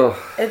likes it. Ugh.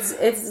 It's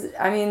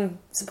I mean,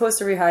 supposed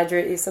to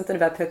rehydrate you. Something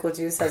about pickle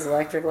juice has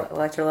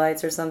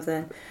electrolytes or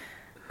something.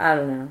 I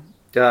don't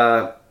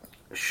know.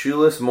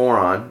 Shoeless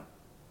Moron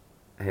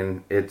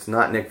and it's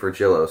not Nick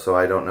Virgilio, so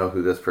I don't know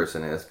who this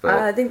person is. But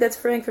I think that's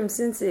Frank from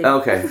Cincy.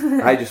 Okay.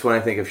 When I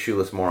think of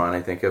shoeless moron,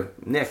 I think of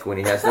Nick when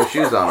he has no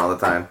shoes on all the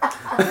time.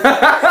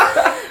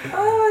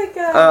 Oh my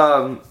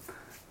god.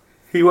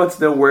 He wants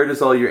to know, where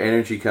does all your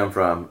energy come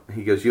from?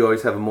 He goes, you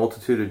always have a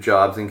multitude of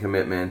jobs and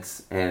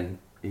commitments, and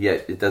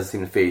yet it doesn't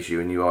seem to faze you,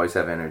 and you always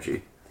have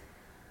energy.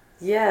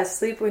 Yeah,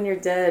 sleep when you're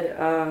dead.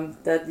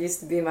 That used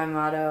to be my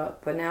motto,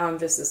 but now I'm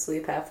just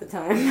asleep half the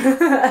time.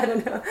 I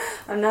don't know.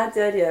 I'm not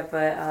dead yet,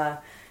 but I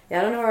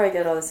don't know where I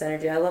get all this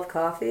energy. I love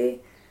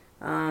coffee.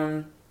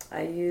 I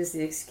use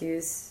the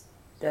excuse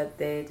that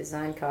they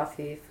designed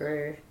coffee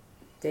for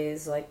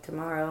days like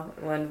tomorrow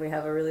when we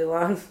have a really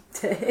long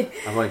day.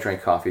 I've only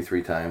drank coffee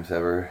 3 times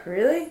ever.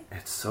 Really?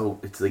 It's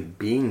like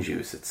bean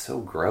juice. It's so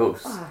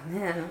gross. Oh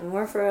man,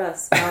 more for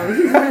us.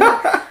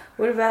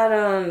 What about,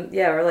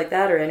 or like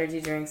that, or energy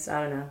drinks? I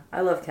don't know.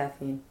 I love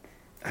caffeine.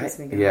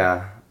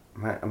 Yeah.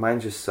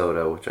 Mine's just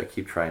soda, which I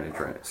keep trying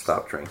to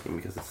stop drinking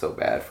because it's so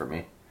bad for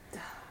me.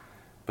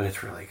 But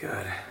it's really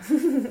good.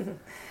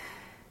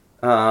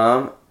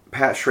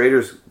 Pat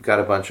Schrader's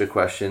got a bunch of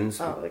questions.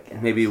 Oh, okay.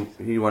 Maybe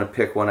you want to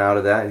pick one out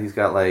of that. He's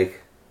got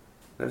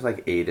there's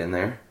 8 in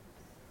there.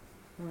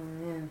 Oh,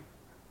 man.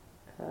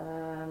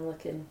 I'm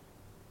looking.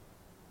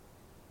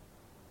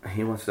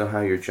 He wants to know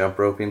how your jump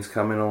roping's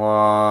coming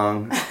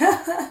along.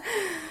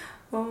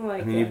 Oh my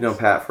god. You've known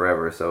Pat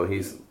forever, so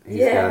he's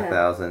got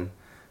 1,000.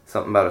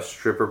 Something about a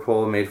stripper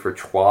pole made for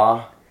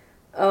Chua.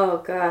 Oh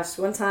gosh,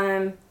 one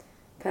time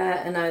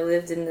Pat and I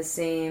lived in the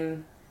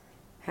same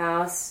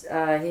house.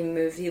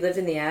 He lived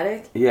in the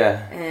attic.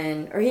 Yeah.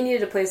 Or he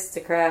needed a place to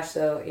crash,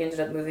 so he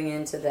ended up moving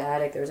into the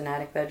attic. There was an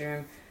attic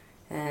bedroom,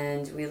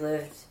 and we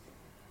lived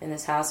in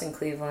this house in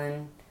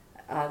Cleveland.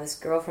 This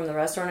girl from the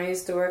restaurant I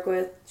used to work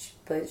with,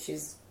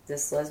 she's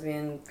this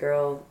lesbian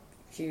girl,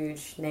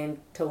 huge, named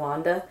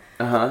Tawanda.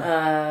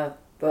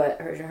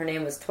 But her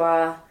name was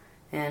Twa,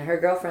 and her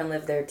girlfriend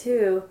lived there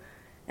too.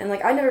 And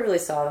I never really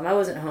saw them. I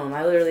wasn't home.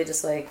 I literally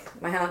just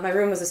my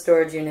room was a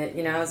storage unit.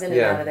 I was in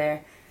and out of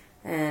there.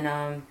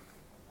 And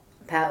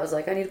Pat was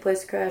like, I need a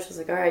place to crash. I was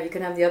like, all right, you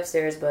can have the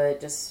upstairs,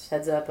 but just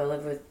heads up, I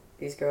live with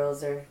these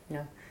girls. They're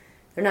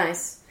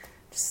nice.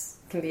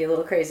 Just can be a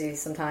little crazy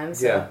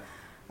sometimes. Yeah.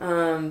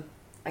 So,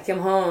 I came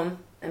home,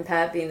 and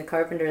Pat, being the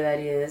carpenter that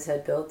he is,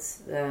 had built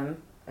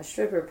them a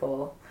stripper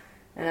pole.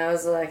 And I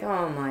was like,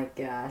 oh my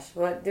gosh,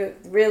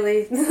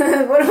 really?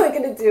 What am I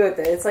going to do with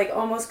it? It's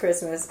almost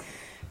Christmas.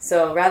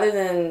 So rather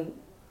than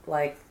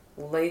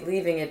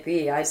leaving it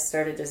be, I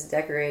started just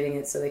decorating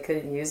it so they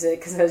couldn't use it,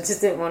 because I just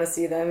didn't want to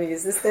see them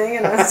use this thing.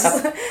 And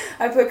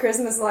I put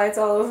Christmas lights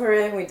all over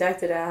it, and we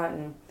decked it out.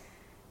 And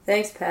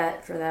thanks,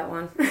 Pat, for that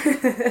one.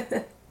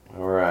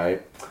 All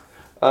right.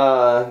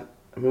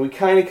 We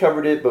kind of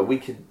covered it, but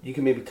you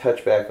can maybe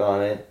touch back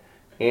on it.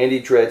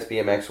 Andy Dreads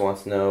BMX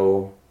wants to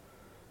know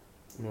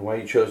why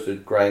you chose to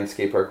grind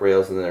skate park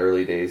rails in the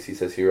early days. He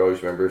says he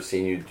always remembers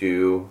seeing you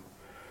do,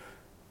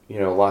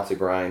 lots of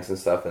grinds and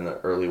stuff in the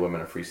early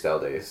Women of Freestyle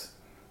days.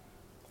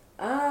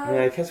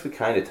 I guess we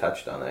kind of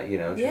touched on that,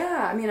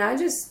 Yeah, I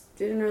just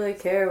didn't really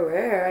care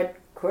where.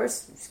 Of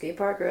course, skate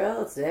park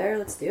rail, it's there,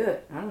 let's do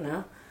it. I don't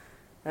know.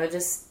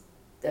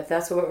 If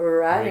that's what we're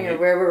riding or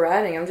where we're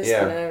riding, I'm just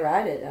gonna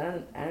ride it.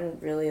 I don't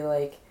really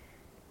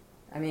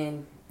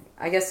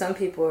I guess some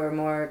people are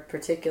more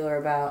particular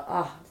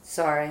about,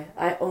 sorry,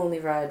 I only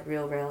ride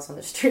real rails on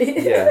the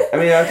street. Yeah.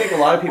 I think a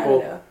lot of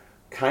people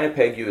kind of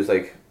peg you as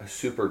a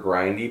super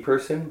grindy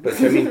person, but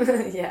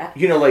yeah.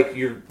 You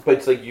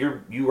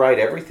ride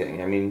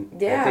everything.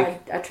 Yeah,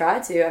 I try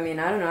to. I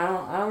don't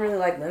know. I don't really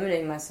like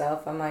limiting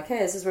myself. I'm like, hey,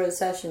 this is where the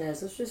session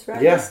is. Let's just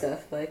ride this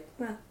stuff.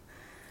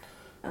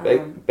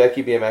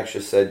 Becky BMX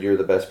just said you're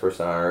the best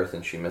person on earth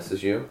and she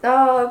misses you.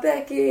 Oh,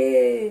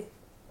 Becky!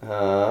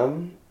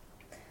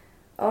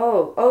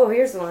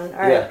 Here's one.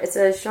 Alright, It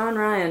says, Sean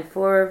Ryan,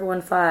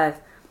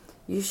 415.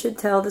 You should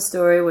tell the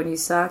story when you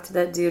socked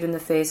that dude in the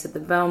face at the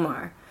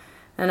Belmar.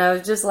 And I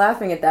was just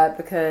laughing at that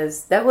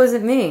because that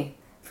wasn't me,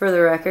 for the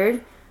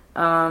record.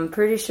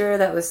 Pretty sure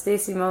that was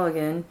Stacy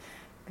Mulligan,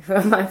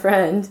 my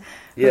friend,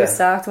 who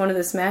socked one of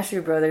the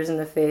Smasher brothers in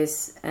the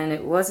face, and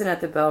it wasn't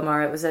at the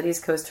Belmar, it was at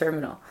East Coast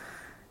Terminal.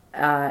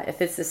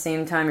 If it's the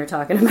same time you're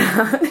talking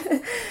about.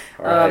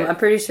 Right. I'm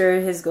pretty sure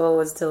his goal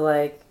was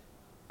to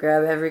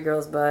grab every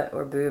girl's butt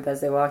or boob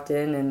as they walked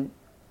in, and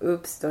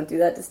oops, don't do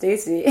that to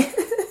Stacy.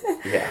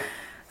 Yeah.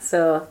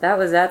 So that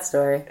was that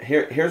story.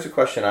 Here's a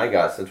question I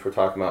got, since we're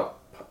talking about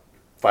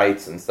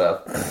fights and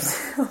stuff.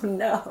 Oh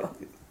no.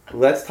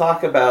 Let's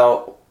talk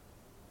about,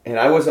 and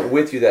I wasn't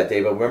with you that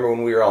day, but remember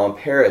when we were all in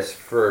Paris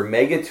for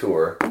Mega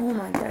Tour? Oh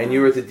my god. And you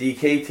were at the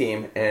DK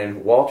team,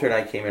 and Walter and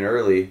I came in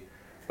early,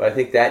 but I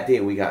think that day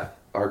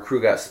our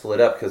crew got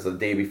split up because the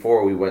day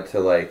before we went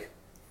to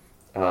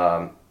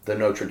the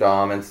Notre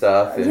Dame and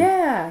stuff. And,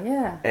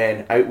 yeah.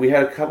 And we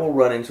had a couple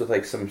run-ins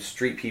with some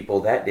street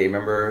people that day.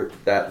 Remember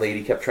that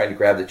lady kept trying to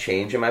grab the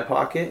change in my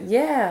pocket?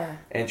 Yeah.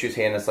 And she was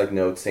handing us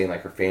notes saying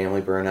her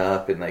family burned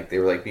up, and they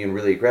were being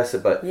really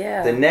aggressive. But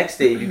the next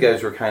day you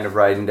guys were kind of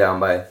riding down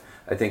by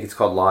I think it's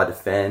called Law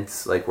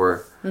Defense, like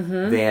where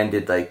Van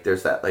did like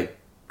there's that like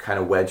kind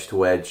of wedge to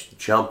wedge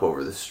jump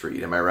over the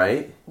street. Am I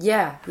right?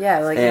 Yeah,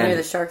 like near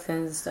the shark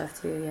fins and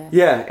stuff too.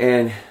 Yeah.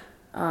 Yeah,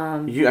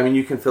 and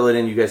you can fill it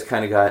in. You guys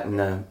kind of got in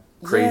a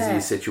crazy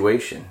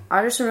situation.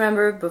 I just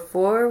remember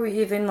before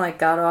we even like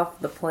got off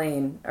the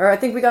plane, or I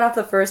think we got off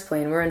the first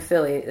plane. We're in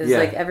Philly. It was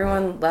like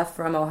everyone left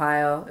from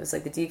Ohio. It was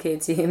like the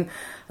DK team.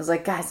 I was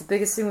like, guys, the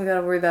biggest thing we got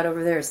to worry about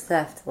over there is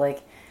theft.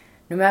 Like,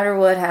 no matter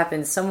what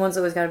happens, someone's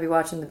always got to be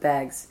watching the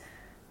bags.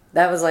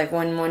 That was like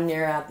one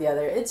year out the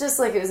other. It's just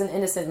like it was an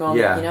innocent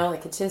moment, you know.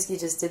 Like Kaczynski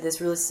just did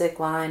this really sick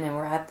line, and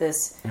we're at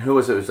this. And who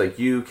was it? It was like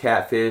you,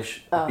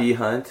 Catfish, B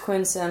Hunt,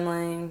 Quinn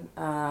Semling,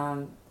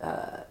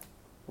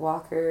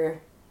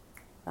 Walker.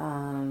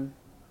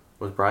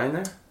 Was Brian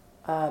there?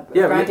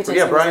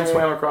 Brian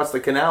swam across the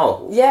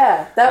canal.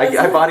 Yeah,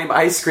 I bought him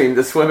ice cream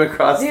to swim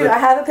across. Dude, I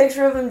have a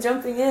picture of him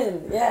jumping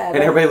in. Yeah, and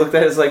everybody looked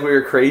at us like we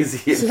were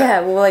crazy.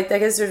 Yeah, well, like I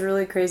guess there's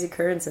really crazy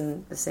currents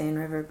in the Seine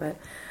River, but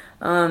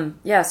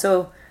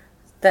so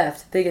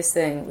theft, biggest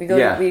thing. We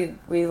go,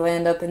 we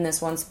land up in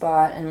this one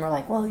spot, and we're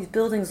like, well, these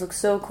buildings look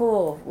so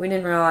cool. We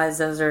didn't realize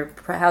those are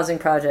housing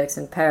projects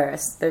in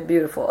Paris. They're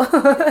beautiful.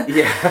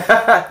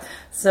 Yeah.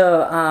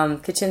 So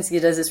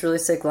Kaczynski does this really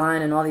sick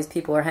line, and all these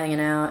people are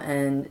hanging out,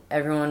 and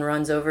everyone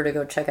runs over to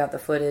go check out the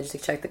footage, to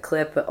check the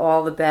clip, but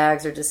all the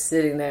bags are just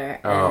sitting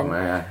there. Oh,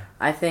 man.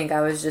 I think I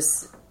was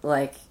just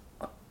like,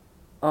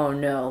 oh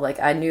no,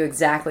 like I knew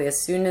exactly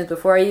as soon as,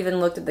 before I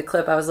even looked at the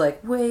clip, I was like,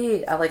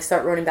 wait, I like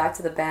start running back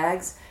to the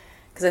bags,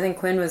 because I think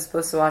Quinn was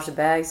supposed to wash the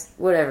bags.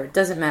 Whatever, it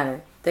doesn't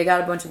matter. They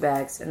got a bunch of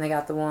bags, and they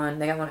got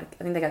one, I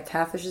think they got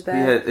Catfish's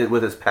bag. Yeah,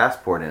 with his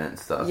passport in it and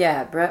stuff.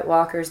 Yeah, Brett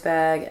Walker's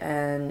bag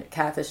and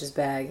Catfish's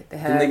bag.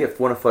 Didn't they get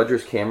one of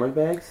Fudger's camera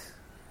bags?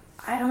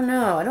 I don't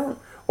know,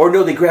 Or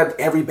no, they grabbed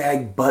every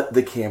bag but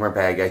the camera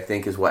bag, I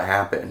think is what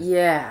happened.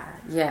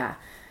 Yeah.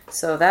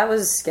 So that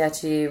was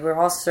sketchy. We're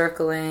all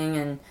circling,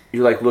 and...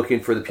 You're like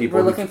looking for the people.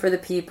 We're looking for the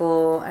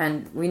people,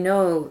 and we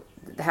know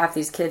half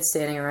these kids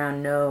standing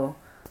around know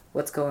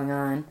what's going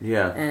on.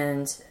 Yeah.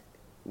 And,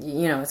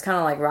 you know, it's kind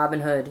of like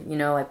Robin Hood, you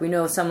know, like we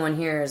know someone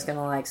here is going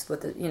to like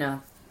split the, you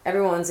know,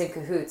 everyone's in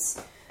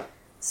cahoots.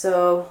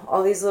 So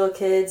all these little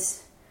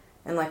kids,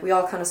 and like we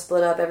all kind of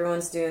split up,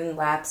 everyone's doing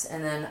laps,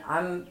 and then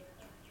I'm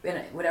in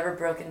whatever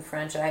broken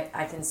French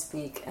I can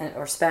speak,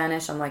 or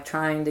Spanish, I'm like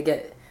trying to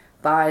get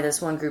by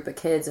this one group of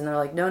kids, and they're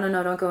like, no,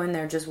 don't go in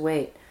there, just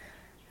wait.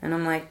 And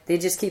I'm like, they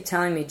just keep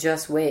telling me,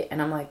 just wait.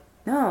 And I'm like,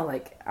 no,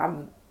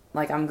 I'm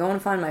going to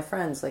find my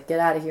friends, like,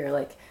 get out of here.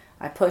 Like,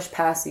 I push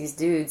past these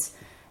dudes,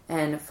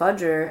 and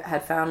Fudger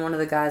had found one of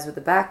the guys with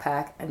the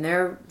backpack, and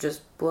they're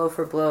just blow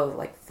for blow,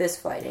 like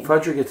fist fighting.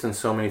 Fudger gets in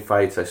so many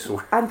fights, I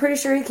swear. I'm pretty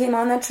sure he came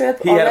on that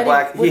trip. He had a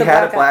black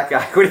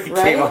eye when he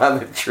came on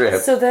the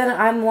trip. So then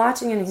I'm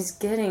watching, and he's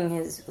getting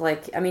his,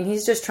 like, I mean,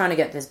 he's just trying to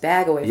get this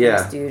bag away from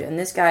this dude, and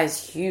this guy's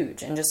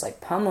huge, and just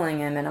like pummeling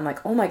him, and I'm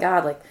like, oh my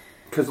god, like.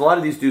 Because a lot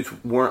of these dudes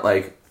weren't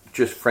like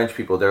just French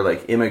people, they're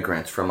like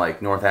immigrants from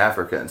like North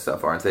Africa and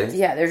stuff, aren't they?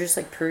 Yeah, they're just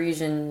like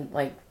Parisian,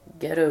 like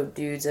ghetto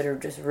dudes that are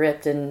just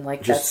ripped and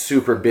like just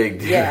super big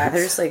dudes. Yeah,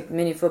 they're just like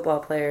mini football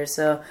players.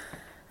 So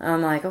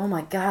I'm like, oh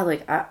my god,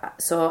 like I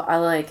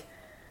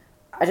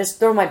just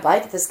throw my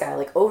bike at this guy,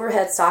 like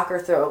overhead soccer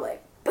throw,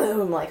 like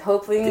boom, like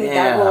hoping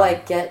that will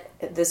like get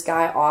this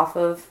guy off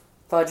of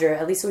Fudger,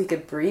 at least so he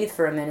could breathe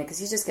for a minute, because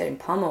he's just getting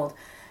pummeled.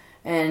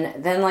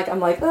 And then, like, I'm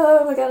like,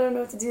 oh my god, I don't know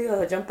what to do.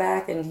 I jump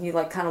back, and he,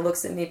 like, kind of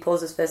looks at me, pulls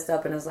his fist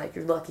up, and is like,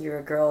 you're lucky you're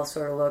a girl,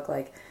 sort of look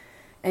like.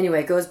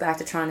 Anyway, goes back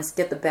to trying to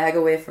get the bag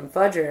away from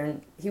Fudger,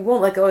 and he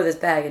won't let go of this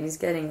bag, and he's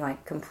getting,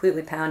 like,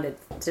 completely pounded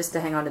just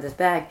to hang on to this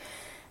bag.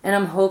 And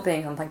I'm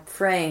hoping, I'm, like,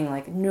 praying,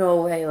 like,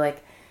 no way,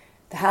 like,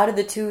 how did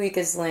the two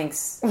weakest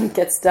links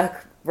get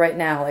stuck right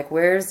now? Like,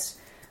 where's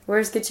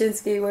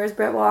Kaczynski? Where's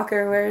Brett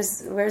Walker?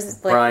 Where's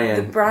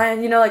like,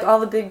 Brian, you know, like, all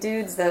the big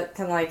dudes that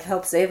can, like,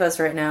 help save us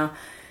right now.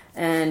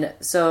 And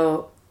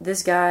so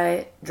this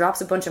guy drops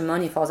a bunch of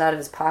money, falls out of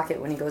his pocket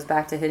when he goes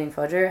back to hitting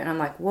Fudger, and I'm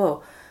like,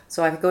 whoa.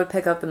 So I go to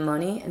pick up the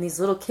money, and these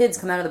little kids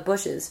come out of the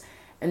bushes,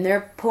 and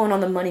they're pulling on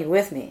the money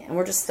with me, and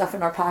we're just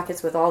stuffing our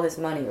pockets with all this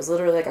money. It was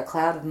literally like a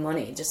cloud of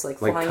money, just like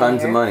flying in the air.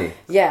 Tons of money.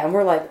 Yeah, and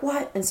we're like,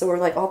 what? And so we're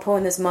like all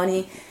pulling this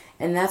money,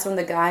 and that's when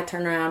the guy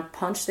turned around,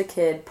 punched the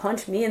kid,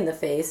 punched me in the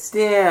face.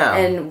 Damn.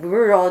 And we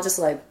were all just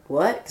like,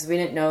 what? Because we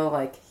didn't know,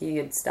 like, he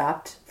had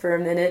stopped for a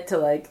minute to,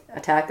 like,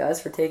 attack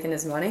us for taking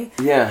his money.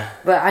 Yeah.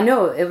 But I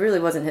know it really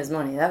wasn't his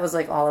money. That was,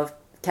 like, all of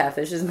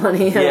Catfish's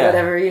money or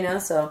whatever, you know?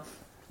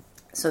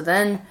 So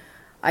then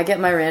I get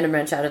my random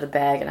wrench out of the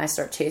bag, and I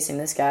start chasing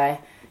this guy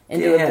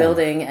into a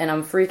building, and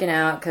I'm freaking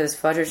out because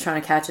Fudger's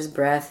trying to catch his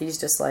breath. He's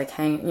just, like,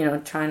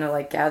 trying to,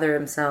 like, gather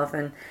himself,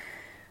 and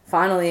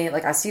finally,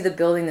 like, I see the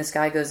building this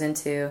guy goes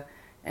into,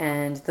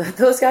 and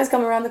those guys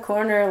come around the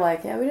corner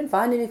like, yeah, we didn't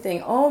find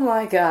anything. Oh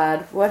my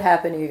god, what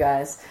happened to you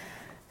guys?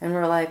 And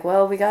we're like,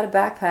 well, we got a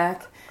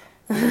backpack.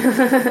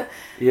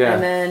 Yeah.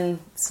 And then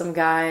some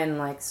guy and,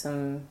 like,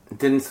 some...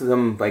 Didn't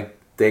some, like,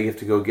 they have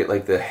to go get,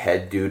 like, the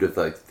head dude of,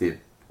 like, the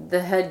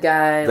the head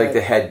guy, like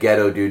the head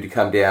ghetto dude, to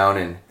come down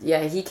and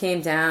yeah, he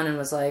came down and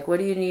was like, "What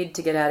do you need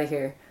to get out of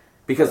here?"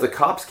 Because the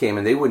cops came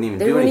and they wouldn't even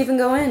They wouldn't even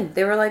go in.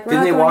 They were like,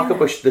 Didn't they walk up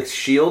with the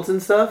shields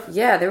and stuff?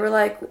 Yeah, they were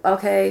like,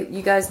 "Okay,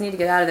 you guys need to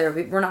get out of there.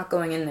 We're not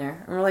going in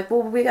there." And we're like,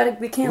 "Well, we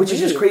can't." Which leave. is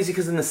just crazy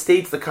because in the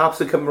States, the cops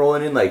would come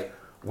rolling in like,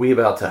 "We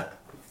about to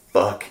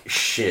fuck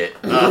shit."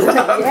 Yeah,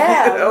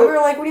 you know? We were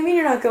like, "What do you mean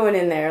you're not going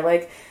in there?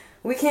 Like,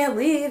 we can't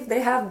leave.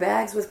 They have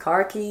bags with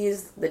car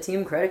keys, the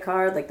team credit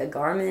card, like the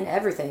Garmin,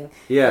 everything.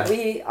 Yeah,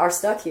 we are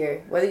stuck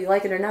here, whether you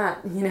like it or not.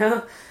 You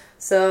know."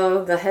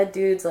 So the head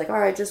dude's like, "All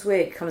right, just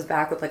wait." Comes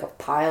back with like a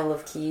pile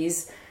of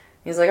keys.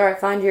 He's like, "All right,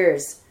 find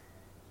yours."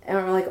 And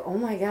we're like, "Oh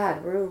my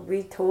god,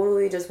 we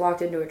totally just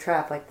walked into a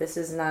trap. Like, this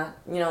is not,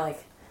 you know,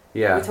 like,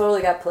 yeah, we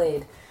totally got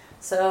played."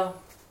 So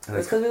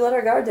it's because we let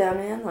our guard down,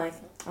 man. Like,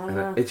 I don't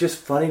know. It's just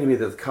funny to me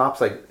that the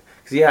cops, like,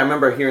 because yeah, I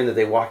remember hearing that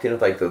they walked in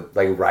with like the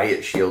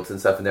riot shields and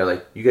stuff, and they're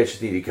like, "You guys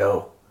just need to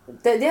go."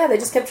 They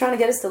just kept trying to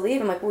get us to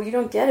leave. I'm like, "Well, you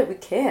don't get it. We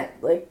can't."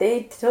 Like,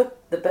 they took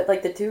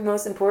the two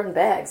most important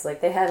bags. Like,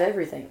 they had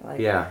everything.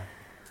 Like, yeah.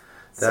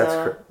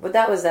 But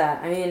that was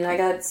that. I mean, I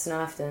got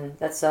snuffed and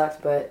that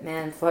sucked. But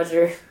man,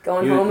 Fudger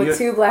going home with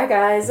two black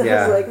eyes.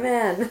 Yeah. I was like,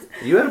 man.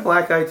 You had a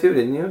black eye too,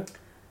 didn't you?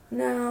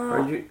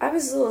 No, I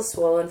was a little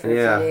swollen for a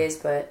few days,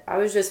 but I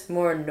was just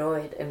more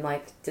annoyed and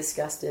like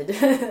disgusted.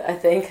 I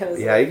think.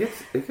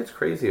 It gets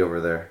crazy over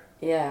there.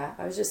 Yeah,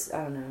 I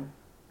don't know.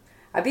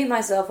 I beat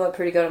myself up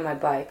pretty good on my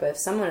bike, but if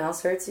someone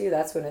else hurts you,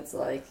 that's when it's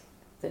like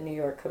the New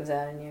York comes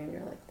out in you and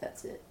you're like,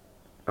 that's it.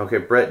 Okay,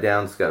 Brett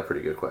Downs got a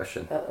pretty good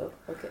question. Uh-oh,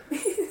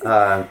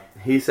 okay.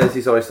 He says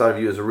he's always thought of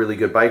you as a really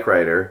good bike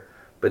rider,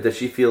 but does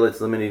she feel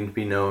it's limiting to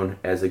be known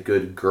as a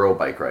good girl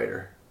bike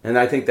rider? And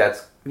I think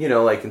that's, you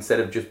know, like instead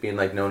of just being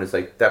like known as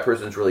like, that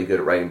person's really good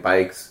at riding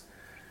bikes,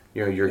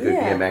 you know, you're a good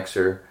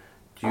BMXer.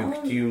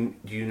 Do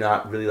you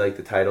not really like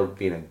the title of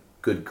being a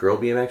good girl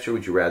BMXer?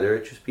 Would you rather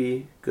it just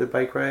be good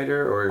bike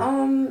rider or?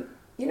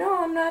 You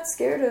know, I'm not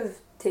scared of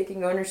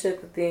taking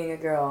ownership of being a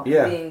girl.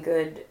 Yeah. Being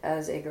good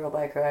as a girl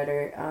bike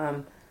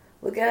rider.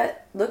 Look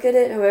at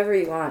it however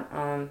you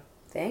want.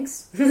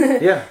 Thanks.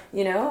 Yeah.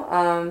 You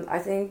know, I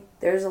think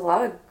there's a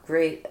lot of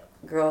great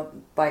girl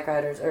bike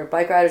riders or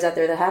bike riders out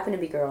there that happen to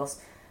be girls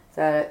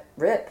that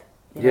rip.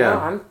 You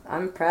know,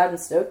 I'm proud and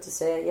stoked to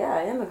say, yeah,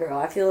 I am a girl.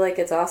 I feel like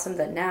it's awesome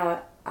that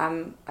now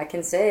I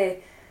can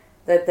say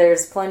that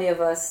there's plenty of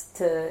us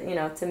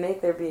to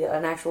make there be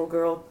an actual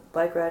girl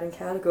bike riding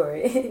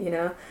category. You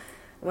know,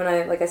 when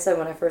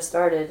I first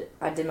started,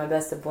 I did my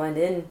best to blend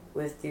in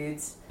with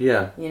dudes.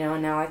 Yeah. You know,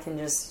 and now I can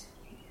just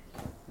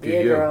be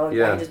a girl.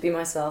 Yeah. I can just be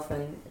myself,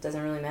 and it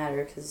doesn't really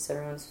matter because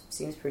everyone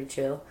seems pretty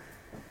chill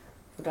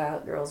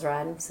about girls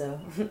riding.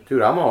 So.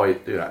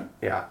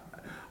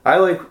 I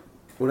like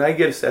when I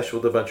get a session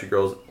with a bunch of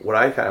girls. What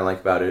I kind of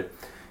like about it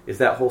is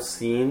that whole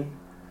scene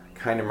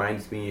kind of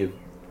reminds me of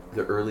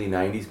the early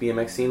 90s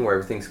BMX scene where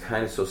everything's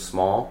kind of so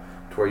small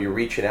to where you're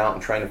reaching out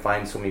and trying to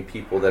find so many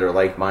people that are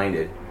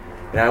like-minded.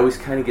 And I always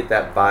kind of get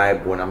that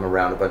vibe when I'm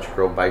around a bunch of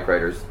girl bike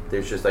riders.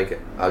 There's just like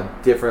a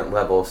different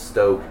level of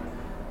stoke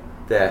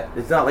that,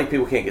 it's not like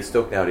people can't get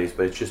stoked nowadays,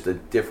 but it's just a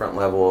different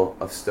level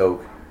of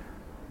stoke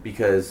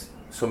because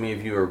so many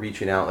of you are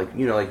reaching out, like,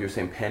 you know, like you were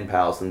saying, pen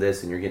pals and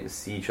this, and you're getting to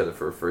see each other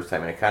for the first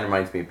time. And it kind of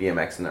reminds me of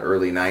BMX in the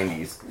early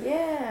 90s.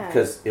 Yeah.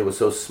 Because it was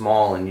so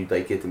small and you'd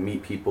like get to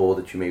meet people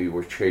that you maybe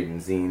were trading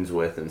zines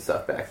with and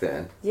stuff back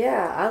then.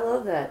 Yeah, I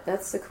love that.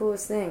 That's the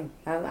coolest thing.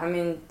 I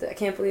mean, I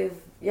can't believe,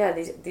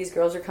 these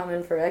girls are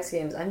coming for X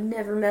Games. I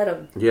never met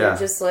them. Yeah. They're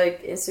just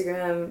like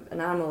Instagram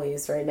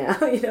anomalies right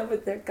now, you know,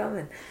 but they're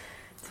coming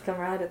to come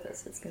ride with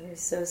us. It's going to be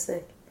so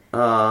sick.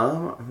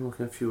 I'm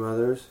looking at a few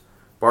others.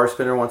 Bar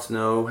Spinner wants to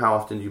know how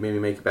often do you maybe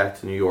make it back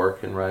to New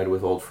York and ride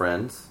with old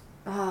friends?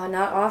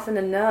 Not often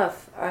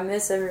enough. I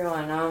miss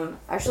everyone.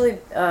 Actually,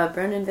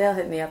 Brendan Vale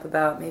hit me up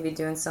about maybe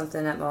doing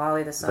something at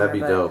Malali this summer.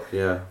 That'd be dope,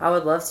 yeah. I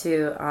would love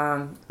to.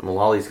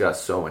 Malali's got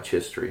so much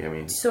history, I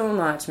mean. So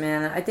much,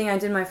 man. I think I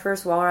did my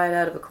first wall ride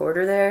out of a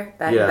quarter there,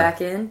 back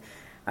in.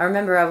 I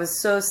remember I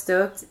was so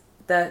stoked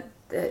that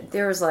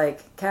there was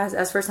like, that's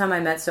the first time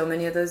I met so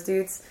many of those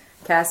dudes.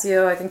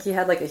 Cassio, I think he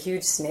had like a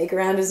huge snake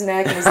around his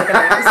neck and he's like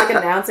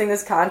announcing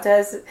this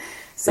contest.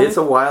 It's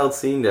a wild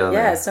scene down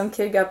there. Yeah, some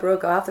kid got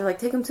broke off. They're like,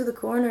 take him to the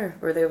corner.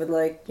 Where they would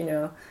like, you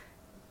know,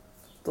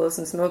 blow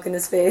some smoke in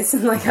his face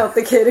and like help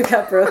the kid who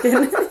got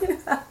broken.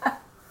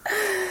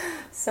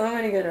 So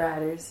many good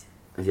riders.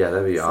 Yeah,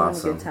 that'd be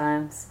awesome. So many good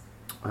times.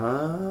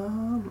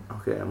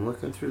 Okay, I'm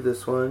looking through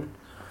this one.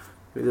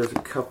 Maybe there's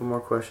a couple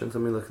more questions.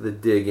 Let me look at the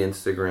Dig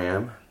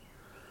Instagram.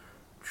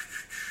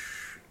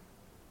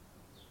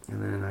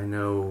 And then I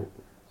know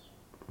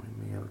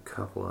we may have a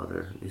couple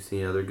other. You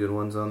see other good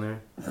ones on there?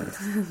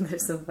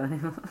 There's some funny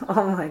ones.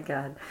 Oh my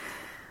god.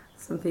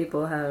 Some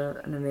people have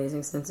an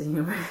amazing sense of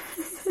humor.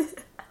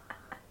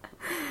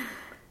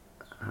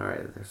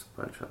 Alright, there's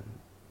a bunch of them.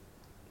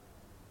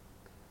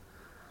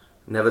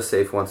 Never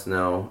Safe wants to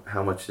know,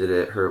 how much did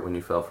it hurt when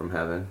you fell from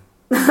heaven?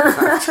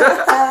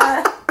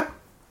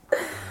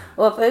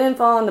 Well, if I didn't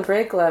fall on the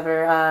brake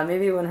lever,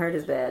 maybe it wouldn't hurt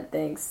as bad.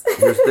 Thanks.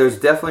 There's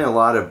definitely a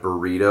lot of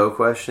burrito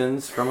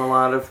questions from a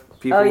lot of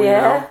people. Oh,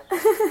 yeah?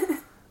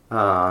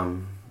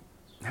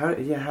 How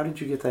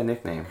did you get that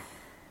nickname?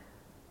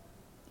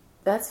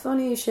 That's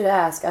funny you should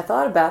ask. I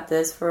thought about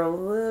this for a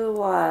little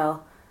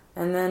while,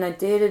 and then I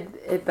dated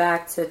it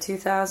back to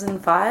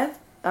 2005.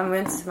 I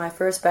went to my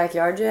first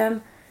backyard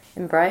jam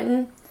in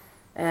Brighton,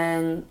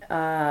 and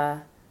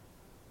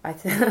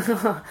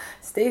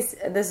Stacy.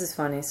 This is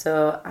funny.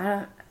 So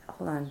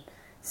hold on.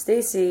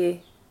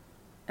 Stacy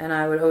and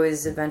I would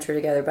always adventure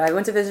together. But I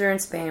went to visit her in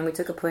Spain. We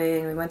took a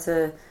plane. We went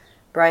to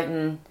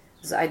Brighton.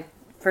 It was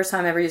first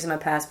time ever using my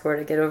passport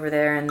to get over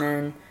there, and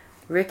then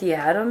Ricky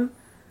Adam.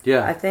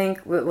 Yeah. I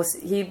think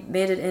he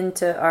made it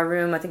into our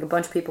room. I think a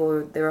bunch of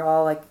people, they were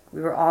all like,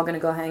 we were all going to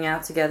go hang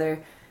out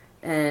together.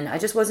 And I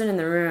just wasn't in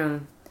the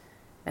room.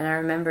 And I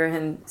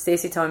remember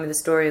Stacy telling me the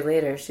story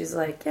later. She's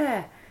like,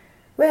 yeah,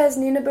 where's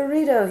Nina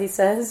Burrito? He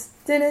says,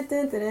 dun, dun,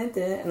 dun, dun,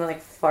 dun, and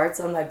like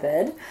farts on my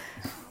bed.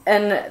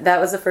 And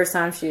that was the first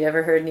time she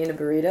ever heard Nina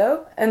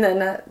Burrito. And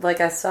then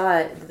I saw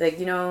it, like,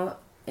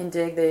 in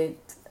Dig,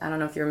 I don't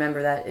know if you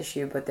remember that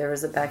issue, but there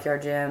was a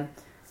Backyard Jam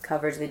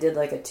coverage. They did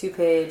like a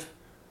 2-page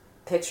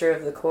picture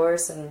of the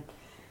course, and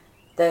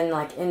then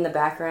like in the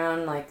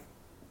background, like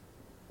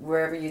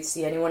wherever you'd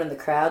see anyone in the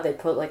crowd, they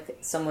put like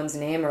someone's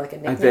name or like a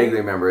nickname. I vaguely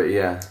remember it.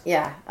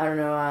 Yeah, I don't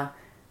know, I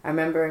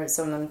remember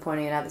someone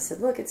pointing it out. They said,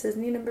 look, it says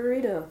Nina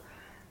Burrito.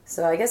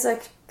 So I guess I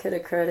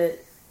could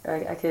credit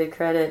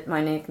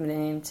my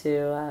nickname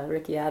to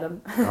Ricky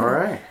Adam. All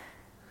right.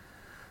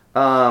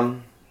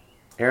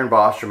 Aaron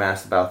Bostrom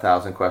asked about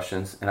 1,000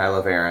 questions, and I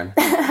love Aaron.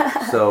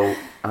 So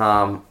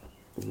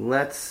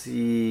let's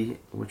see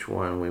which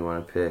one we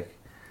want to pick.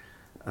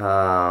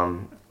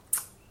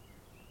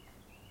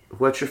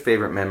 What's your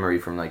favorite memory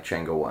from like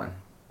Chenga 1?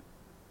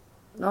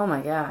 Oh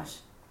my gosh.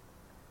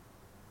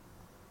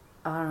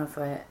 I don't know if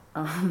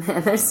oh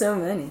man, there's so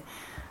many.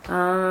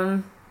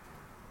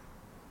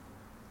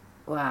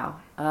 Wow.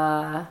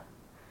 I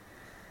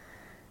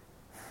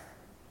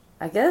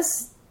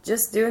guess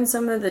just doing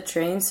some of the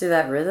trains through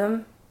that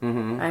rhythm.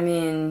 Mm-hmm. I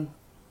mean,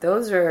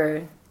 those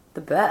are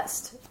the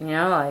best.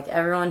 Like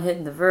everyone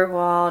hitting the vert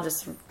wall,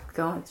 just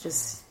going,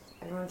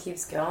 everyone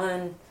keeps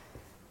going.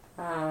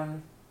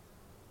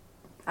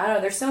 I don't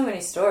know, there's so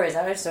many stories.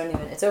 I just don't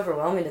even, it's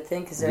overwhelming to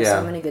think because there's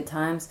so many good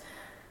times.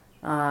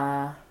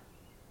 I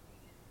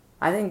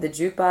think the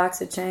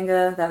jukebox at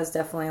Chenga, that was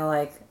definitely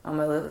like on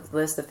my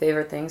list of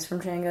favorite things from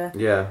Chenga.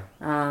 Yeah.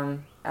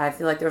 I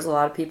feel like there's a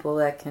lot of people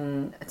that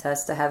can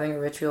attest to having a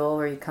ritual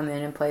where you come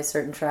in and play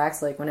certain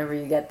tracks like whenever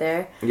you get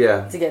there.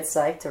 Yeah. To get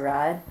psyched to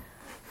ride.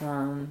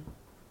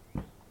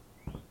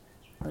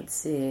 Let's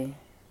see.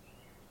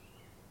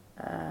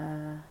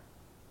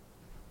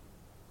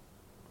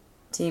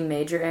 Team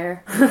Major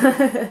Air.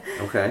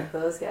 Okay.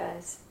 Those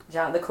guys.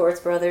 The Quartz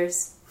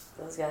Brothers.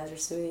 Those guys are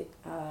sweet.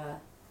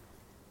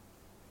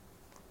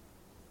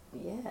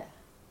 Yeah.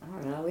 I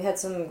don't know. We had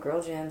some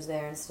girl jams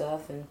there and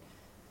stuff, and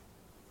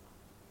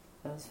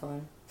that was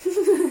fun.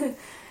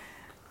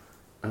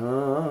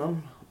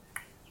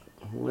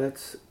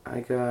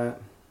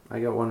 I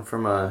got one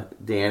from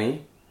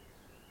Danny,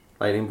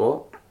 Lightning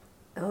Bolt.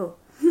 Oh.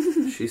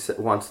 She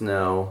wants to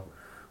know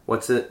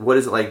what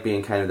is it like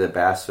being kind of the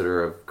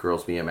ambassador of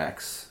Girls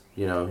BMX?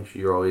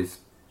 You're always,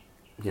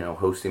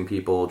 hosting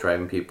people,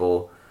 driving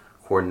people,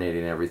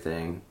 coordinating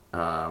everything.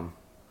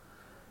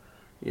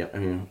 Yeah, I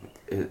mean,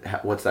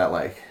 what's that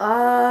like?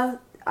 I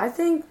don't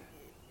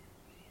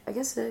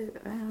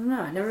know.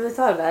 I never really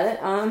thought about it.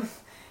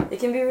 It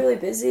can be really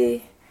busy.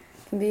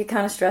 It can be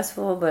kind of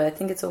stressful, but I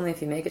think it's only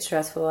if you make it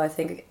stressful. I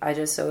think I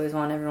just always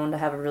want everyone to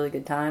have a really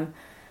good time.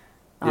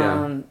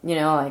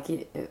 Like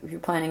if you're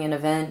planning an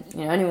event,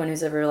 anyone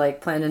who's ever like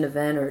planned an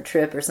event or a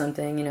trip or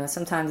something,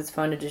 sometimes it's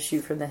fun to just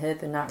shoot from the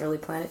hip and not really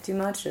plan it too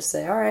much. Just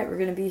say, all right, we're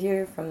going to be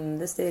here from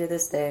this day to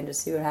this day and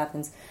just see what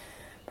happens.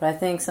 But I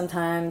think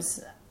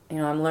sometimes,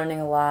 I'm learning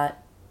a lot.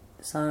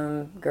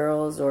 Some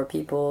girls or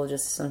people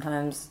just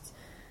sometimes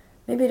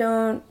maybe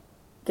don't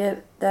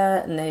get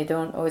that and they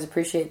don't always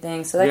appreciate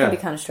things. So that can be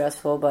kind of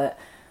stressful. But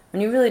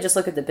when you really just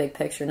look at the big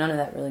picture, none of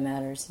that really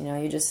matters.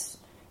 You just...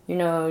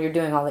 you're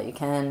doing all that you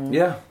can. And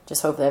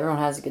just hope that everyone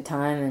has a good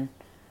time and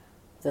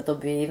that there'll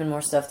be even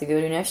more stuff to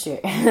go to next year.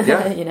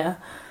 Yeah.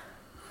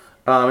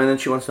 And then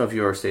she wants to know if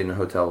you ever stayed in a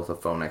hotel with a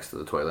phone next to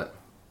the toilet.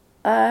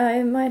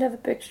 I might have a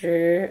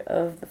picture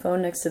of the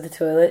phone next to the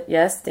toilet.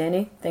 Yes,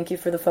 Danny, thank you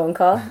for the phone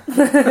call.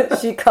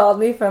 She called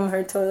me from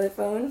her toilet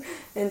phone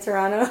in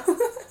Toronto.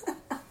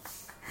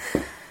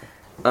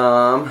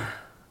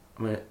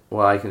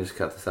 Well, I can just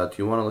cut this out.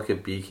 Do you want to look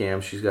at B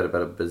Cam? She's got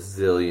about a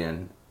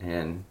bazillion,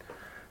 and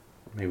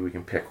maybe we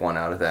can pick one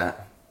out of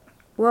that.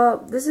 Well,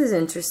 this is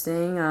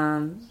interesting.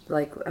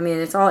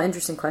 It's all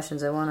interesting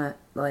questions. I want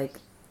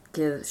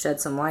to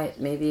shed some light,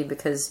 maybe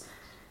because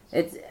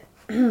it's.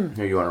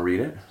 Here, you want to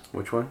read it?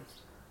 Which one?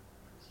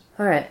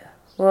 All right.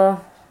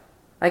 Well,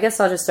 I guess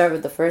I'll just start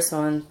with the first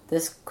one.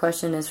 This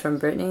question is from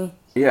Brittany.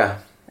 Yeah.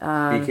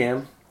 B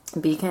Cam.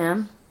 B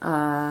Cam.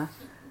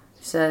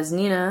 says,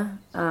 Nina,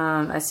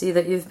 I see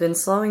that you've been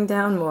slowing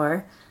down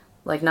more,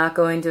 like not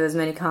going to as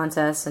many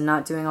contests and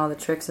not doing all the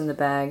tricks in the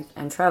bag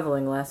and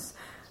traveling less.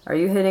 Are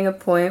you hitting a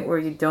point where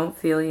you don't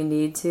feel you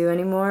need to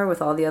anymore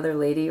with all the other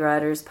lady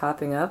riders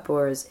popping up,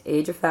 or is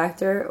age a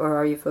factor, or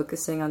are you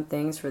focusing on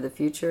things for the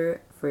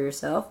future for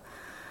yourself?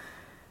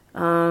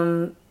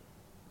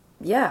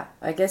 Yeah,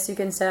 I guess you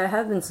can say I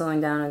have been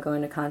slowing down and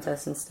going to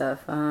contests and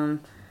stuff.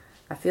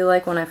 I feel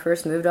like when I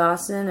first moved to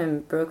Austin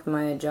and broke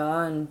my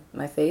jaw and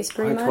my face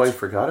pretty much. I totally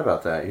forgot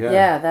about that, yeah.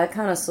 Yeah, that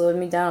kind of slowed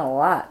me down a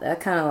lot. That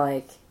kind of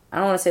like, I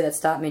don't want to say that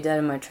stopped me dead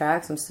in my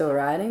tracks. I'm still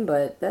riding,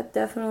 but that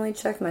definitely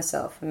checked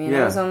myself. I mean,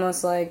 I was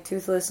almost like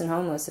toothless and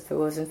homeless if it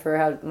wasn't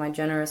for my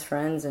generous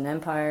friends and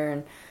Empire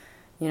and,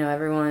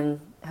 everyone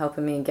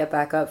helping me get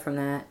back up from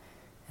that.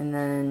 And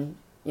then,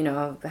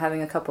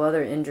 having a couple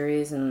other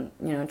injuries and,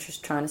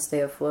 just trying to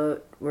stay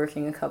afloat,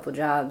 working a couple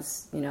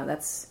jobs,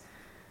 that's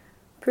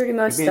pretty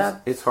much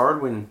stuff. It's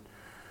hard when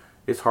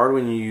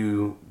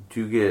you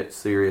do get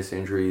serious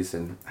injuries,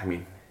 and I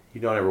mean,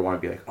 you don't ever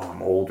want to be like, oh,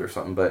 I'm old or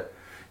something, but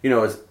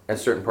at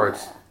certain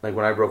parts, like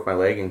when I broke my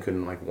leg and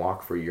couldn't like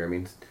walk for a year, I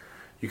mean,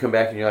 you come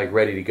back and you're like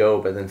ready to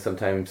go, but then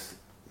sometimes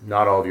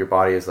not all of your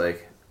body is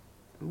like,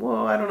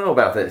 well, I don't know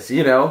about this,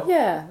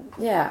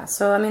 Yeah.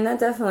 So I mean, that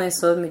definitely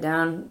slowed me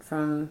down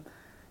from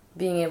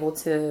being able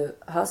to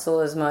hustle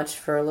as much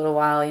for a little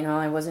while.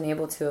 I wasn't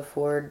able to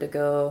afford to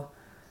go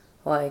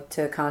like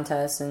to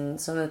contests,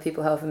 and some of the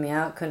people helping me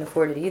out couldn't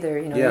afford it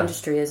either. The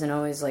industry isn't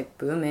always like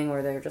booming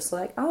where they're just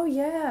like, oh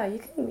yeah, you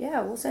can,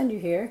 we'll send you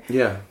here.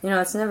 Yeah.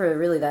 It's never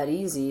really that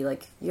easy.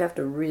 Like, you have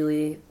to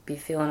really be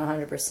feeling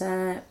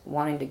 100%,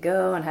 wanting to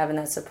go and having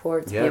that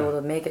support to be able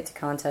to make it to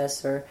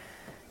contests, or,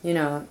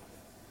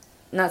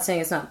 not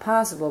saying it's not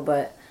possible,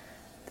 but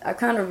I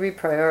kind of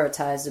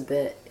reprioritized a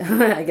bit,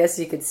 I guess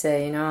you could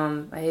say.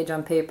 My age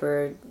on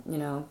paper,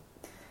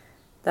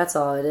 that's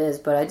all it is.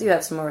 But I do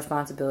have some more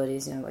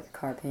responsibilities, like a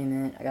car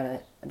payment. I got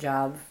a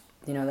job,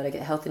 that I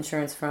get health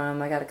insurance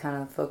from. I got to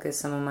kind of focus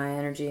some of my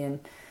energy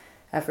and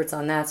efforts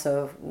on that.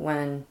 So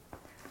when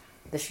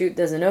the chute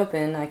doesn't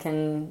open, I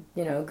can,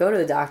 go to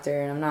the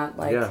doctor, and I'm not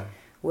like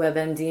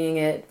WebMDing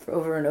it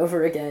over and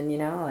over again,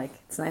 Like,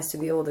 it's nice to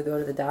be able to go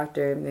to the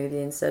doctor maybe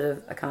instead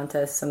of a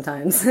contest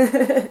sometimes.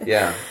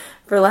 Yeah.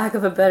 For lack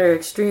of a better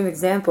extreme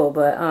example,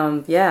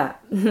 but yeah.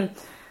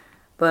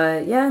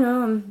 But yeah,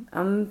 no,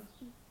 I'm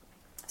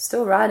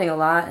still riding a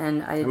lot,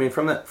 and me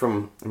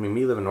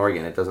living in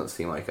Oregon, it doesn't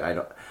seem like I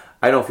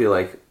don't feel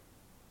like,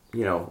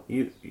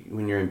 you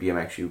when you're in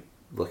BMX, you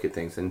look at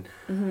things, and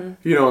in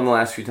the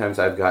last few times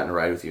I've gotten to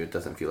ride with you, it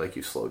doesn't feel like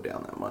you've slowed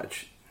down that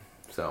much.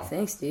 So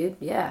thanks, dude.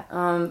 Yeah.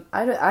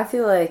 I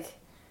feel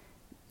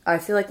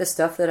like the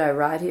stuff that I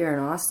ride here in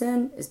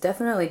Austin is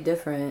definitely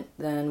different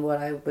than what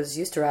I was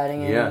used to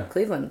riding in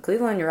Cleveland.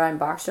 Cleveland, you're riding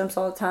box jumps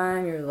all the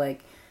time. You're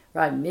like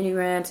riding mini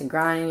ramps and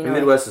grinding. The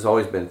Midwest has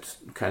always been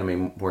kind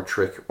of more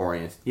trick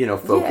oriented,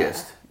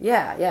 focused.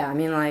 Yeah. I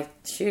mean, like,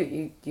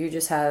 shoot, you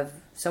just have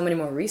so many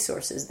more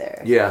resources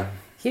there. Yeah.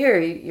 Here,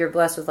 you're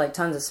blessed with like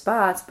tons of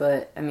spots,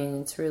 but I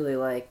mean, it's really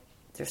like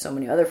there's so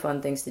many other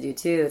fun things to do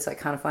too. It's like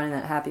kind of finding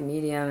that happy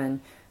medium, and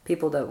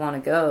people that want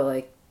to go,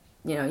 like,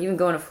 even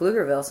going to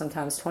Pflugerville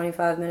sometimes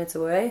 25 minutes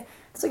away.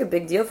 It's like a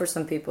big deal for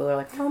some people. They're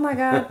like, oh my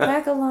God,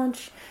 pack a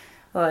lunch.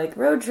 Like,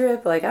 road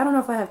trip, like, I don't know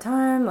if I have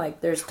time,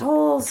 like, there's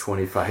tolls.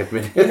 25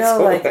 minutes like,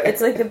 away.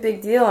 it's like a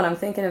big deal, and I'm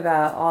thinking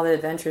about all the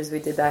adventures we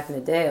did back in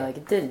the day. Like,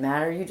 it didn't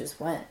matter, you just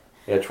went.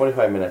 Yeah,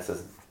 25 minutes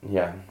is,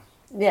 yeah.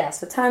 Yeah,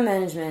 so time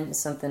management is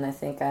something I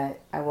think I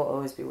will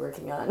always be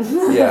working on.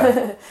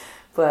 Yeah.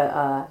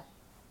 But,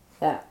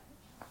 yeah.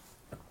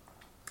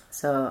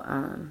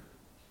 So,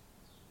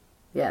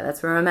 yeah,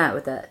 that's where I'm at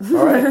with that.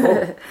 All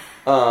right,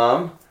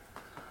 cool.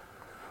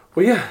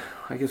 Well, yeah,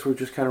 I guess we're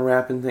just kind of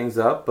wrapping things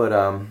up,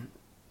 but,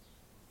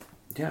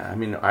 yeah, I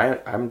mean,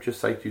 I'm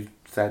just psyched you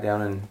sat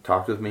down and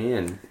talked with me,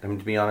 and I mean,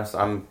 to be honest,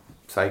 I'm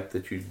psyched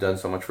that you've done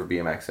so much for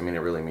BMX. I mean, it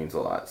really means a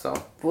lot. So,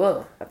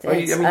 whoa,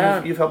 thanks.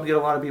 You've helped get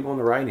a lot of people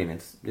into riding.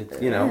 It's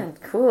Yeah,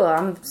 cool.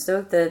 I'm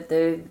stoked that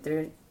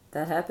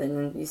that happened,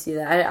 and you see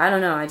that. I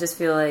don't know. I just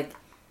feel like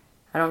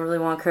I don't really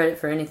want credit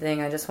for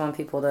anything. I just want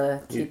people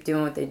to keep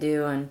doing what they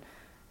do, and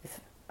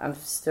I'm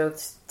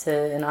stoked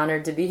and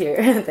honored to be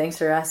here. Thanks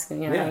for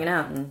asking, hanging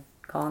out and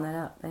calling that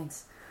out.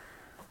 Thanks.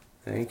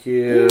 Thank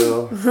you.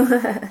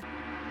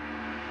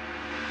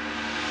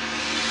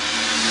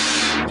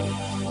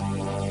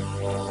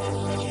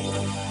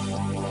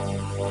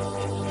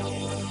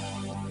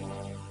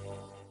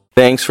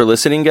 Thanks for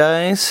listening,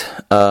 guys.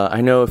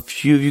 I know a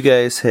few of you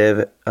guys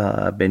have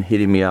been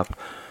hitting me up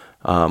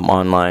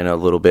online a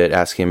little bit,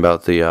 asking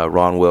about the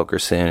Ron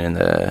Wilkerson and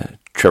the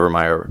Trevor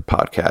Meyer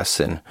podcasts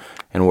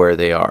and where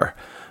they are.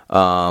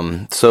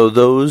 So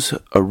those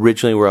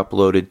originally were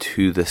uploaded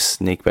to the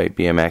SNAKEBITE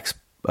BMX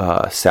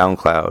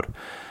SoundCloud,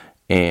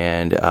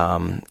 and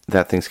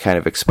that thing's kind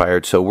of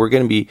expired. So we're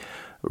going to be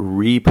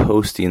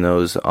reposting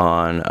those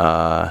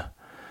on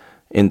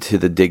into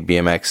the Dig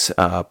BMX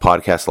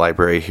podcast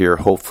library here,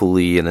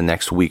 hopefully in the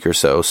next week or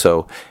so.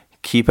 So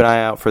keep an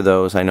eye out for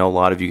those. I know a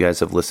lot of you guys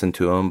have listened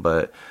to them,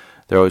 but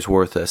they're always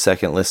worth a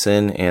second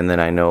listen. And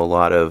then I know a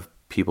lot of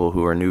people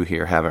who are new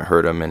here haven't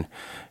heard them,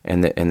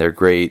 and they're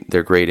great.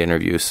 They're great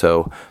interviews.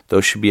 So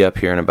those should be up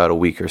here in about a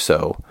week or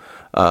so.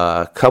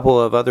 A couple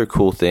of other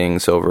cool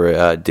things over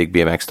at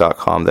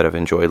digbmx.com that I've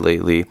enjoyed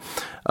lately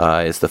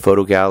is the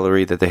photo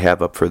gallery that they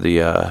have up for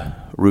the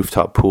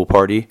rooftop pool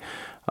party.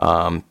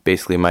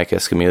 Basically, Mike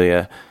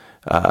Escamilla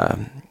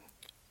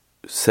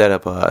set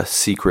up a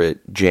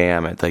secret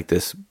jam at like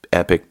this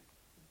epic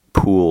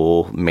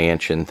pool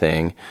mansion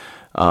thing.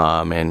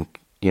 And,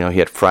 he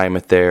had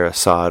Frymouth there,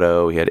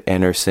 Asado, he had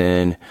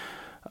Enerson,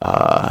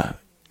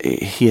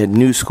 he had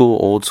new school,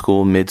 old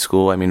school, mid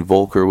school. I mean,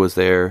 Volker was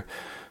there.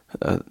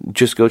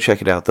 Just go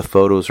check it out. The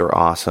photos are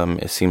awesome.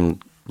 It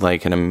seemed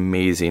like an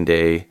amazing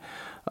day.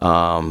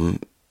 And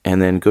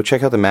then go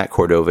check out the Matt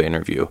Cordova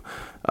interview.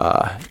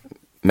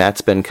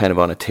 Matt's been kind of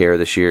on a tear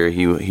this year.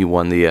 He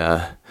won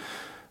the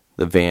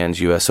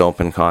Vans US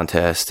Open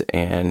contest,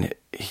 and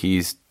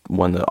he's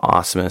one of the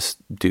awesomest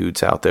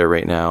dudes out there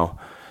right now.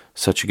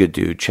 Such a good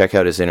dude. Check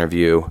out his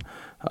interview.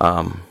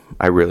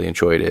 I really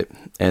enjoyed it.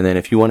 And then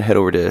if you want to head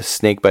over to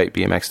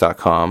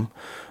snakebitebmx.com,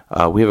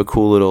 we have a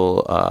cool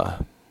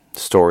little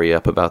story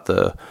up about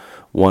the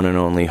one and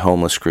only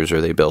homeless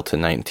cruiser they built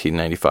in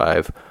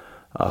 1995.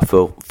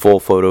 Full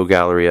photo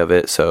gallery of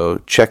it.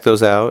 So check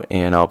those out,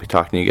 and I'll be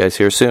talking to you guys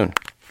here soon.